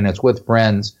 and it's with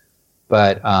friends.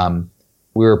 But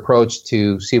we were approached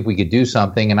to see if we could do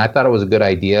something, and I thought it was a good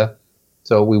idea.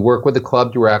 So we work with the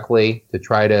club directly to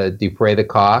try to defray the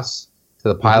costs to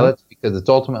the pilots because it's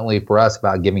ultimately for us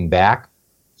about giving back.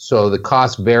 So the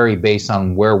costs vary based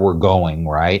on where we're going,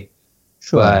 right?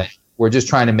 Sure. But we're just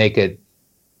trying to make it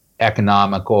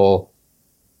economical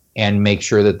and make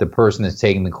sure that the person that's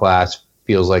taking the class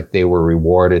feels like they were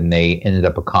rewarded and they ended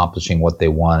up accomplishing what they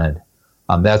wanted.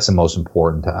 That's the most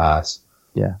important to us.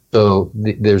 Yeah. So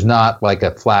there's not like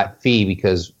a flat fee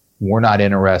because we're not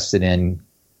interested in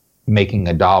making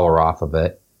 $1 off of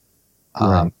it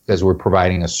because we're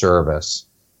providing a service.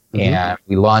 And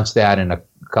we launched that in a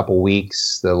couple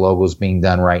weeks. The logo's being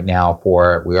done right now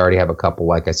for it. We already have a couple,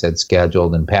 like I said,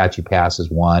 scheduled, and Apache Pass is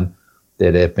one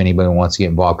that if anybody wants to get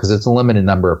involved, because it's a limited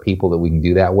number of people that we can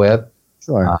do that with.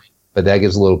 Sure. But that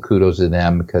gives a little kudos to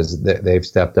them because they've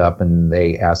stepped up and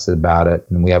they asked about it.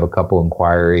 And we have a couple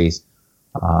inquiries.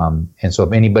 And so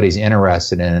if anybody's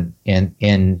interested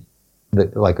in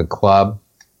like a club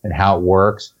and how it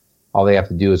works, all they have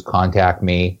to do is contact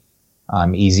me.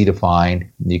 I'm easy to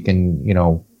find. You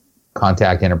can,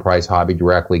 contact Enterprise Hobby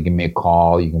directly. Give me a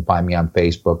call. You can find me on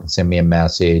Facebook and send me a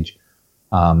message.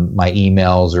 My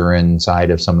emails are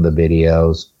inside of some of the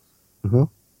videos.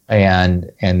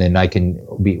 And then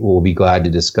we'll be glad to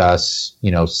discuss,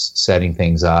 setting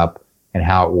things up and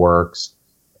how it works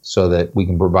so that we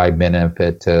can provide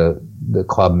benefit to the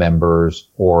club members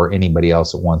or anybody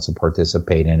else that wants to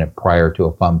participate in it prior to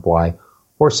a fun fly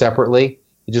or separately.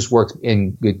 It just works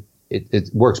it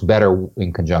works better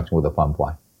in conjunction with a fun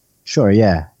fly. Sure.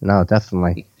 Yeah. No,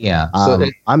 definitely. Yeah. So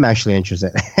I'm actually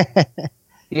interested.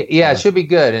 Yeah, it should be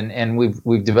good, and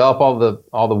we've developed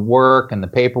all the work and the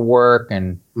paperwork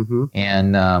and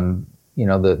the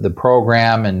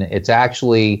program, and it's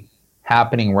actually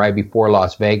happening right before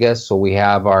Las Vegas. So we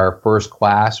have our first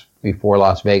class before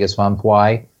Las Vegas Fun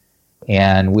Fly,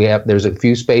 and there's a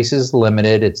few spaces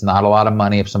limited. It's not a lot of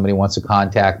money. If somebody wants to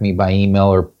contact me by email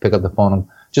or pick up the phone,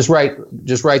 just write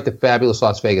the Fabulous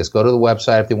Las Vegas. Go to the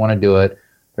website if they want to do it.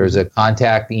 There's a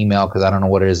contact email because I don't know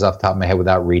what it is off the top of my head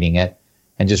without reading it.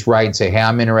 And just write and say, hey,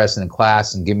 I'm interested in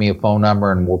class, and give me a phone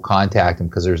number, and we'll contact them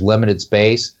because there's limited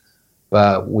space.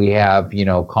 But we have,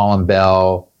 Colin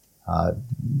Bell,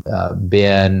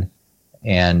 Ben,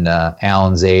 and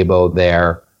Alan Zabo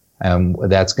there. And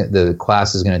the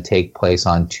class is going to take place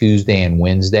on Tuesday and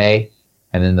Wednesday.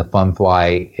 And then the Fun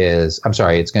Fly it's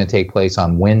going to take place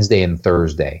on Wednesday and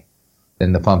Thursday.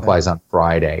 Then the Fun Fly is on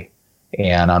Friday.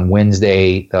 And on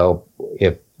Wednesday, though,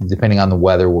 depending on the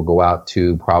weather, we'll go out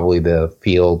to probably the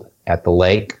field at the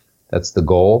lake. That's the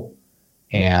goal.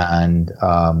 And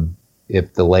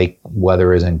if the lake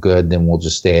weather isn't good, then we'll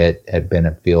just stay at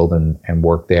Bennett Field and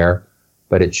work there.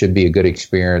 But it should be a good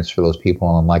experience for those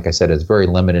people. And like I said, it's very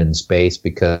limited in space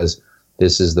because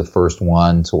this is the first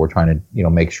one. So we're trying to,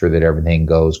 make sure that everything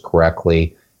goes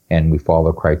correctly and we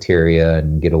follow the criteria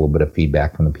and get a little bit of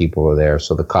feedback from the people who are there.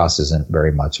 So the cost isn't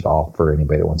very much at all for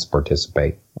anybody that wants to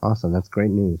participate. Awesome. That's great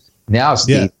news. Now,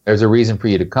 Steve, there's a reason for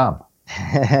you to come.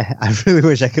 I really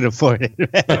wish I could afford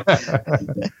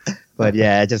it. But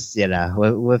yeah, just,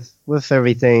 with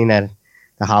everything that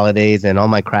the holidays and all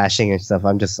my crashing and stuff,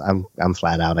 I'm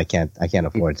flat out. I can't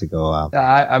afford to go out.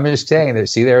 I'm just saying that.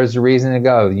 See, there's a reason to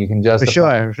go. You can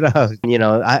justify. For sure.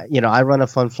 No, I run a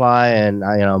Fun Fly, and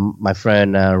my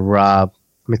friend Rob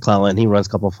McClellan, he runs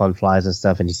a couple of Fun Flies and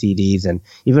stuff, and CDs, and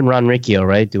even Ron Riccio,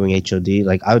 right, doing HOD.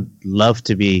 Like, I would love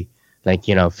to be like,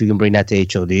 if you can bring that to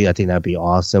HOD, I think that'd be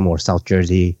awesome. Or South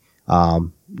Jersey,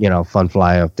 Fun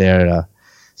Fly up there,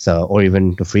 or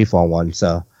even the Freefall one.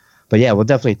 So. But yeah, we'll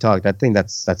definitely talk. I think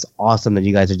that's awesome that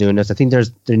you guys are doing this. I think there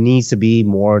needs to be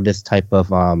more this type of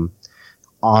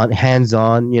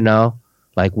hands-on,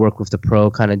 like work with the pro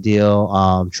kind of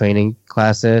deal, training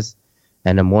classes,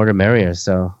 and the more the merrier.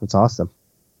 So it's awesome.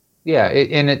 Yeah,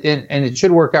 it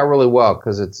should work out really well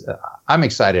because I'm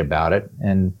excited about it,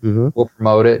 and we'll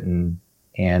promote it, and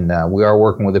we are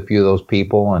working with a few of those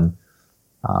people, and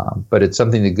but it's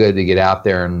something good to get out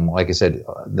there. And like I said,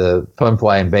 the Fun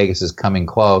Fly in Vegas is coming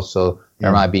close, so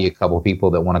there might be a couple of people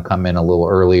that want to come in a little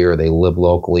earlier. They live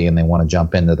locally and they want to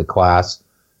jump into the class.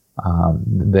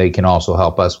 They can also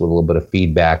help us with a little bit of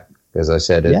feedback. As I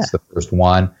said, it's the first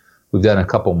one. We've done a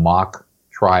couple mock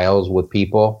trials with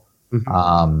people,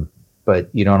 but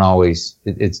you don't always.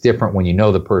 It's different when you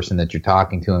know the person that you're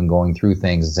talking to and going through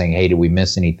things and saying, "Hey, did we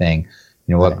miss anything?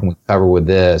 What can we cover with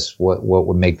this? What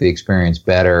would make the experience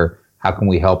better? How can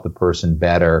we help the person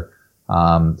better?"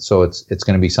 So it's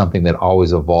going to be something that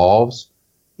always evolves.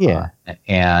 Yeah.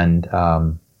 And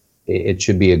it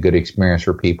should be a good experience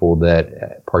for people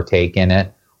that partake in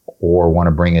it or want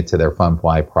to bring it to their Fun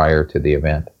Fly prior to the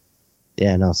event.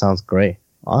 Yeah, no, sounds great.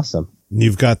 Awesome.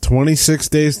 You've got 26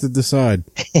 days to decide.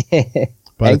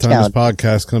 By the time this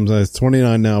podcast comes out, it's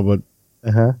 29 now, but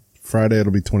Friday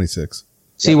it'll be 26.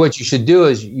 See, what you should do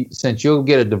is, since you'll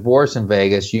get a divorce in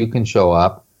Vegas, you can show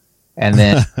up, and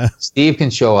then Steve can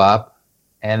show up,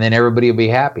 and then everybody will be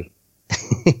happy.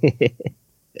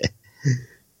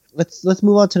 Let's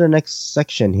move on to the next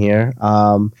section here.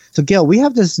 So Gail, we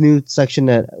have this new section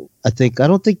that I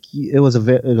don't think it was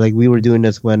like we were doing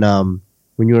this when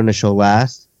you were on the show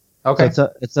last. Okay.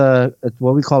 So it's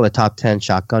what we call a top 10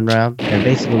 shotgun round, and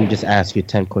basically we just ask you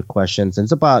 10 quick questions. And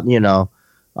it's about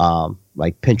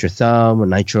like pinch your thumb or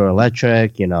nitro or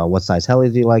electric, what size heli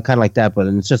do you like, kind of like that. But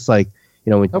it's just like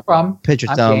no problem. Pinch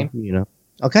your thumb, game.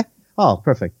 Okay. Oh,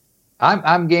 perfect.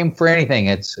 I'm game for anything.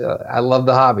 It's I love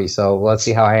the hobby, so let's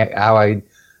see how I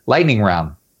lightning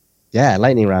round. Yeah,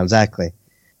 lightning round, exactly.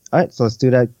 All right, so let's do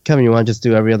that. Kevin, you want to just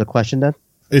do every other question then?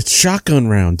 It's shotgun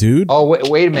round, dude. Oh,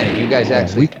 wait a minute. You guys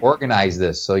actually organized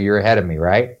this, so you're ahead of me,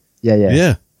 right?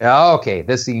 Yeah. Oh, okay,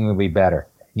 this thing will be better.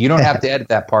 You don't have to edit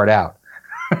that part out.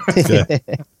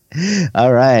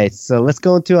 All right, so let's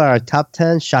go into our top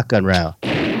 10 shotgun round.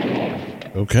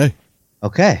 Okay.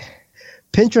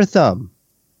 Pinch your thumb.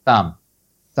 Thumb.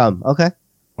 Okay.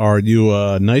 Are you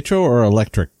a nitro or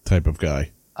electric type of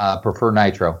guy? Prefer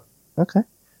nitro. Okay.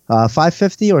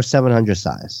 550 or 700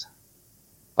 size?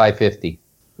 550.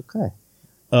 Okay.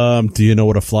 Do you know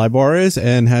what a fly bar is,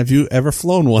 and have you ever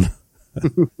flown one?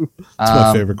 That's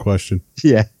my favorite question.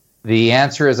 Yeah. The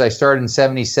answer is I started in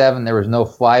 77. There was no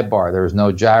fly bar. There was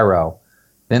no gyro.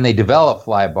 Then they developed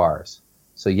fly bars.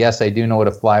 So, yes, I do know what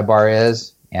a fly bar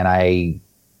is, and I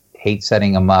hate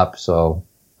setting them up, so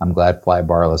I'm glad Fly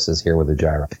Barless is here with a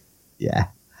gyro. Yeah.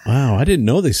 Wow, I didn't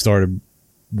know they started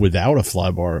without a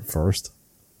fly bar at first.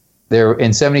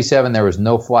 In 77, there was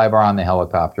no fly bar on the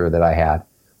helicopter that I had.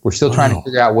 We're still trying to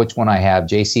figure out which one I have.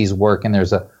 JC's working.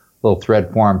 There's a little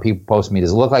thread forum. People post me,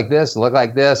 does it look like this? Does it look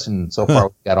like this? And so far,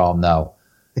 we got all no.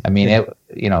 I mean,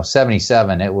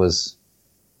 77, it was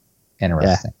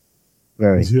interesting. Yeah.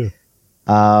 Very.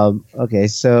 Yeah. Okay,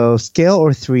 so scale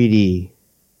or 3D?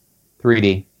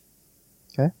 3D.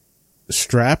 Okay.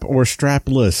 Strap or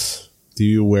strapless? Do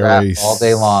you wear Strap all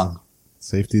day long?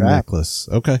 Safety necklace.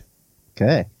 Okay.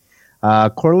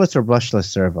 Cordless or brushless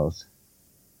servos?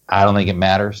 I don't think it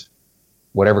matters.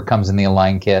 Whatever comes in the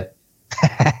Align kit.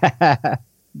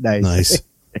 Nice.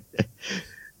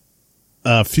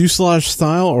 Fuselage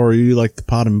style, or you like the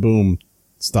pot and boom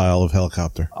style of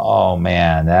helicopter? Oh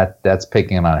man, that's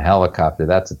picking on a helicopter.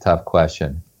 That's a tough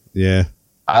question. Yeah.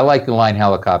 I like the Align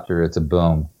helicopter. It's a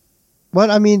boom. But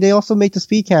I mean, they also make the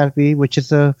speed canopy, which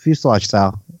is a fuselage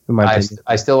style. In my opinion,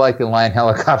 I still like the Align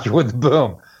helicopter with the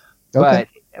boom. Okay.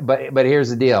 But here's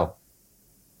the deal.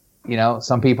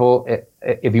 Some people,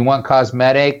 if you want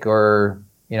cosmetic, or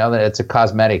that it's a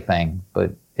cosmetic thing,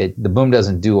 but the boom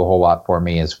doesn't do a whole lot for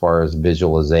me as far as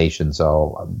visualization.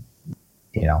 So,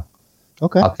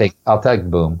 okay, I'll take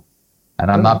boom,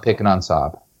 and I'm not picking on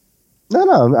Saab.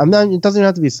 No, I'm not. It doesn't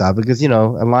have to be Saab because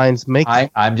Align's make.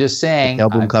 I'm just saying.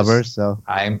 Album covers. So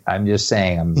I'm just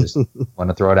saying. I'm just want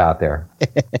to throw it out there.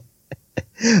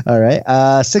 All right.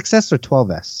 6S or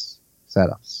 12S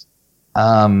setups?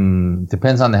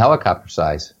 Depends on the helicopter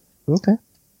size. Okay.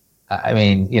 I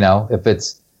mean, if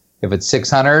it's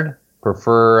 600,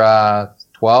 prefer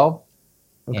 12,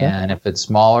 okay. And if it's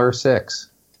smaller, 6.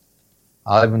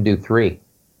 I'll even do 3.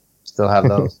 Still have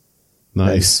those.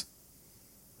 Nice.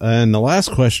 And the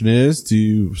last question is,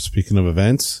 speaking of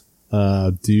events,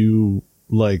 do you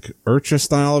like IRCHA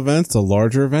style events, the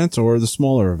larger events, or the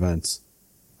smaller events?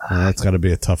 That's got to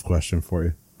be a tough question for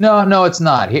you. No, it's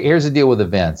not. Here's the deal with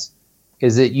events.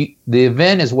 Is that the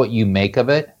event is what you make of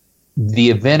it.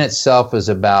 The event itself is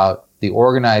about the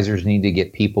organizers need to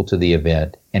get people to the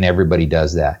event, and everybody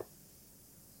does that.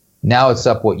 Now it's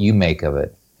up what you make of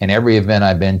it. And every event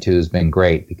I've been to has been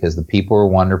great because the people are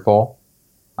wonderful.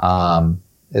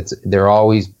 They're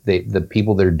always the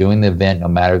people that are doing the event, no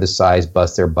matter the size,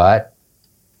 bust their butt.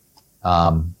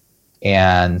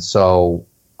 And so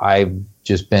I've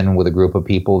just been with a group of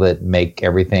people that make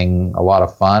everything a lot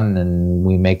of fun, and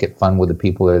we make it fun with the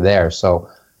people that are there. So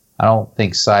I don't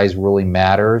think size really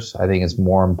matters. I think it's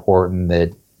more important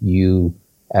that you,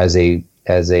 as a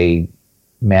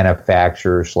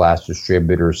manufacturer /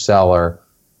 distributor, seller,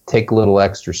 take a little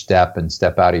extra step and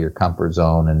step out of your comfort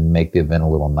zone and make the event a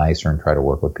little nicer and try to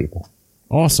work with people.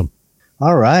 Awesome.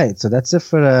 All right. So that's it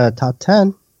for the top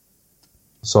 10.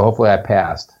 So hopefully I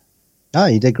passed. Oh,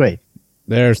 you did great.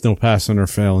 There's no passing or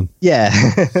failing. Yeah.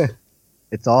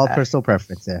 It's all personal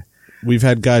preference there. We've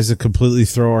had guys that completely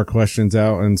throw our questions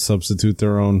out and substitute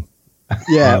their own.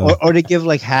 Yeah. Or they give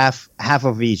like half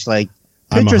of each. Like,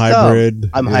 I'm a Picture thumb. hybrid.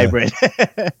 I'm Yeah. hybrid.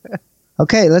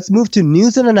 Okay, let's move to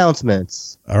news and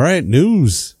announcements. All right,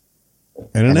 news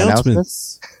and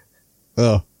announcements.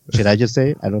 Oh, Should I just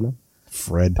say it? I don't know.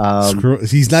 Fred. Um,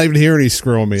 He's not even here and he's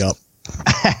screwing me up.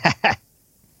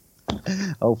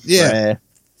 Oh, Fred. Yeah.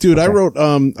 Dude, I wrote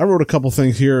a couple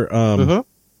things here. Mhm.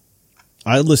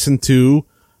 I listened to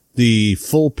the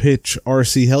Full Pitch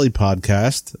RC Heli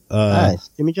podcast, Nice.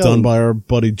 Jimmy Jones. done by our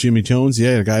buddy Jimmy Jones.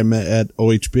 Yeah, a guy I met at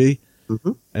OHB.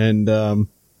 Mhm. And,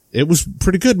 it was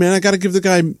pretty good, man. I got to give the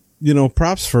guy,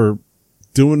 props for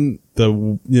doing the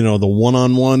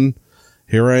one-on-one.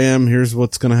 Here I am. Here's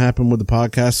what's going to happen with the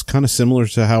podcast. Kind of similar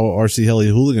to how RC Heli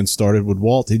Hooligans started with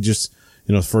Walt. He just,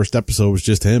 the first episode was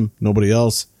just him, nobody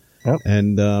else. Yep.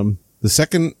 And, the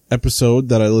second episode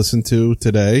that I listened to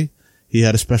today, he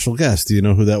had a special guest. Do you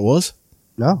know who that was?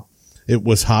 No. It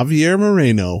was Javier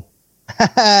Moreno.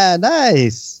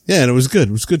 Nice. Yeah, and it was good.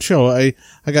 It was a good show. I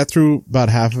got through about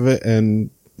half of it, and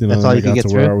That's all then you could get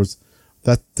where through? I was.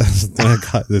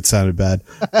 That sounded bad.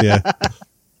 Yeah.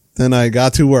 Then I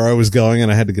got to where I was going,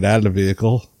 and I had to get out of the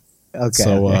vehicle. Okay.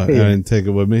 So I didn't take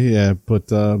it with me. Yeah,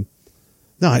 but no,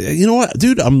 you know what,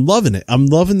 dude? I'm loving it. I'm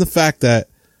loving the fact that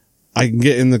I can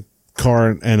get in the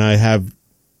car and I have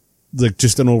like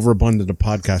just an overabundance of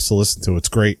podcasts to listen to. It's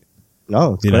great.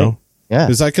 No, it's You great. know? Yeah.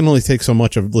 Because I can only take so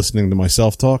much of listening to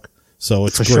myself talk. So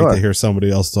it's For great sure. to hear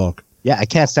somebody else talk. Yeah, I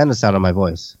can't stand the sound of my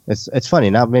voice. It's funny.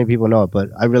 Not many people know it, but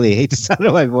I really hate the sound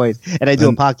of my voice. And I do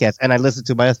a podcast and I listen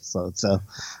to my episodes. So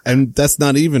And that's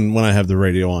not even when I have the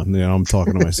radio on. I'm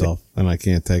talking to myself and I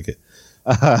can't take it.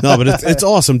 No, but it's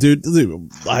awesome, dude.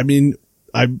 I mean,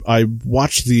 I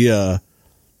watched the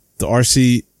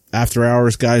RC After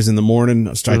Hours guys in the morning.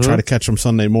 I try to catch them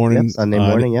Sunday morning. yep, Sunday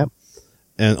morning. Yep.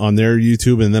 And on their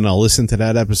YouTube, and then I'll listen to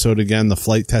that episode again. The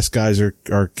flight test guys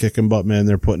are kicking butt, man.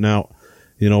 They're putting out,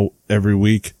 every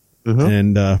week. Mhm.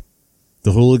 And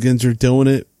the Hooligans are doing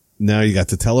it. Now you got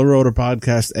the Telerotor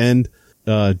podcast and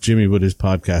Jimmy with his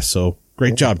podcast. So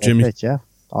great job, Full Jimmy. pitch, yeah.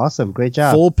 Awesome. Great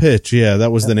job. Full Pitch. Yeah, that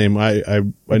was the name. I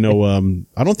know.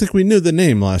 I don't think we knew the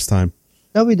name last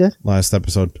No, we did.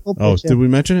 episode. Full Oh, Pitch, yeah. did we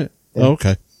mention it? Yeah. Oh,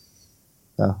 okay.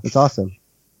 So it's awesome.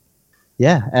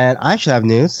 Yeah, and I actually have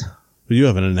news. But you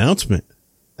have an announcement.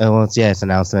 Well, it's an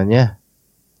announcement. Yeah.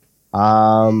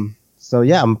 So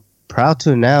yeah, I'm proud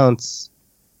to announce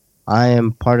I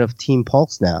am part of Team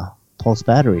Pulse now. Pulse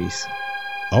Batteries.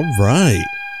 All right.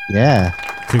 Yeah.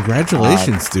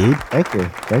 Congratulations, dude. Thank you.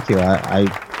 Thank you.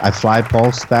 I fly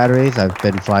Pulse batteries. I've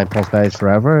been flying Pulse batteries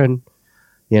forever. And,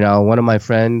 one of my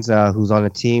friends who's on the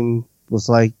team was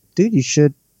like, dude, you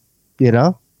should,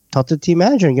 talk to the team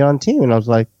manager and get on the team. And I was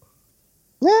like,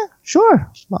 yeah, sure.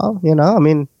 Well, I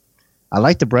mean, I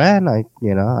like the brand. I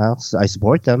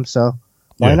support them. So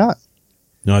why Yeah. not?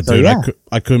 No, So, dude, yeah.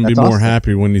 I couldn't be That's more awesome.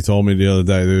 happy when you told me the other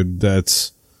day, dude.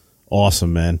 That's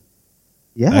awesome, man.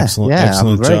 Yeah. Excellent- yeah.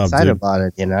 excellent I'm very job, excited dude. about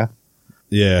it,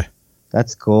 Yeah.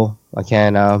 That's cool. I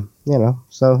can,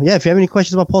 So, yeah, if you have any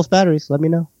questions about Pulse batteries, let me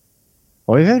know.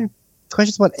 Or if you have any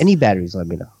questions about any batteries, let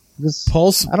me know. Just,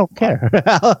 Pulse, I don't care.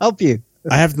 I'll help you.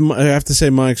 I have to say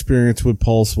my experience with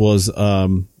Pulse was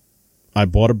I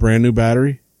bought a brand new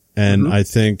battery, and Mhm. I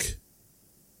think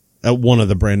one of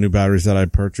the brand new batteries that I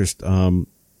purchased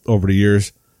over the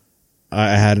years,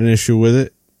 I had an issue with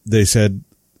it. They said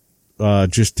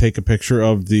just take a picture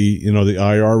of the the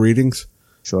IR readings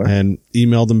Sure. and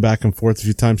emailed them back and forth a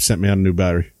few times. Sent me out a new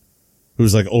battery. It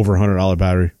was like over $100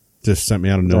 battery. Just sent me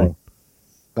out a new Right. one.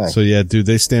 Right. So yeah, dude,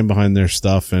 they stand behind their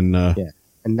stuff, and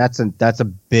And that's a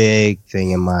big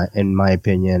thing in my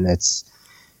opinion. It's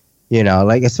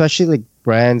especially like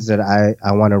brands that I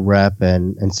want to rep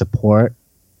and support.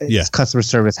 Yeah. Customer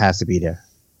service has to be there.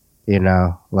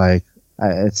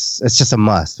 It's just a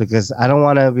must because I don't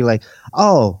want to be like,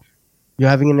 oh, you're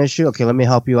having an issue. Okay, let me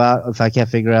help you out. If I can't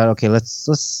figure out, okay,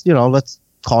 let's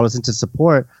call this into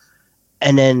support.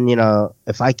 And then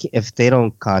if they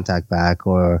don't contact back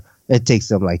or it takes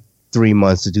them like 3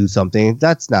 months to do something,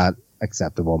 that's not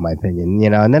acceptable in my opinion.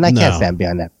 And then I can't No. stand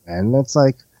behind that. And it's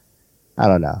like, I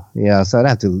don't know. Yeah, so I'd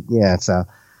have to. Yeah, so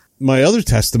my other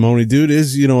testimony, dude,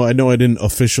 is, I know I didn't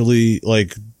officially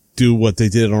like do what they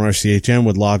did on RCHN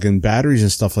with login batteries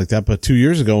and stuff like that. But 2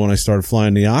 years ago when I started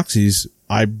flying the Oxys,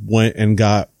 I went and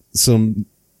got some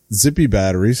Zippy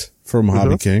batteries from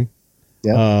Hobby King,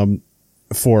 yeah,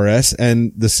 4S,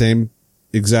 and the same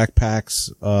exact packs,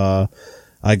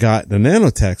 I got the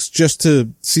Nanotechs just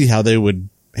to see how they would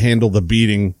handle the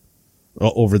beating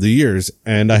over the years.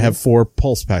 And I have 4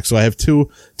 pulse packs. So I have two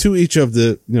each of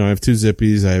the, I have 2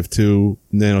 Zippies, I have 2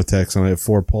 Nanotechs, and I have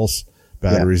 4 pulse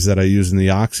batteries that I use in the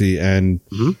Oxy. And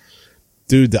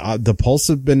dude, the pulse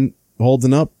have been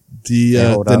holding up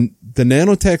The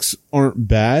Nanotechs aren't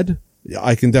bad.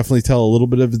 I can definitely tell a little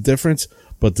bit of a difference,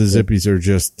 but the Zippies are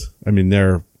just, I mean,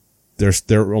 they're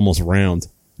almost round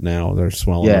now. They're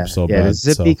swelling up so bad. The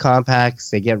Zippy compacts,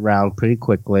 they get round pretty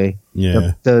quickly.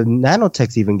 Yeah. The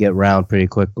Nanotechs even get round pretty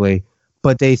quickly,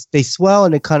 but they swell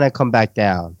and they kind of come back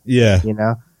down. Yeah. You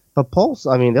know? But Pulse,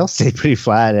 I mean, they'll stay pretty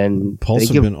flat and Pulse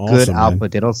they give been good awesome, output. man.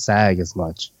 They don't sag as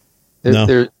much.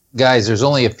 Guys, there's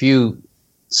only a few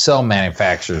cell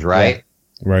manufacturers, right?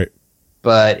 Right.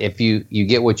 But if you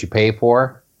get what you pay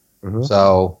for,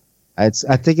 so I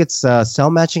think it's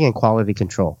cell matching and quality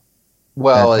control.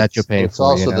 Well, that you're paying it's for,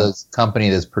 also you know? the company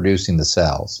that's producing the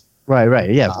cells.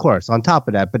 Right. Yeah, of course. On top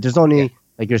of that, but there's only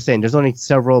like you're saying, there's only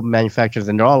several manufacturers,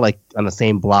 and they're all like on the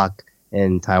same block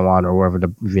in Taiwan or wherever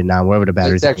Vietnam, wherever the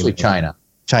batteries. It's actually China.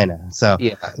 So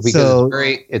yeah, because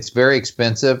it's very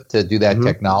expensive to do that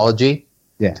technology.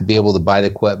 Yeah. To be able to buy the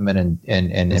equipment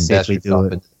and invest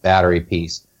yourself into the battery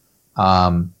piece.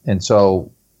 And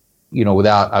so, you know,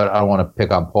 I don't want to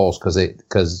pick on Pulse because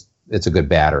it's a good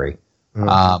battery.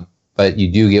 But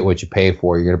you do get what you pay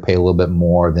for. You're going to pay a little bit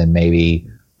more than maybe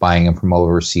buying them from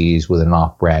overseas with an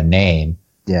off-brand name.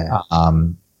 Yeah.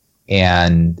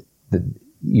 And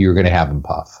you're going to have them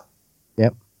puff.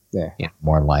 Yep. Yeah.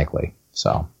 More than likely.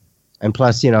 So. And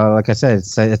plus, you know, like I said,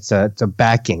 it's a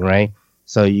backing, right?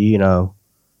 So you know,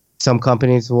 some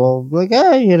companies will be like,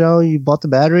 you know, you bought the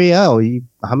battery. How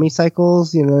many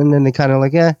cycles? You know, and then they kind of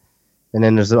like, And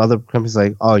then there's other companies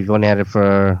like, oh, you've only had it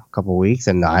for a couple of weeks,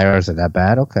 and the IRs are that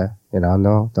bad. Okay, you know,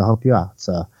 no, they'll help you out.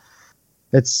 So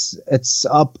it's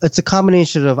a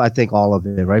combination of, I think, all of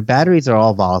it, right? Batteries are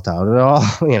all volatile. They're all,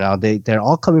 you know, they're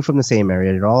all coming from the same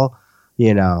area. They're all,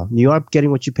 you know, you are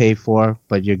getting what you pay for,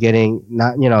 but you're getting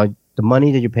not, you know, the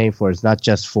money that you're paying for is not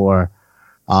just for.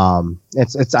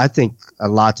 It's I think a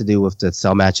lot to do with the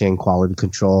cell matching, quality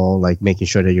control, like making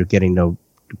sure that you're getting the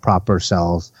proper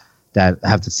cells that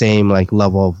have the same like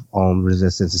level of ohm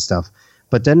resistance and stuff.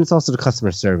 But then it's also the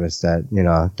customer service that, you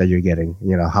know, that you're getting,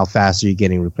 you know, how fast are you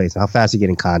getting replaced? How fast are you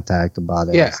getting contact about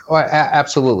it? Yeah, well,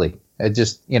 absolutely. It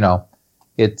just, you know,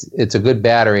 it's a good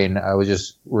battery. And I was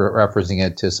just referencing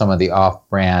it to some of the off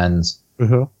brands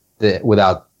that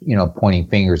without, you know, pointing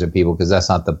fingers at people, because that's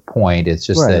not the point. It's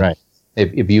just that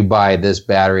if you buy this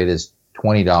battery that's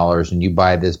 $20 and you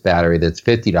buy this battery that's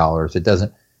 $50, it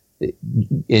doesn't,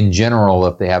 in general,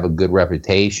 if they have a good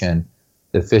reputation,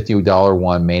 the $50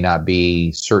 one may not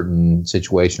be certain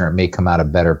situation, or it may come out a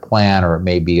better plan, or it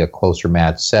may be a closer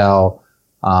match cell,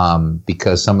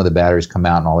 because some of the batteries come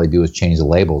out and all they do is change the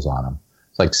labels on them.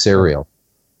 It's like cereal.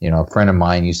 You know, a friend of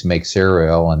mine used to make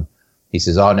cereal, and he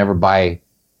says, "Oh, never buy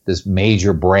this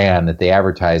major brand that they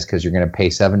advertise because you're going to pay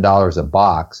 $7 a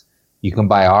box. You can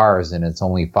buy ours, and it's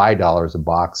only $5 a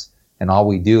box, and all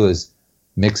we do is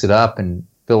mix it up and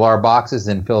fill our boxes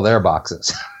and fill their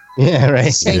boxes." Yeah,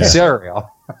 right. Same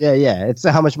cereal. Yeah. It's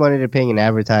how much money they're paying in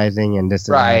advertising and this.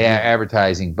 Right,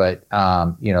 advertising, but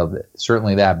you know,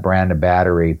 certainly that brand of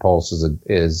battery, Pulse,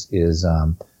 is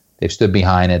they've stood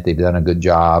behind it. They've done a good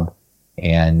job,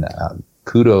 and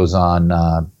kudos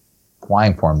on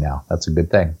flying for them now. That's a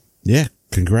good thing. Yeah,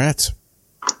 congrats.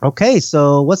 Okay,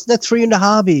 so what's next for you in the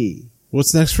hobby?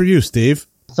 What's next for you, Steve?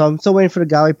 So I'm still waiting for the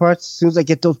galley parts. As soon as I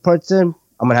get those parts in,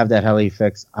 I'm going to have that heli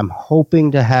fixed. I'm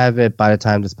hoping to have it by the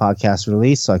time this podcast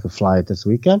released so I can fly it this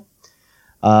weekend.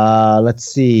 Let's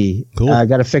see. Cool. I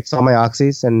got to fix all my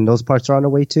oxys, and those parts are on the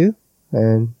way too.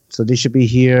 And so they should be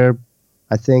here,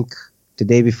 I think, the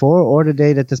day before or the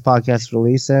day that this podcast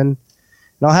released, and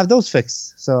I'll have those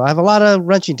fixed. So I have a lot of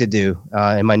wrenching to do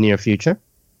in my near future.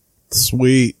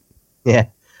 Sweet. Yeah.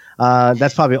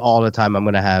 That's probably all the time I'm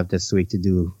going to have this week to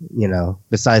do, you know,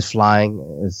 besides flying.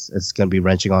 It's going to be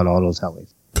wrenching on all those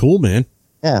helis. Cool, man.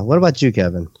 Yeah. What about you,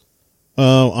 Kevin?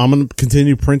 I'm going to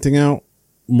continue printing out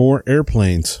more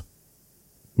airplanes.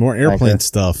 More airplane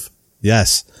stuff.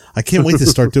 Yes. I can't wait to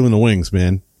start doing the wings,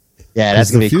 man. Yeah, that's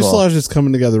going to be cool. The fuselage is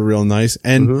coming together real nice.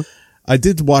 And I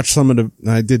did watch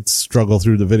I did struggle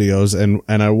through the videos,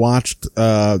 and I watched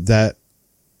that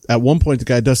at one point the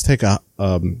guy does take a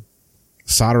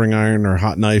soldering iron or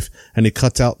hot knife, and he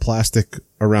cuts out plastic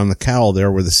around the cowl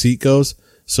there where the seat goes.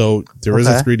 So there is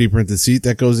a 3D printed seat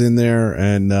that goes in there,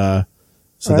 and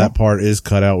so that part is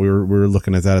cut out. We were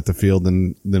looking at that at the field,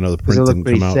 and you know, the print didn't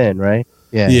come out. Thin, right?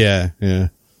 Yeah.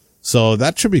 So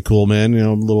that should be cool, man. You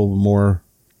know, a little more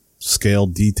scale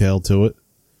detail to it.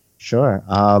 Sure.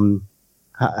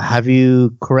 Have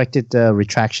you corrected the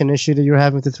retraction issue that you're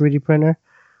having with the 3D printer,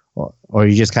 or are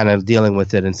you just kind of dealing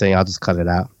with it and saying, "I'll just cut it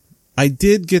out"? I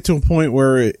did get to a point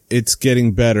where it's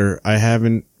getting better. I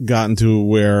haven't gotten to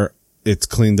where it's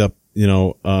cleaned up, you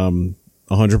know,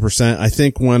 100%. I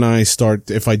think when I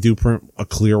start, if I do print a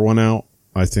clear one out,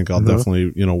 I think I'll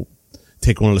definitely,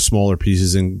 take one of the smaller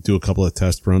pieces and do a couple of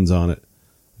test runs on it.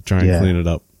 Try and clean it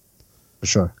up. For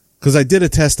sure. Because I did a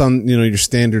test on, your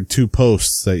standard 2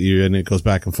 posts and it goes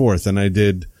back and forth. And I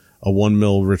did a 1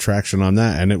 mil retraction on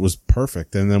that and it was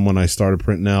perfect. And then when I started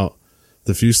printing out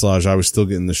the fuselage, I was still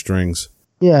getting the strings.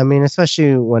 Yeah, I mean,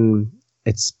 especially when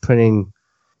it's printing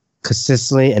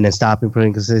consistently and then stopping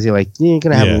printing consistently, like you're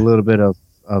going to have a little bit of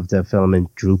the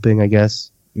filament drooping, I guess.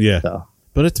 Yeah. So.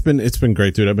 But it's been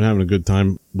great, dude. I've been having a good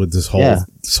time with this whole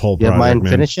project, you have mine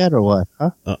man. finished yet or what?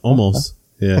 Huh? Almost.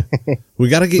 Yeah. We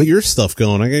got to get your stuff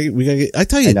going. I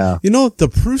tell you,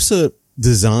 the Prusa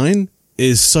design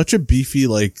is such a beefy,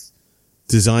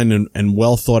 design and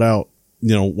well thought out.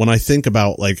 When I think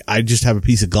about, I just have a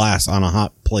piece of glass on a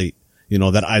hot plate,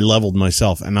 that I leveled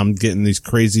myself and I'm getting these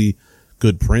crazy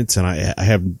good prints and I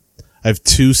have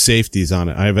 2 safeties on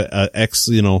it. I have a X,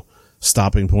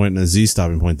 stopping point and a Z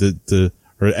stopping point.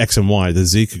 Or X and Y. The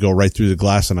Z could go right through the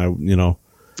glass and I wouldn't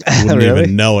Really?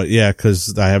 even know it. Yeah,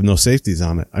 because I have no safeties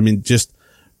on it. I mean,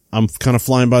 I'm kind of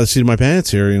flying by the seat of my pants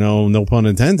here, no pun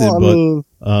intended. Well,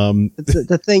 but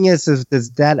the thing is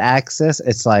that access,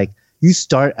 it's like you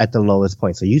start at the lowest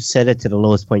point. So you set it to the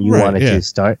lowest point you want it to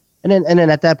start. And then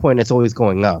at that point, it's always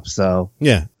going up. So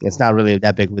yeah, it's not really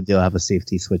that big of a deal to have a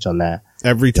safety switch on that.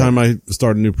 Every time I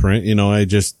start a new print,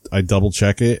 I double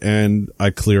check it and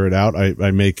I clear it out. I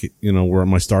make it, where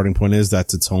my starting point is.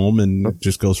 That's its home, and it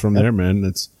just goes from there, man.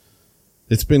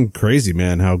 It's been crazy,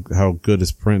 man. How good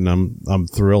it's printing. I'm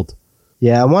thrilled.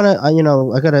 Yeah,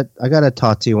 I gotta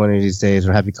talk to you one of these days,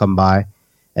 or have you come by,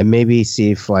 and maybe see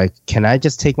if can I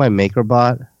just take my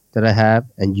MakerBot that I have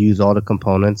and use all the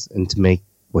components and to make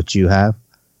what you have,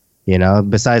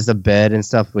 besides the bed and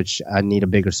stuff, which I need a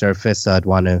bigger surface. So I'd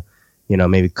want to,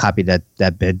 maybe copy that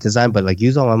bed design, but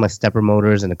use all my stepper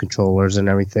motors and the controllers and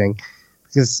everything,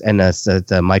 and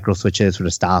the micro switches for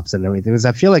the stops and everything. Because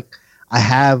I feel like I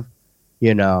have,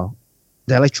 the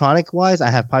electronic wise, I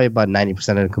have probably about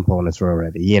 90% of the components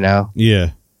already, Yeah.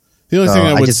 The only thing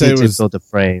I would say was build the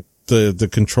frame. The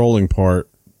controlling part,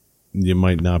 you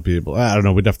might not be able. I don't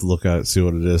know. We'd have to look at it, see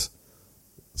what it is.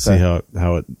 See how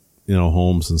it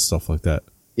homes and stuff like that.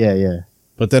 Yeah.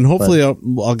 But then hopefully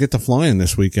I'll get to flying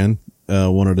this weekend,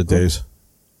 one of the days.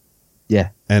 Yeah.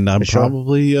 And I'm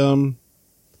probably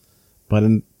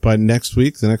by next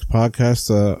week, the next podcast,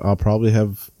 I'll probably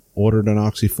have ordered an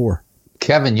Oxy 4.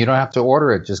 Kevin, you don't have to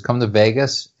order it. Just come to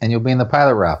Vegas and you'll be in the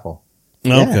pilot raffle.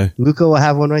 Yeah. Okay. Luca will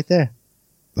have one right there.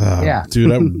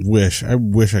 Dude, I wish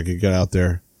I could get out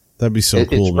there. That'd be so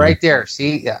cool. It's right there.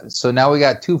 See, so now we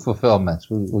got 2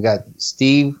 fulfillments. We got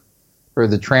Steve for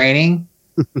the training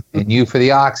and you for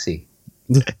the Oxy.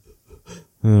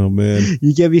 Oh man!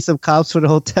 You give me some comps for the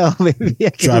hotel, maybe I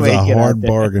can drive a hard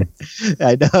bargain.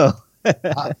 I know.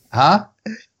 Huh?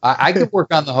 I could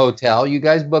work on the hotel. You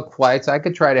guys book flights. I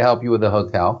could try to help you with the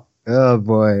hotel. Oh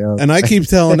boy! And I keep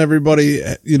telling everybody,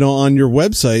 on your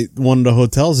website, one of the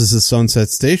hotels is the Sunset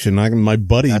Station. My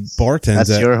buddy bartends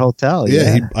that's your hotel.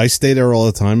 Yeah, I stay there all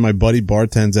the time. My buddy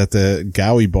bartends at the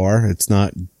Gowie Bar. It's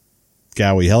not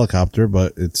Gowie Helicopter,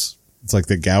 but it's like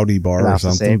the Gowdy Bar or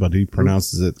something. But he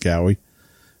pronounces it Gowie.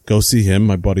 Go see him,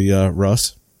 my buddy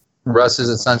Russ. Russ is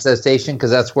at Sunset Station because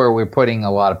that's where we're putting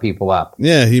a lot of people up.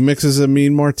 Yeah, he mixes a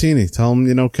mean martini. Tell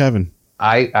him, Kevin.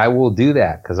 I will do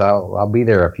that because I'll be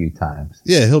there a few times.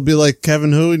 Yeah, he'll be like,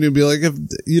 Kevin who? And you'll be like, if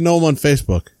you know him on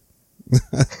Facebook.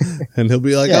 And he'll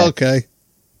be like, okay.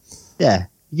 Yeah.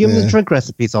 You give him the drink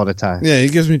recipes all the time. Yeah, he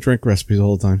gives me drink recipes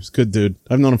all the time. He's a good dude.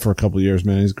 I've known him for a couple of years,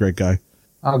 man. He's a great guy.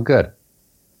 Oh, good.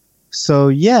 So,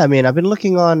 yeah, I mean, I've been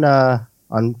looking on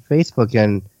Facebook,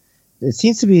 and it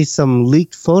seems to be some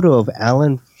leaked photo of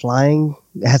Alan flying.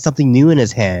 It has something new in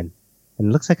his hand. And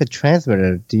it looks like a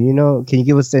transmitter. Do you know? Can you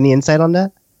give us any insight on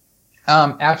that?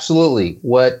 Absolutely.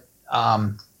 What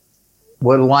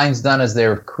Align's done is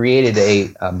they've created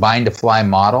a bind to fly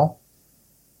model,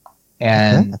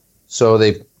 and so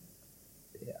they've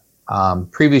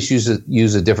previously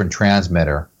used a different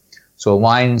transmitter. So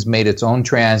Align's made its own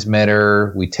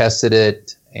transmitter. We tested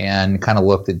it and kind of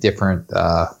looked at different,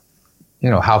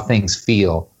 how things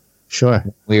feel. Sure.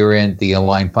 We were in the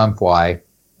Align Fun Fly.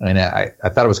 And I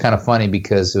thought it was kind of funny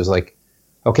because it was like,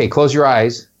 okay, close your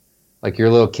eyes like you're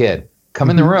a little kid. Come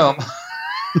in the room.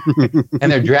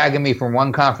 And they're dragging me from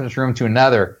one conference room to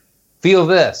another. Feel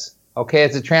this. Okay,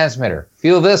 it's a transmitter.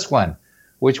 Feel this one.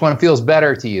 Which one feels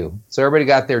better to you? So everybody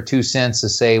got their 2 cents to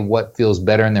say what feels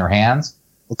better in their hands.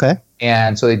 Okay.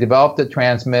 And so they developed a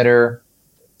transmitter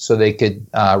so they could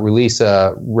release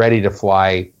a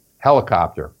ready-to-fly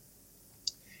helicopter.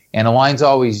 And Align's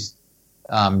always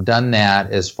done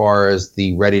that as far as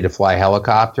the ready to fly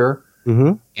helicopter.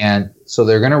 Mm-hmm. And so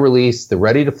they're going to release the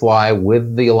ready to fly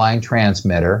with the Align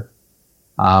transmitter,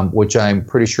 which I'm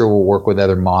pretty sure will work with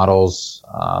other models,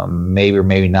 maybe or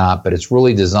maybe not, but it's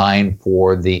really designed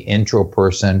for the intro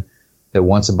person that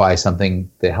wants to buy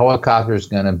something. The helicopter is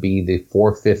going to be the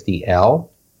 450L.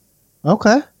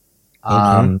 Okay.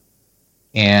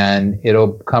 And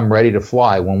it'll come ready to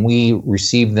fly. When we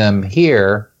receive them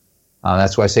here,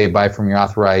 that's why I say buy from your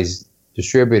authorized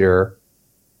distributor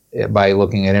by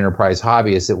looking at Enterprise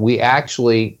Hobby, is that we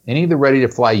actually, any of the ready to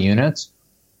fly units,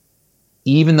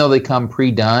 even though they come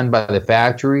pre-done by the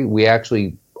factory, we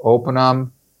actually open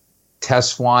them,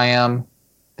 test fly them,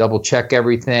 double check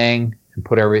everything, and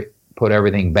put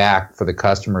everything back for the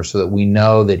customer so that we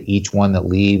know that each one that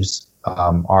leaves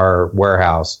our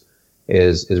warehouse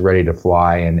is ready to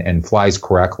fly and flies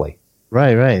correctly.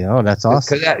 Right. Oh, that's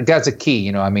awesome. Because that's a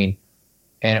key, I mean,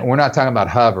 and we're not talking about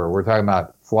hover. We're talking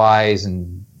about flies,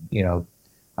 and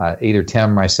either Tim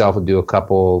or myself will do a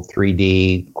couple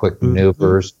 3D quick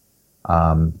maneuvers.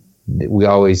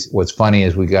 What's funny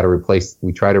is we try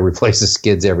to replace the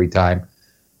skids every time,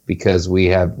 because we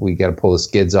got to pull the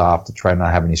skids off to try not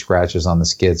to have any scratches on the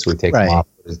skids. So we take them off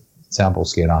with a sample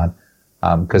skid on,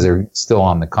 because they're still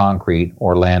on the concrete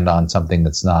or land on something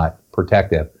that's not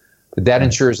protective. But that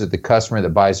ensures that the customer that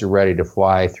buys it ready to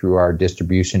fly through our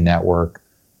distribution network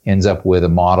ends up with a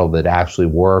model that actually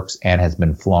works and has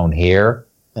been flown here,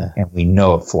 and we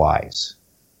know it flies.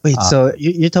 Wait, so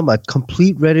you're talking about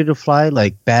complete ready to fly,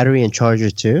 like battery and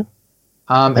chargers too?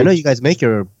 I know you guys make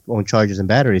your own chargers and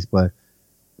batteries, but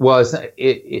it's not,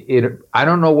 I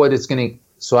don't know what it's going to.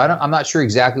 So I'm not sure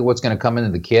exactly what's going to come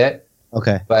into the kit.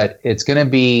 Okay, but it's going to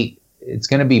be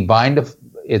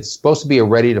it's supposed to be a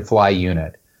ready to fly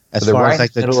unit. As far as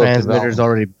like the transmitter's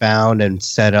already bound and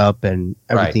set up and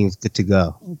everything's good to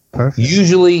go. Perfect.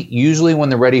 Usually when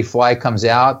the ready to fly comes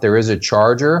out, there is a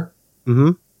charger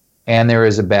and there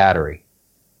is a battery.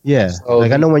 Yeah. So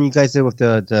I know when you guys did with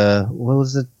the what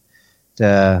was it?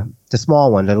 The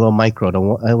small one, the little micro,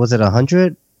 was it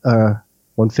 100 or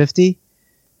 150?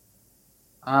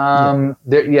 The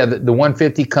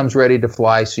 150 comes ready to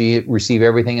fly, so you receive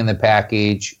everything in the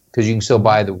package, because you can still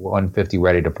buy the 150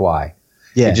 ready to fly.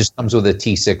 Yeah. It just comes with a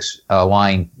T6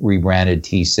 line, rebranded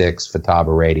T6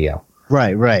 Futaba radio.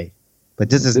 Right. But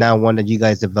this is now one that you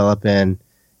guys develop and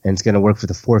it's going to work for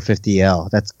the 450L.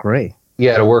 That's great.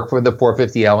 Yeah, to work for the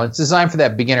 450L. And it's designed for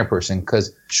that beginner person,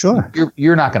 because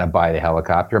you're not going to buy the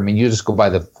helicopter. I mean, you just go buy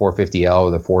the 450L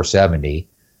or the 470,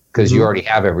 because you already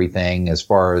have everything as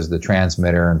far as the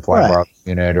transmitter and fly bar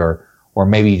unit, or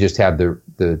maybe you just have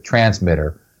the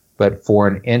transmitter. But for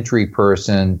an entry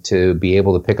person to be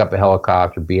able to pick up a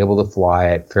helicopter, be able to fly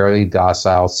it, fairly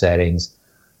docile settings,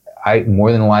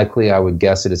 more than likely I would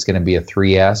guess that it's going to be a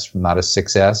 3S, not a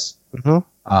 6S.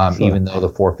 Even though the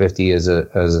 450 is a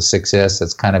 6S,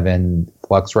 that's kind of in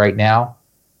flux right now.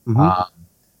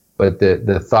 But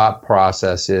the thought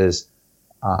process is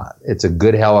it's a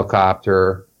good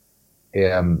helicopter.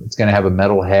 It's going to have a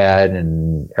metal head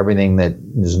and everything that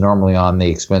is normally on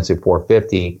the expensive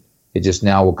 450. It just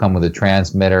now will come with a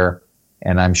transmitter,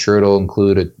 and I'm sure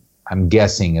I'm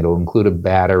guessing it'll include a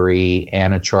battery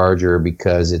and a charger,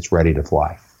 because it's ready to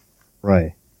fly.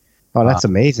 Right. Oh, that's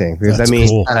amazing. Because that's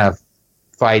cool. Kind of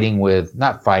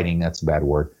not fighting, that's a bad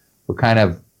word. We're kind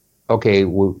of, okay,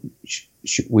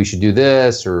 we should do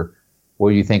this, or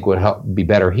what do you think would be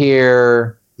better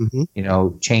here?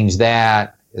 Change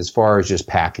that, as far as just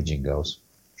packaging goes.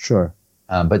 Sure.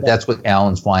 But that's what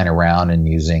Alan's flying around and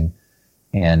using.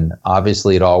 And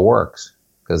obviously it all works,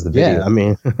 because the video. Yeah, I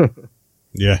mean,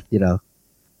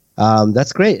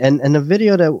 that's great. And the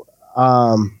video that,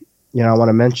 I want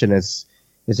to mention is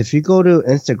if you go to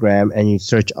Instagram and you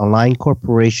search Align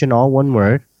Corporation, all one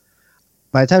word,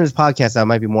 by the time this podcast, there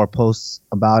might be more posts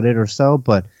about it or so,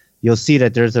 but you'll see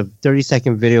that there's a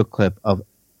 30-second video clip of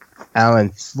Alan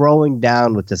throwing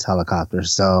down with this helicopter.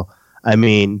 So, I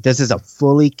mean, this is a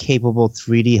fully capable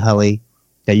 3D heli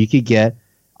that you could get.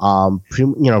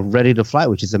 Ready to fly,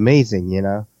 which is amazing, and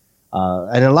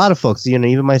a lot of folks,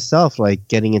 even myself, like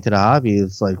getting into the hobby,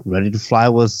 it's like ready to fly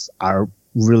was our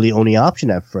really only option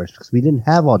at first, because we didn't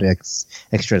have all the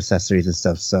extra accessories and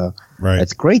stuff. So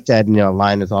it's great that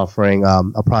Align is offering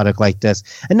a product like this,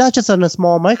 and not just on the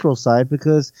small micro side,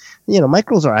 because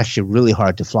micros are actually really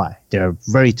hard to fly. They're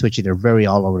very twitchy. They're very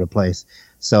all over the place.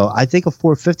 So I think a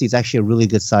 450 is actually a really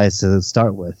good size to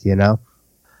start with.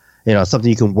 Something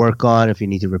you can work on if you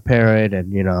need to repair it,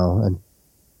 and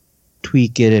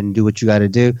tweak it and do what you got to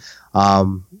do.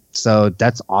 So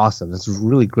that's awesome. That's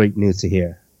really great news to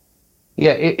hear.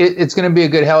 Yeah, it's going to be a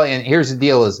good heli. And here's the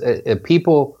deal: is if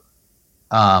people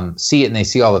see it and they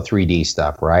see all the 3D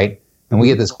stuff, right? And we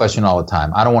get this question all the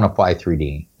time. I don't want to fly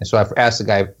 3D. And so I've asked the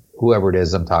guy, whoever it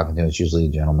is I'm talking to, it's usually a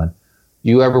gentleman, do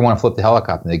you ever want to flip the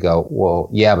helicopter? And they go, well,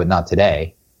 yeah, but not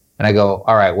today. And I go,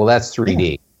 all right, well, that's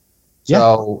 3D. Yeah.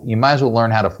 So you might as well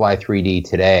learn how to fly 3D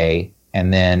today,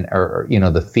 and then, or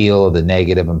the feel of the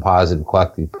negative and positive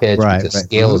collective pitch, because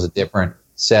scale is a different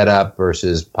setup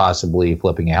versus possibly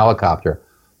flipping a helicopter.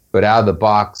 But out of the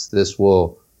box, this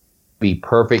will be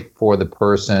perfect for the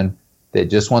person that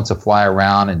just wants to fly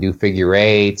around and do figure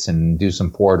eights and do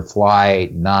some forward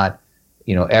flight, not,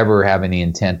 ever have any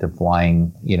intent of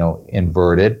flying,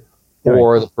 inverted,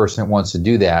 or the person that wants to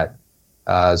do that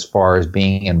as far as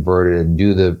being inverted and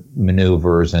do the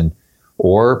maneuvers,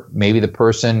 or maybe the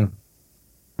person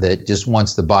that just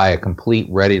wants to buy a complete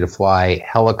ready to fly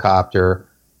helicopter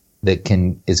that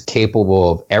is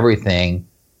capable of everything,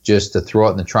 just to throw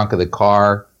it in the trunk of the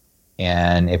car.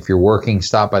 And if you're working,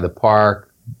 stop by the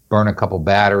park, burn a couple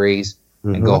batteries,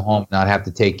 and go home, not have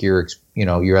to take your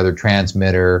other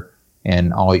transmitter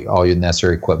and all your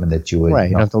necessary equipment that you would. Right,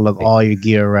 you don't have to lug all your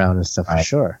gear around and stuff, for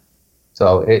sure.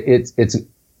 So it's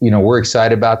we're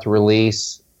excited about the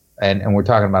release, and we're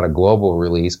talking about a global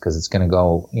release because it's going to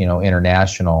go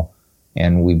international.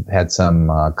 And we've had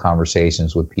some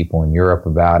conversations with people in Europe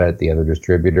about it, the other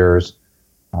distributors.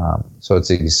 So it's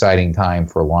an exciting time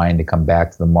for Align to come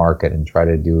back to the market and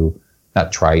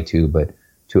but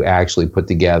to actually put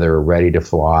together a ready to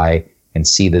fly and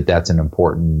see that that's an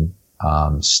important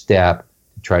step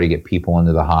to try to get people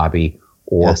into the hobby,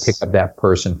 or pick up that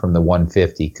person from the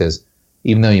 150. Because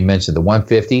even though you mentioned the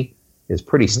 150 is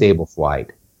pretty stable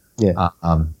flight. Yeah.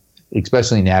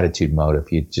 Especially in attitude mode.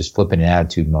 If you just flip it in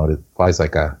attitude mode, it flies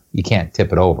you can't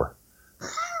tip it over.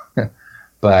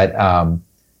 But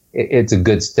it's a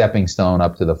good stepping stone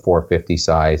up to the 450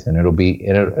 size, and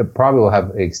it probably will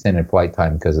have extended flight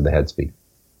time because of the head speed.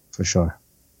 For sure.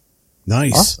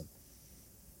 Nice. Awesome.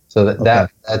 So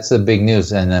that's the big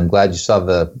news, and I'm glad you saw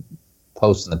the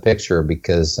post in the picture,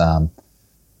 because I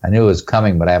knew it was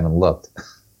coming, but I haven't looked.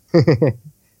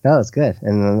 No, it's good,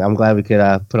 and I'm glad we could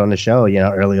put on the show,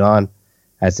 early on,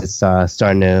 as it's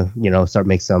starting to, start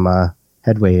make some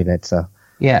headway in it. So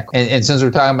yeah, and since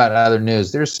we're talking about other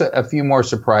news, there's a few more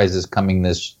surprises coming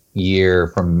this year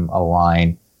from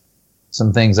Align.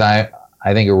 Some things I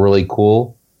think are really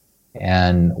cool,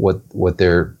 and what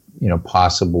they're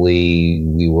possibly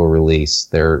we will release.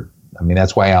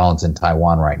 That's why Alan's in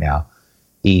Taiwan right now.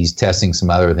 He's testing some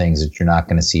other things that you're not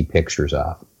going to see pictures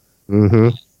of. Mm-hmm.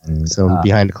 And, so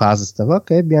behind the closet stuff,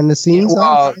 behind the scenes.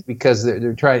 Well, because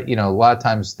they're trying. A lot of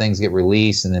times things get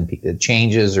released and then it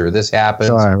changes, or this happens.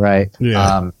 Sure, right.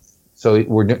 Yeah. So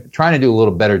we're trying to do a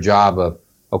little better job of,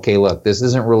 okay, look, this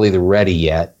isn't really the ready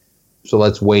yet, so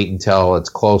let's wait until it's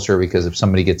closer, because if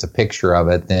somebody gets a picture of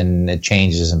it, then it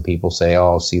changes and people say,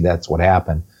 oh, see, that's what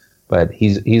happened. But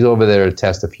he's over there to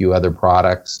test a few other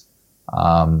products,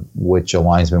 which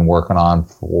Align's been working on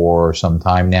for some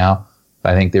time now.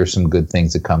 I think there's some good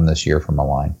things to come this year from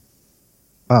Align.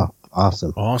 Oh,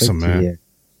 awesome. Awesome, man.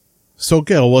 So,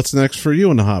 Gil, what's next for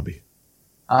you in the hobby?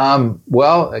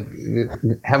 Well, I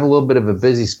have a little bit of a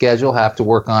busy schedule. Have to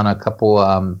work on a couple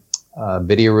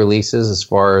video releases as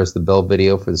far as the build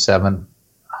video for the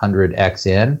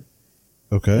 700XN.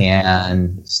 Okay.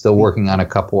 And still working on a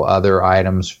couple other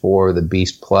items for the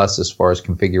Beast Plus as far as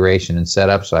configuration and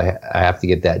setup. So I have to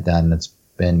get that done. That's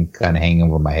been kind of hanging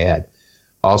over my head.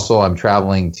 Also, I'm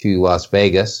traveling to Las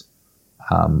Vegas.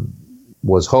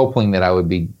 Was hoping that I would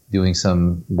be doing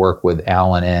some work with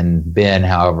Alan and Ben.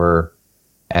 However,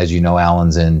 as you know,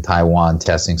 Alan's in Taiwan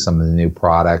testing some of the new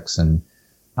products and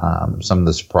some of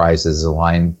the surprises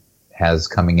Align has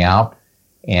coming out.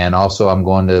 And also, I'm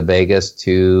going to Vegas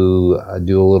to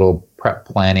do a little prep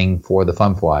planning for the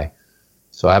Fun Fly.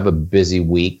 So I have a busy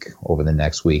week over the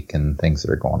next week and things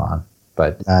that are going on.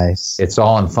 But nice. It's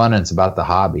all in fun, and it's about the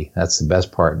hobby. That's the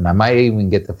best part. And I might even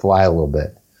get to fly a little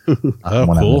bit when cool. I'm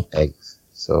in Vegas.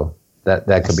 So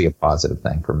that could be a positive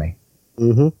thing for me.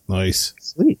 Mm-hmm. Nice.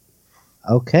 Sweet.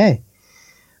 Okay. All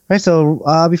right.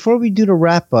 So before we do the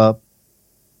wrap up,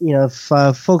 if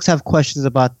folks have questions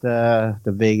about the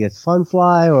Vegas Fun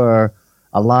Fly or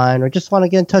Align, or just want to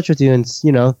get in touch with you and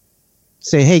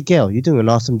say, hey, Gil, you're doing an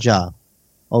awesome job.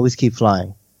 Always keep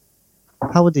flying.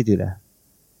 How would they do that?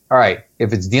 All right.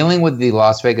 If it's dealing with the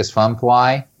Las Vegas Fun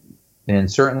Fly, then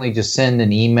certainly just send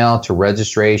an email to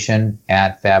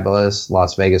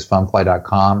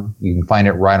registration@fabulouslasvegasfunfly.com. You can find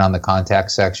it right on the contact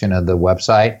section of the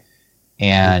website.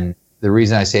 And the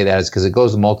reason I say that is because it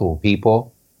goes to multiple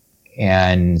people,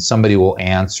 and somebody will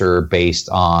answer based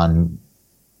on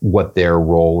what their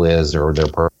role is or their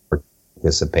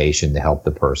participation to help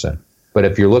the person. But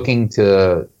if you're looking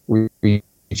to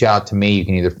reach out to me, you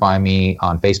can either find me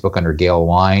on Facebook under Gail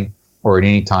Align, or at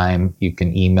any time you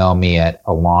can email me at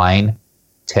Align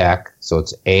Tech. So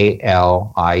it's ALIGNTECH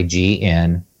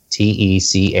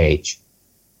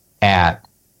at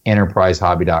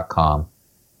enterprisehobby.com.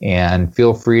 And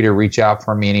feel free to reach out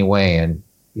for me anyway. And,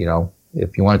 you know,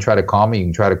 if you want to try to call me, you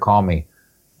can try to call me.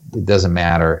 It doesn't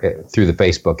matter, through the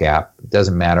Facebook app. It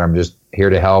doesn't matter. I'm just here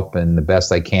to help and the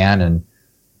best I can. And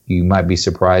you might be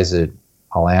surprised that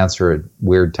I'll answer at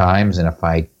weird times. And if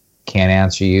I can't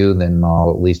answer you, then I'll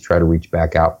at least try to reach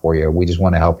back out for you. We just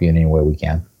want to help you in any way we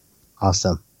can.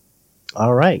 Awesome.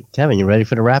 All right, Kevin, you ready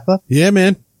for the wrap up? Yeah,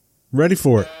 man. Ready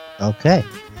for it. Okay.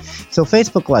 So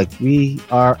Facebook likes, we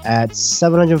are at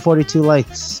 742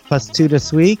 likes plus 2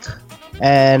 this week.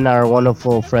 And our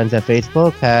wonderful friends at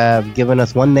Facebook have given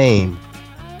us one name.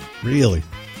 Really?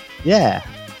 Yeah.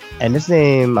 And this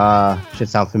name should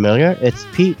sound familiar. It's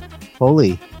Pete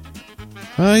Foley.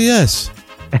 Yes.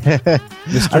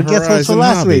 Mr. Our guest was Horizon from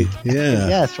last Hobby. week. Yeah.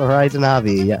 Yes, for Horizon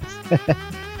Hobby. Yes.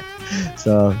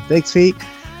 So, thanks, Pete.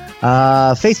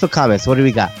 Facebook comments. What do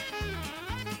we got?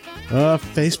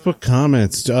 Facebook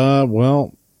comments.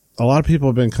 Well, a lot of people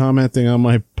have been commenting on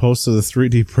my post of the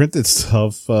 3D printed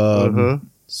stuff.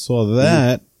 Saw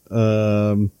that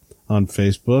on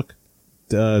Facebook.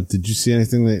 Did you see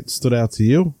anything that stood out to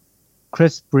you?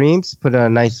 Chris Breams put a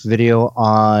nice video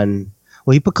on.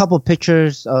 Well, he put a couple of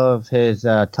pictures of his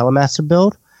Telemaster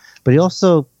build, but he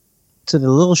also did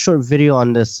a little short video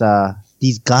on this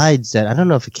these guides that I don't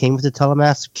know if it came with the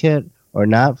Telemaster kit or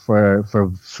not for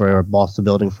Balsa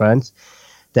building friends.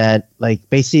 That like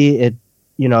basically it,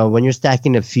 you know, when you're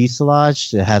stacking the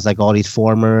fuselage, it has like all these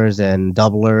formers and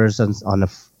doublers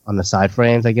on the side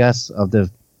frames, I guess, of the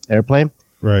airplane.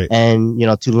 Right. And, you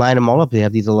know, to line them all up, they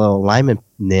have these little alignment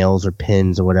nails or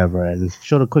pins or whatever, and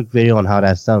showed a quick video on how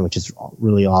that's done, which is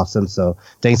really awesome. So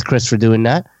thanks, Chris, for doing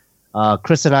that.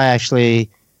 Chris and I actually,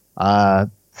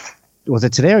 was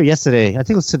it today or yesterday? I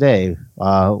think it was today,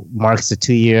 marks the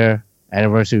 2-year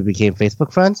anniversary we became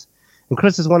Facebook friends. And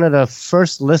Chris is one of the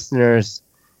first listeners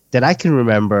that I can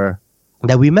remember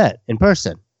that we met in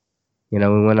person. You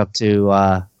know, we went up to,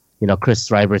 you know, Chris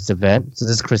Reibert's event. So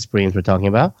this is Chris Breams we're talking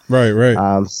about.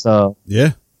 Right. So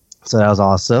yeah. So that was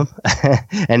awesome.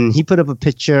 And he put up a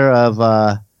picture of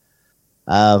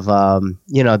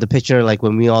you know, the picture like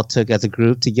when we all took as a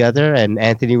group together, and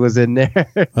Anthony was in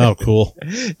there. Oh, cool.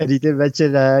 And he did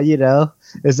mention, you know,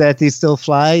 is Anthony still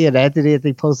flying? And Anthony, I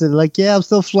think, posted like, yeah, I'm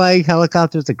still flying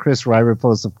helicopters. And Chris Reiber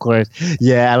posts, of course,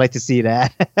 yeah, I like to see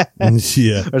that.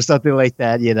 Yeah. Or something like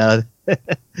that, you know.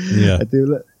 Yeah.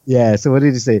 Yeah. So what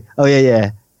did he say? Oh,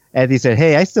 yeah. And he said,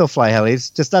 hey, I still fly heli. It's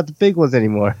just not the big ones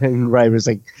anymore. And Reiber's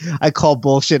like, I call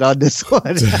bullshit on this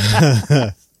one.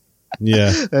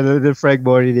 Yeah. And then Frank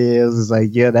Morningales is like,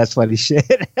 yeah, that's funny shit.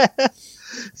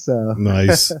 So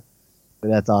nice.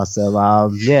 That's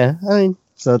awesome. Yeah. I mean,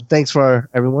 so thanks for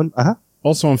everyone.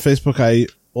 Also on Facebook, I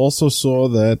also saw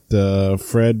that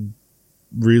Fred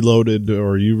reloaded,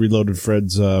 or you reloaded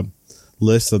Fred's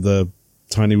list of the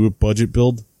Tiny Whoop budget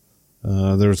build.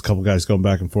 There was a couple guys going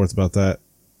back and forth about that.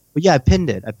 But yeah, I pinned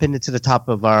it to the top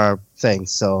of our thing.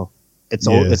 So it's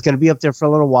going to be up there for a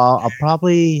little while. I'll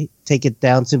probably take it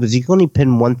down soon because you can only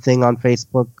pin one thing on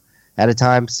Facebook at a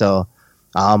time. So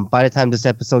by the time this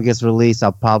episode gets released,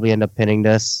 I'll probably end up pinning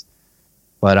this.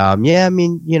 But yeah, I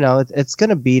mean, you know, it's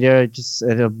going to be there. Just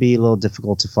it'll be a little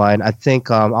difficult to find. I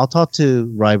think I'll talk to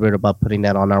Rybert about putting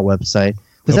that on our website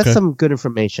because that's some good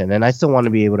information. And I still want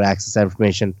to be able to access that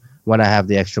information when I have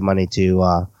the extra money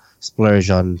to splurge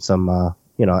on some,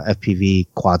 you know, FPV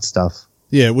quad stuff.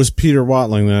 Yeah, it was Peter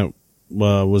Watling that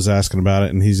was asking about it,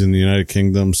 and he's in the United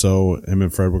Kingdom, so him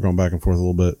and Fred were going back and forth a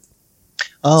little bit.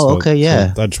 Oh, so, okay,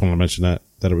 yeah. So I just want to mention that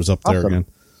it was up there again.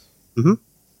 Mm-hmm.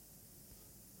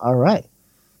 All right.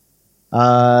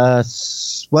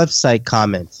 Website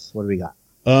comments. What do we got?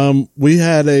 We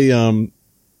had a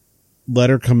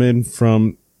letter come in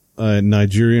from a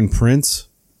Nigerian prince.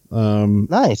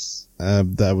 Nice.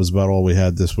 That was about all we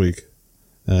had this week.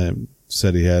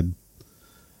 Said he had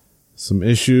some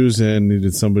issues and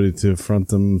needed somebody to front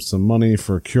them some money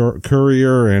for a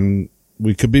courier, and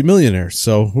we could be millionaires.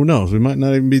 So who knows? We might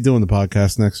not even be doing the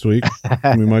podcast next week.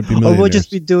 We might be millionaires. Or we'll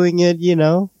just be doing it, you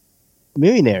know,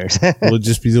 millionaires. We'll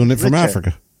just be doing it from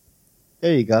Africa.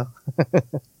 There you go.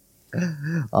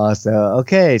 Awesome.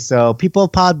 Okay, so people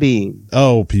of Podbean.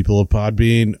 Oh, people of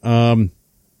Podbean.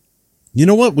 You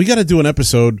know what? We got to do an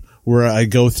episode where I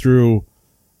go through,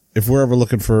 if we're ever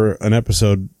looking for an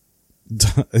episode,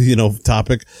 you know,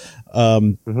 topic.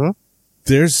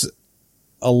 There's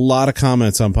a lot of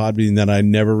comments on Podbean that I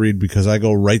never read because I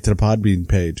go right to the Podbean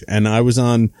page. And I was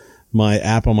on my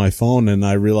app on my phone and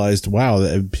I realized, wow,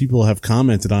 that people have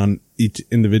commented on each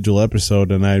individual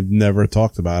episode and I've never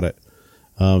talked about it.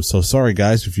 So sorry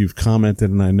guys if you've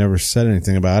commented and I never said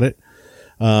anything about it.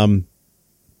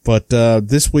 But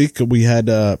this week we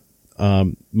had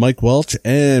Mike Welch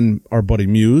and our buddy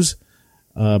Muse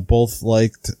both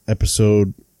liked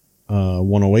episode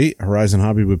 108, Horizon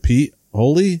Hobby with Pete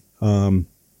Holy. And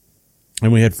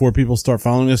we had 4 people start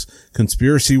following us.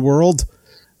 Conspiracy World,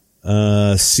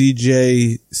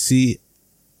 CJC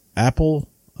Apple,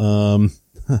 Thora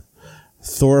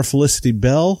Felicity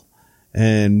Bell,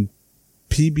 and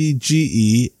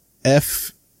PBGE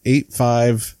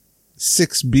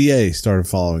F856BA started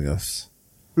following us.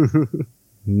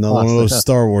 Another one of those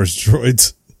Star Wars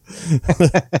droids.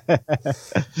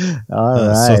 All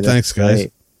right. So thanks, guys.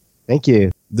 Great. Thank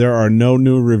you. There are no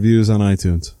new reviews on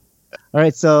iTunes. All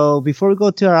right. So before we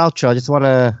go to our outro, I just want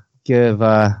to give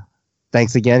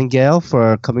thanks again, Gail,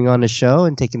 for coming on the show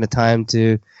and taking the time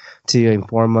to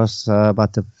inform us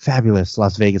about the fabulous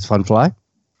Las Vegas Fun Fly.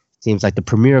 Seems like the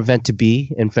premier event to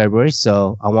be in February.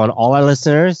 So I want all our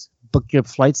listeners, book your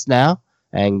flights now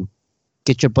and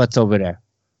get your butts over there.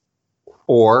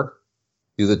 Or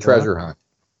do the treasure hunt.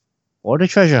 Or the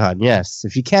treasure hunt, yes.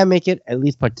 If you can't make it, at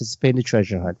least participate in the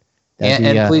treasure hunt.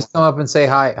 And please come up and say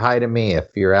hi to me.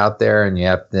 If you're out there and you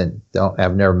have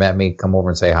never met me, come over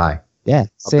and say hi. Yeah,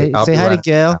 say hi to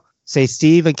Gail. Say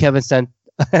Steve and Kevin sent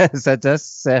us,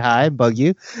 said hi, bug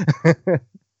you.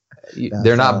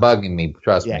 They're not bugging me,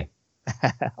 trust me.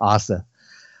 Awesome.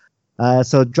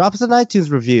 So drop us an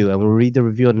iTunes review and we'll read the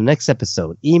review on the next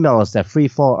episode. Email us at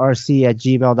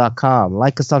freefallrc@gmail.com.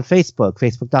 Like us on Facebook,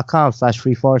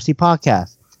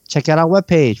 facebook.com/freefallrcpodcast. Check out our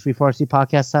webpage,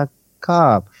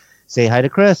 freefallrcpodcast.com. Say hi to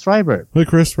Chris Rybert. Hey,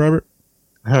 Chris Robert.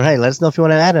 All right, let us know if you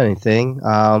want to add anything.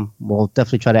 We'll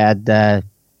definitely try to add that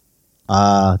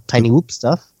Tiny Whoop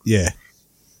stuff. Yeah.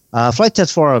 Flight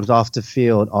Test Forums, off the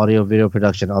field, audio, video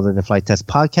production, other than Flight Test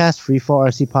Podcast, Freefall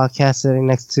RC Podcast, sitting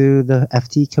next to the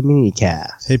FT Community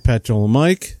Cast. Hey, Pat, Joel, and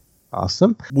Mike.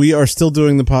 Awesome. We are still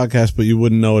doing the podcast, but you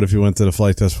wouldn't know it if you went to the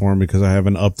Flight Test Forum because I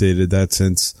haven't updated that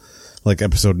since like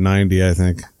episode 90, I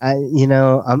think.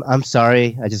 I'm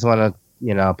sorry. I just want to,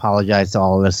 apologize to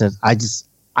all listeners.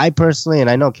 I personally, and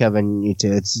I know Kevin, you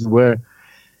too, it's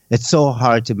so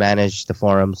hard to manage the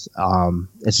forums.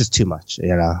 It's just too much,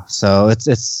 So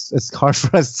it's hard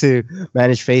for us to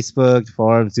manage Facebook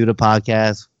forums, do the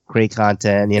podcast, create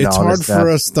content. It's all hard for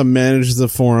us to manage the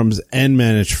forums and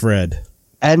manage Fred.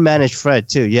 And manage Fred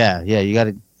too. Yeah. You got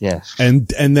to. Yeah. And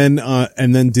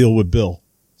then deal with Bill.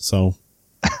 So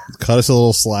cut us a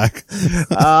little slack.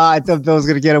 I thought Bill was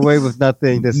gonna get away with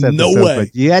nothing this episode. No way.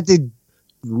 But you had to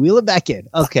wheel it back in.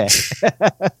 Okay.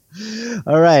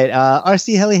 All right.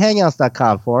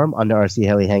 RCHeliHangouts.com forum under RC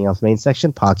Heli Hangouts main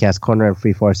section, podcast corner and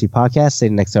Free for RC podcast,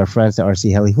 sitting next to our friends at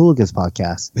RC Heli Hooligans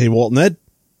podcast. Hey, Walt and Ed.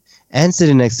 And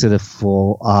sitting next to the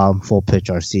full pitch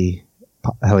RC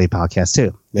Heli podcast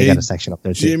too. They got a section up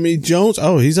there too. Jimmy Jones.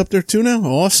 Oh, he's up there too now.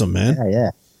 Awesome, man. Yeah.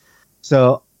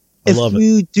 So if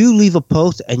you do leave a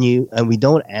post and we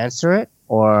don't answer it,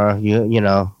 or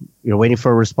you're waiting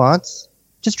for a response,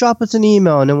 just drop us an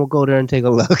email and then we'll go there and take a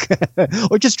look.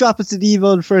 Or just drop us an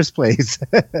email in the first place.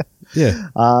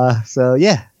 Yeah. So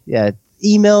yeah.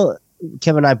 Email.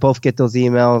 Kevin and I both get those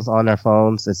emails on our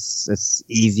phones. It's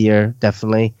easier,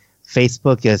 definitely.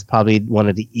 Facebook is probably one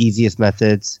of the easiest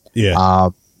methods. Yeah.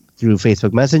 Through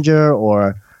Facebook Messenger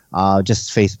or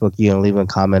just Facebook, leave a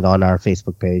comment on our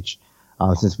Facebook page.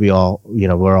 Since we all,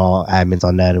 we're all admins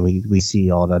on that and we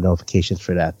see all the notifications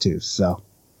for that too. So,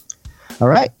 all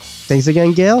right. Thanks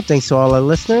again, Gail. Thanks to all our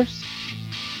listeners.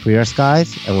 Free our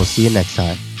skies, and we'll see you next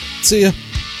time. See ya.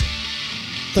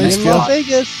 Thanks, in Gail. Las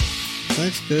Vegas.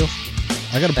 Thanks, Gail.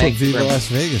 I got to put Viva Las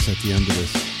Vegas at the end of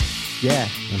this. Yeah.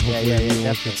 And hopefully we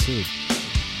won't get sued.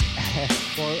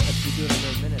 Well, if you do it in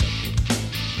a minute or two.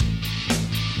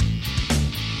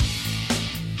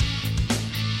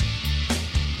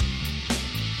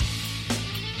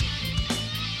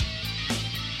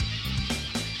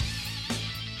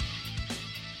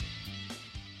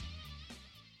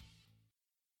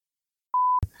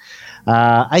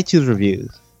 iTunes reviews.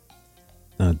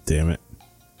 Oh, damn it.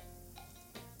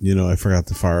 I forgot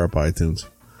to fire up iTunes.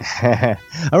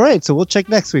 All right, so we'll check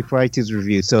next week for iTunes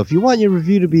review. So if you want your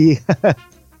review to be,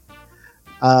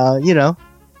 on air.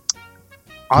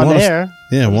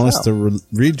 Want us to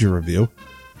read your review.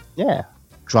 Yeah.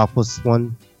 Drop us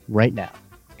one right now.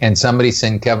 And somebody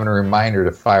send Kevin a reminder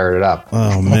to fire it up.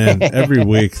 Oh man, every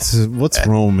week. What's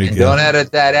wrong with me? Don't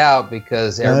edit that out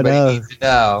because everybody needs to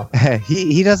know.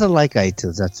 he doesn't like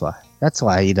iTunes. That's why. That's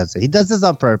why he does it. He does this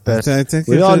on purpose. I think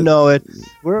we all know it.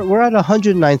 We're at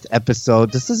 109th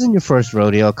episode. This isn't your first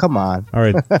rodeo. Come on. All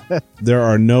right. There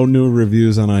are no new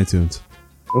reviews on iTunes.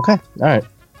 Okay. All right.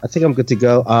 I think I'm good to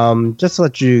go. Just to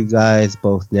let you guys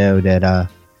both know that I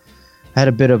had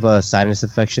a bit of a sinus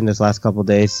infection this last couple of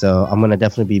days, so I'm gonna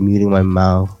definitely be muting my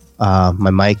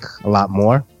my mic a lot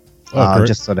more,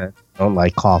 just so that I don't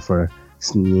like cough or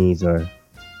sneeze or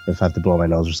if I have to blow my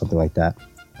nose or something like that.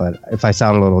 But if I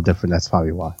sound a little different, that's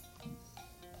probably why.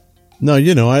 No,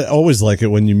 I always like it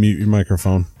when you mute your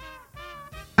microphone.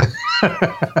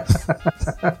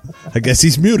 I guess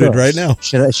he's muted right now.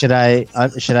 Should I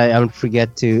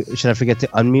forget to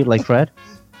unmute like Fred?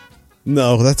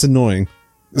 No, that's annoying.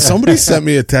 Somebody sent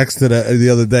me a text the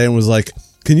other day and was like,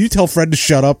 "Can you tell Fred to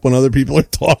shut up when other people are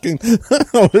talking?"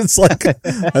 It's like, I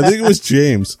think it was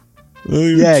James.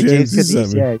 James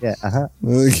sent me. Yeah. I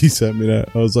think he sent me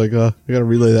that. I was like, I gotta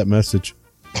relay that message.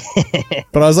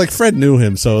 But I was like, Fred knew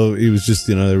him, so he was just,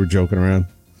 they were joking around.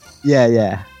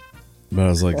 Yeah. But I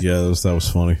was like, yeah, that was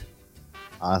funny.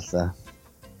 Awesome.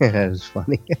 That was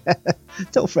funny.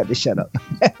 Tell Fred to shut up.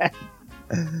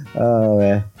 Oh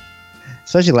man.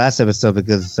 Especially last episode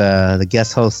because the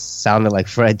guest host sounded like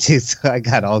Fred too, so I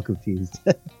got all confused.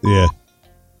 Yeah.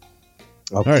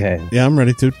 Okay. Right. Yeah, I'm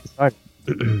ready to.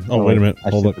 Oh, wait a minute.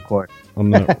 Hold it. Record. I'm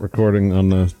not recording on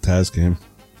the Taz game.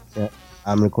 Yeah,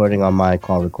 I'm recording on my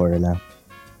call recorder now.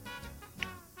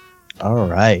 All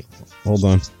right. Hold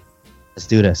on. Let's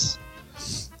do this.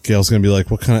 Gail's going to be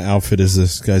like, what kind of outfit is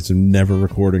this? Guys are never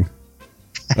recording.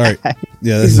 All right.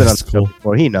 Yeah, that's cool.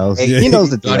 Before. He knows. Hey, he knows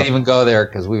the deal. Don't even go there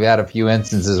because we've had a few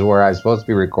instances where I was supposed to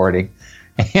be recording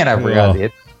and I forgot to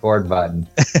hit the record button.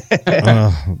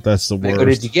 That's the worst. Go,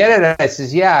 did you get it? I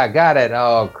says, yeah, I got it.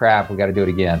 Oh, crap. We got to do it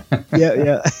again.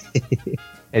 Yeah.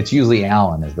 It's usually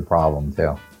Alan is the problem,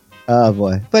 too. Oh,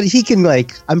 boy. But he can,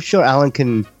 I'm sure Alan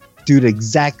can do the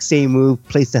exact same move,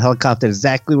 place the helicopter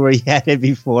exactly where he had it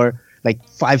before,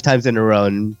 5 times in a row,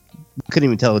 and couldn't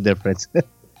even tell the difference.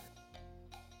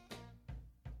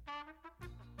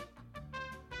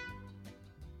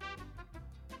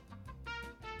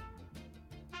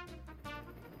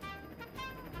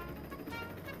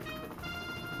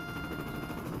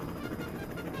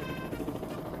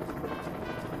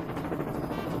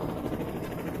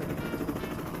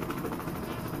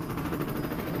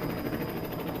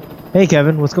 Hey,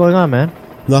 Kevin, what's going on, man?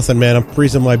 Nothing, man. I'm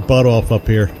freezing my butt off up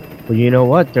here. Well, you know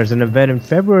what? There's an event in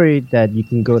February that you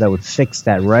can go that would fix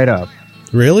that right up.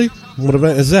 Really? What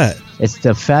event is that? It's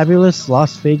the fabulous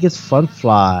Las Vegas Fun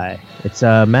Fly. It's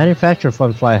a manufacturer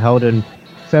fun fly held in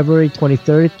February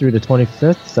 23rd through the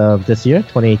 25th of this year,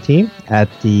 2018, at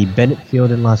the Bennett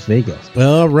Field in Las Vegas.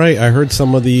 All right. I heard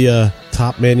some of the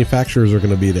top manufacturers are going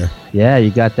to be there. Yeah,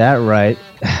 you got that right.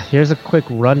 Here's a quick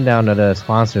rundown of the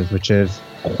sponsors, which is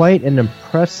quite an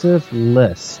impressive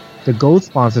list. The gold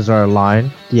sponsors are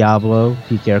Align, Diablo,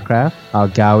 Peak Aircraft,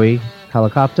 Gaui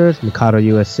Helicopters, Mikado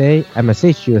USA,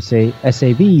 MSH USA,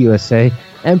 SAB USA,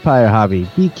 Empire Hobby,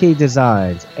 BK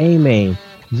Designs, A-Main,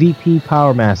 VP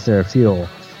Powermaster Fuel,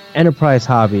 Enterprise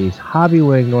Hobbies, Hobby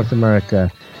Wing North America,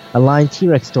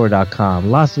 AlignTRXStore.com,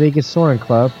 Las Vegas Soaring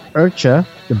Club, Urcha,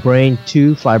 The Brain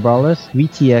 2 Flybrawlers,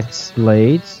 VTX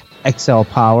Blades, XL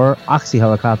Power, Oxy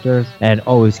Helicopters, and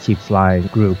Always Keep Flying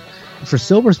Group. For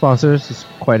silver sponsors, it's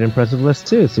quite an impressive list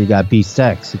too. So you got Beast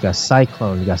X, you got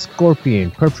Cyclone, you got Scorpion,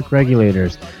 Perfect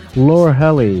Regulators, Lower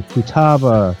Heli,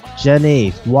 Futaba, Gen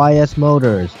 8, YS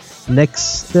Motors,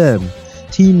 Next Stem,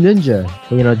 Team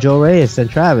Ninja, Joe Reyes and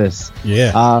Travis.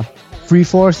 Yeah. Free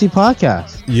 4C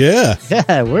Podcast. Yeah.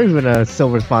 Yeah, we're even a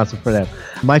silver sponsor for them.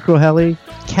 Micro Heli,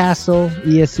 Castle,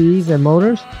 ESCs and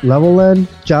Motors, Level End,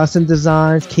 Johnson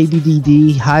Designs,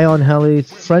 KBDD, High on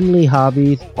Helis, Friendly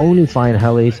Hobbies, Only Fine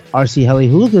Helis, RC Heli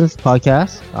Hooligans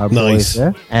Podcast, our boys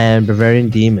there, and Bavarian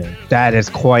Demon. That is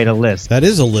quite a list. That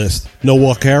is a list. No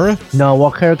Walkera? No,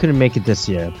 Walkera couldn't make it this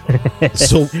year.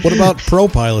 So what about pro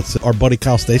pilots? Our buddy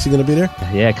Kyle Stacy going to be there?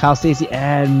 Yeah, Kyle Stacy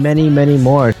and many, many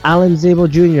more. Alan Zabel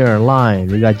Jr. Line.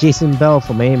 We got Jason Bell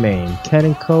from A-Main, Ken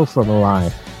and Co. from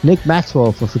Align, Nick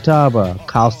Maxwell for Futaba,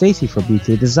 Kyle Stacy for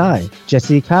BK Design,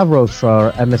 Jesse Cavros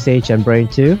for MSH and Brain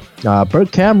 2,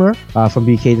 Bert Camera from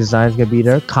BK Design is going to be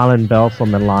there, Colin Bell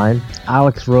from Align,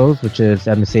 Alex Rose, which is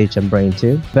MSH and Brain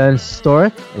 2, Ben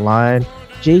Storick, Align,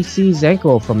 JC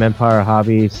Zenko from Empire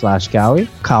Hobby / Gaui,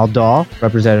 Kyle Dahl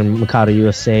representing Mikado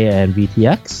USA and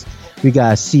VTX. We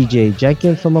got CJ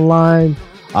Jenkins from Align,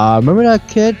 Remember that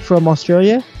kid from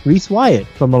Australia, Reese Wyatt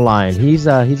from Align? He's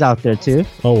out there too.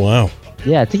 Oh, wow.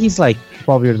 Yeah, I think he's like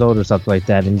 12 years old or something like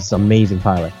that, and he's an amazing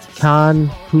pilot. Khan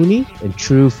Pooney, in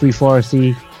true Free Fall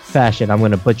RC fashion, I'm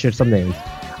going to butcher some names.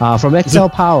 From XL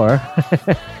Power,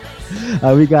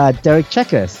 we got Derek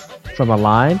Chekas from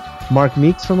Align, Mark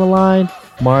Meeks from Align,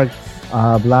 Mark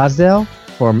Blasdale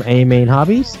from A-Main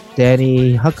Hobbies,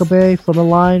 Danny Huckabee from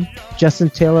Align,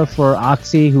 Justin Taylor for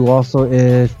Oxy, who also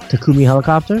is Takumi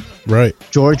Helicopter, Right.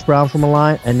 George Brown from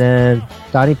Align, and then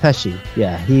Donnie Pesci.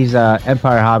 Yeah, he's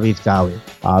Empire Hobbies Gawi.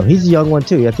 He's a young one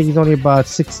too. I think he's only about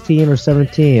 16 or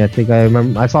 17. I think I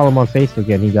remember. I follow him on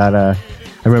Facebook, and he got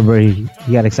I remember he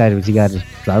got excited because he got his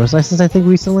driver's license, I think,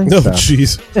 recently. Oh, So,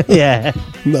 jeez. yeah.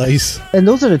 Nice. And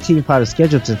those are the team pilots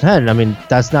scheduled to attend. I mean,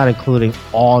 that's not including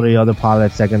all the other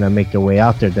pilots that are going to make their way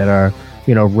out there that are,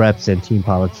 reps and team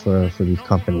pilots for these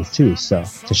companies too. So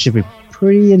it should be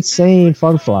pretty insane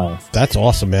fun flying. That's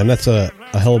awesome, man. That's a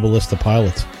hell of a list of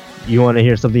pilots. You want to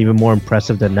hear something even more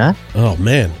impressive than that? Oh,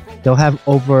 man. They'll have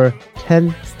over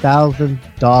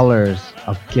 $10,000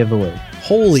 of giveaway.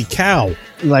 Holy cow.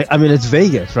 It's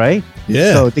Vegas, right?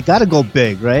 Yeah. So they got to go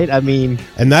big, right? I mean,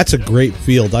 And that's a great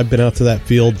field. I've been out to that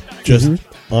field just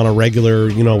on a regular,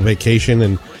 vacation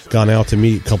and gone out to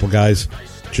meet a couple guys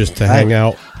just to hang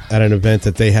out at an event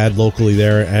that they had locally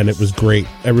there, and it was great.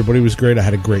 Everybody was great. I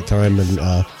had a great time, and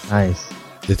nice.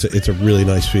 it's a really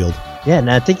nice field. Yeah,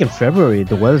 and I think in February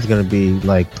the weather's going to be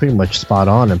pretty much spot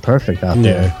on and perfect out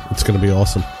there. Yeah, it's going to be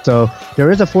awesome. So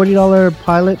there is a $40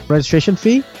 pilot registration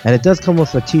fee, and it does come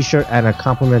with a T-shirt and a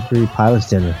complimentary pilot's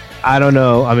dinner. I don't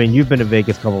know. I mean, you've been to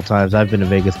Vegas a couple times. I've been to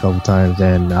Vegas a couple times,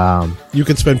 and You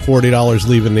can spend $40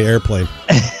 leaving the airplane.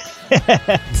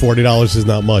 $40 is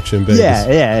not much in Vegas.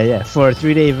 yeah. For a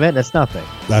 3-day event, that's nothing.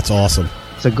 That's awesome.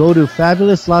 So go to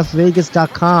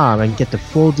fabulouslasvegas.com and get the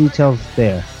full details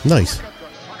there. Nice.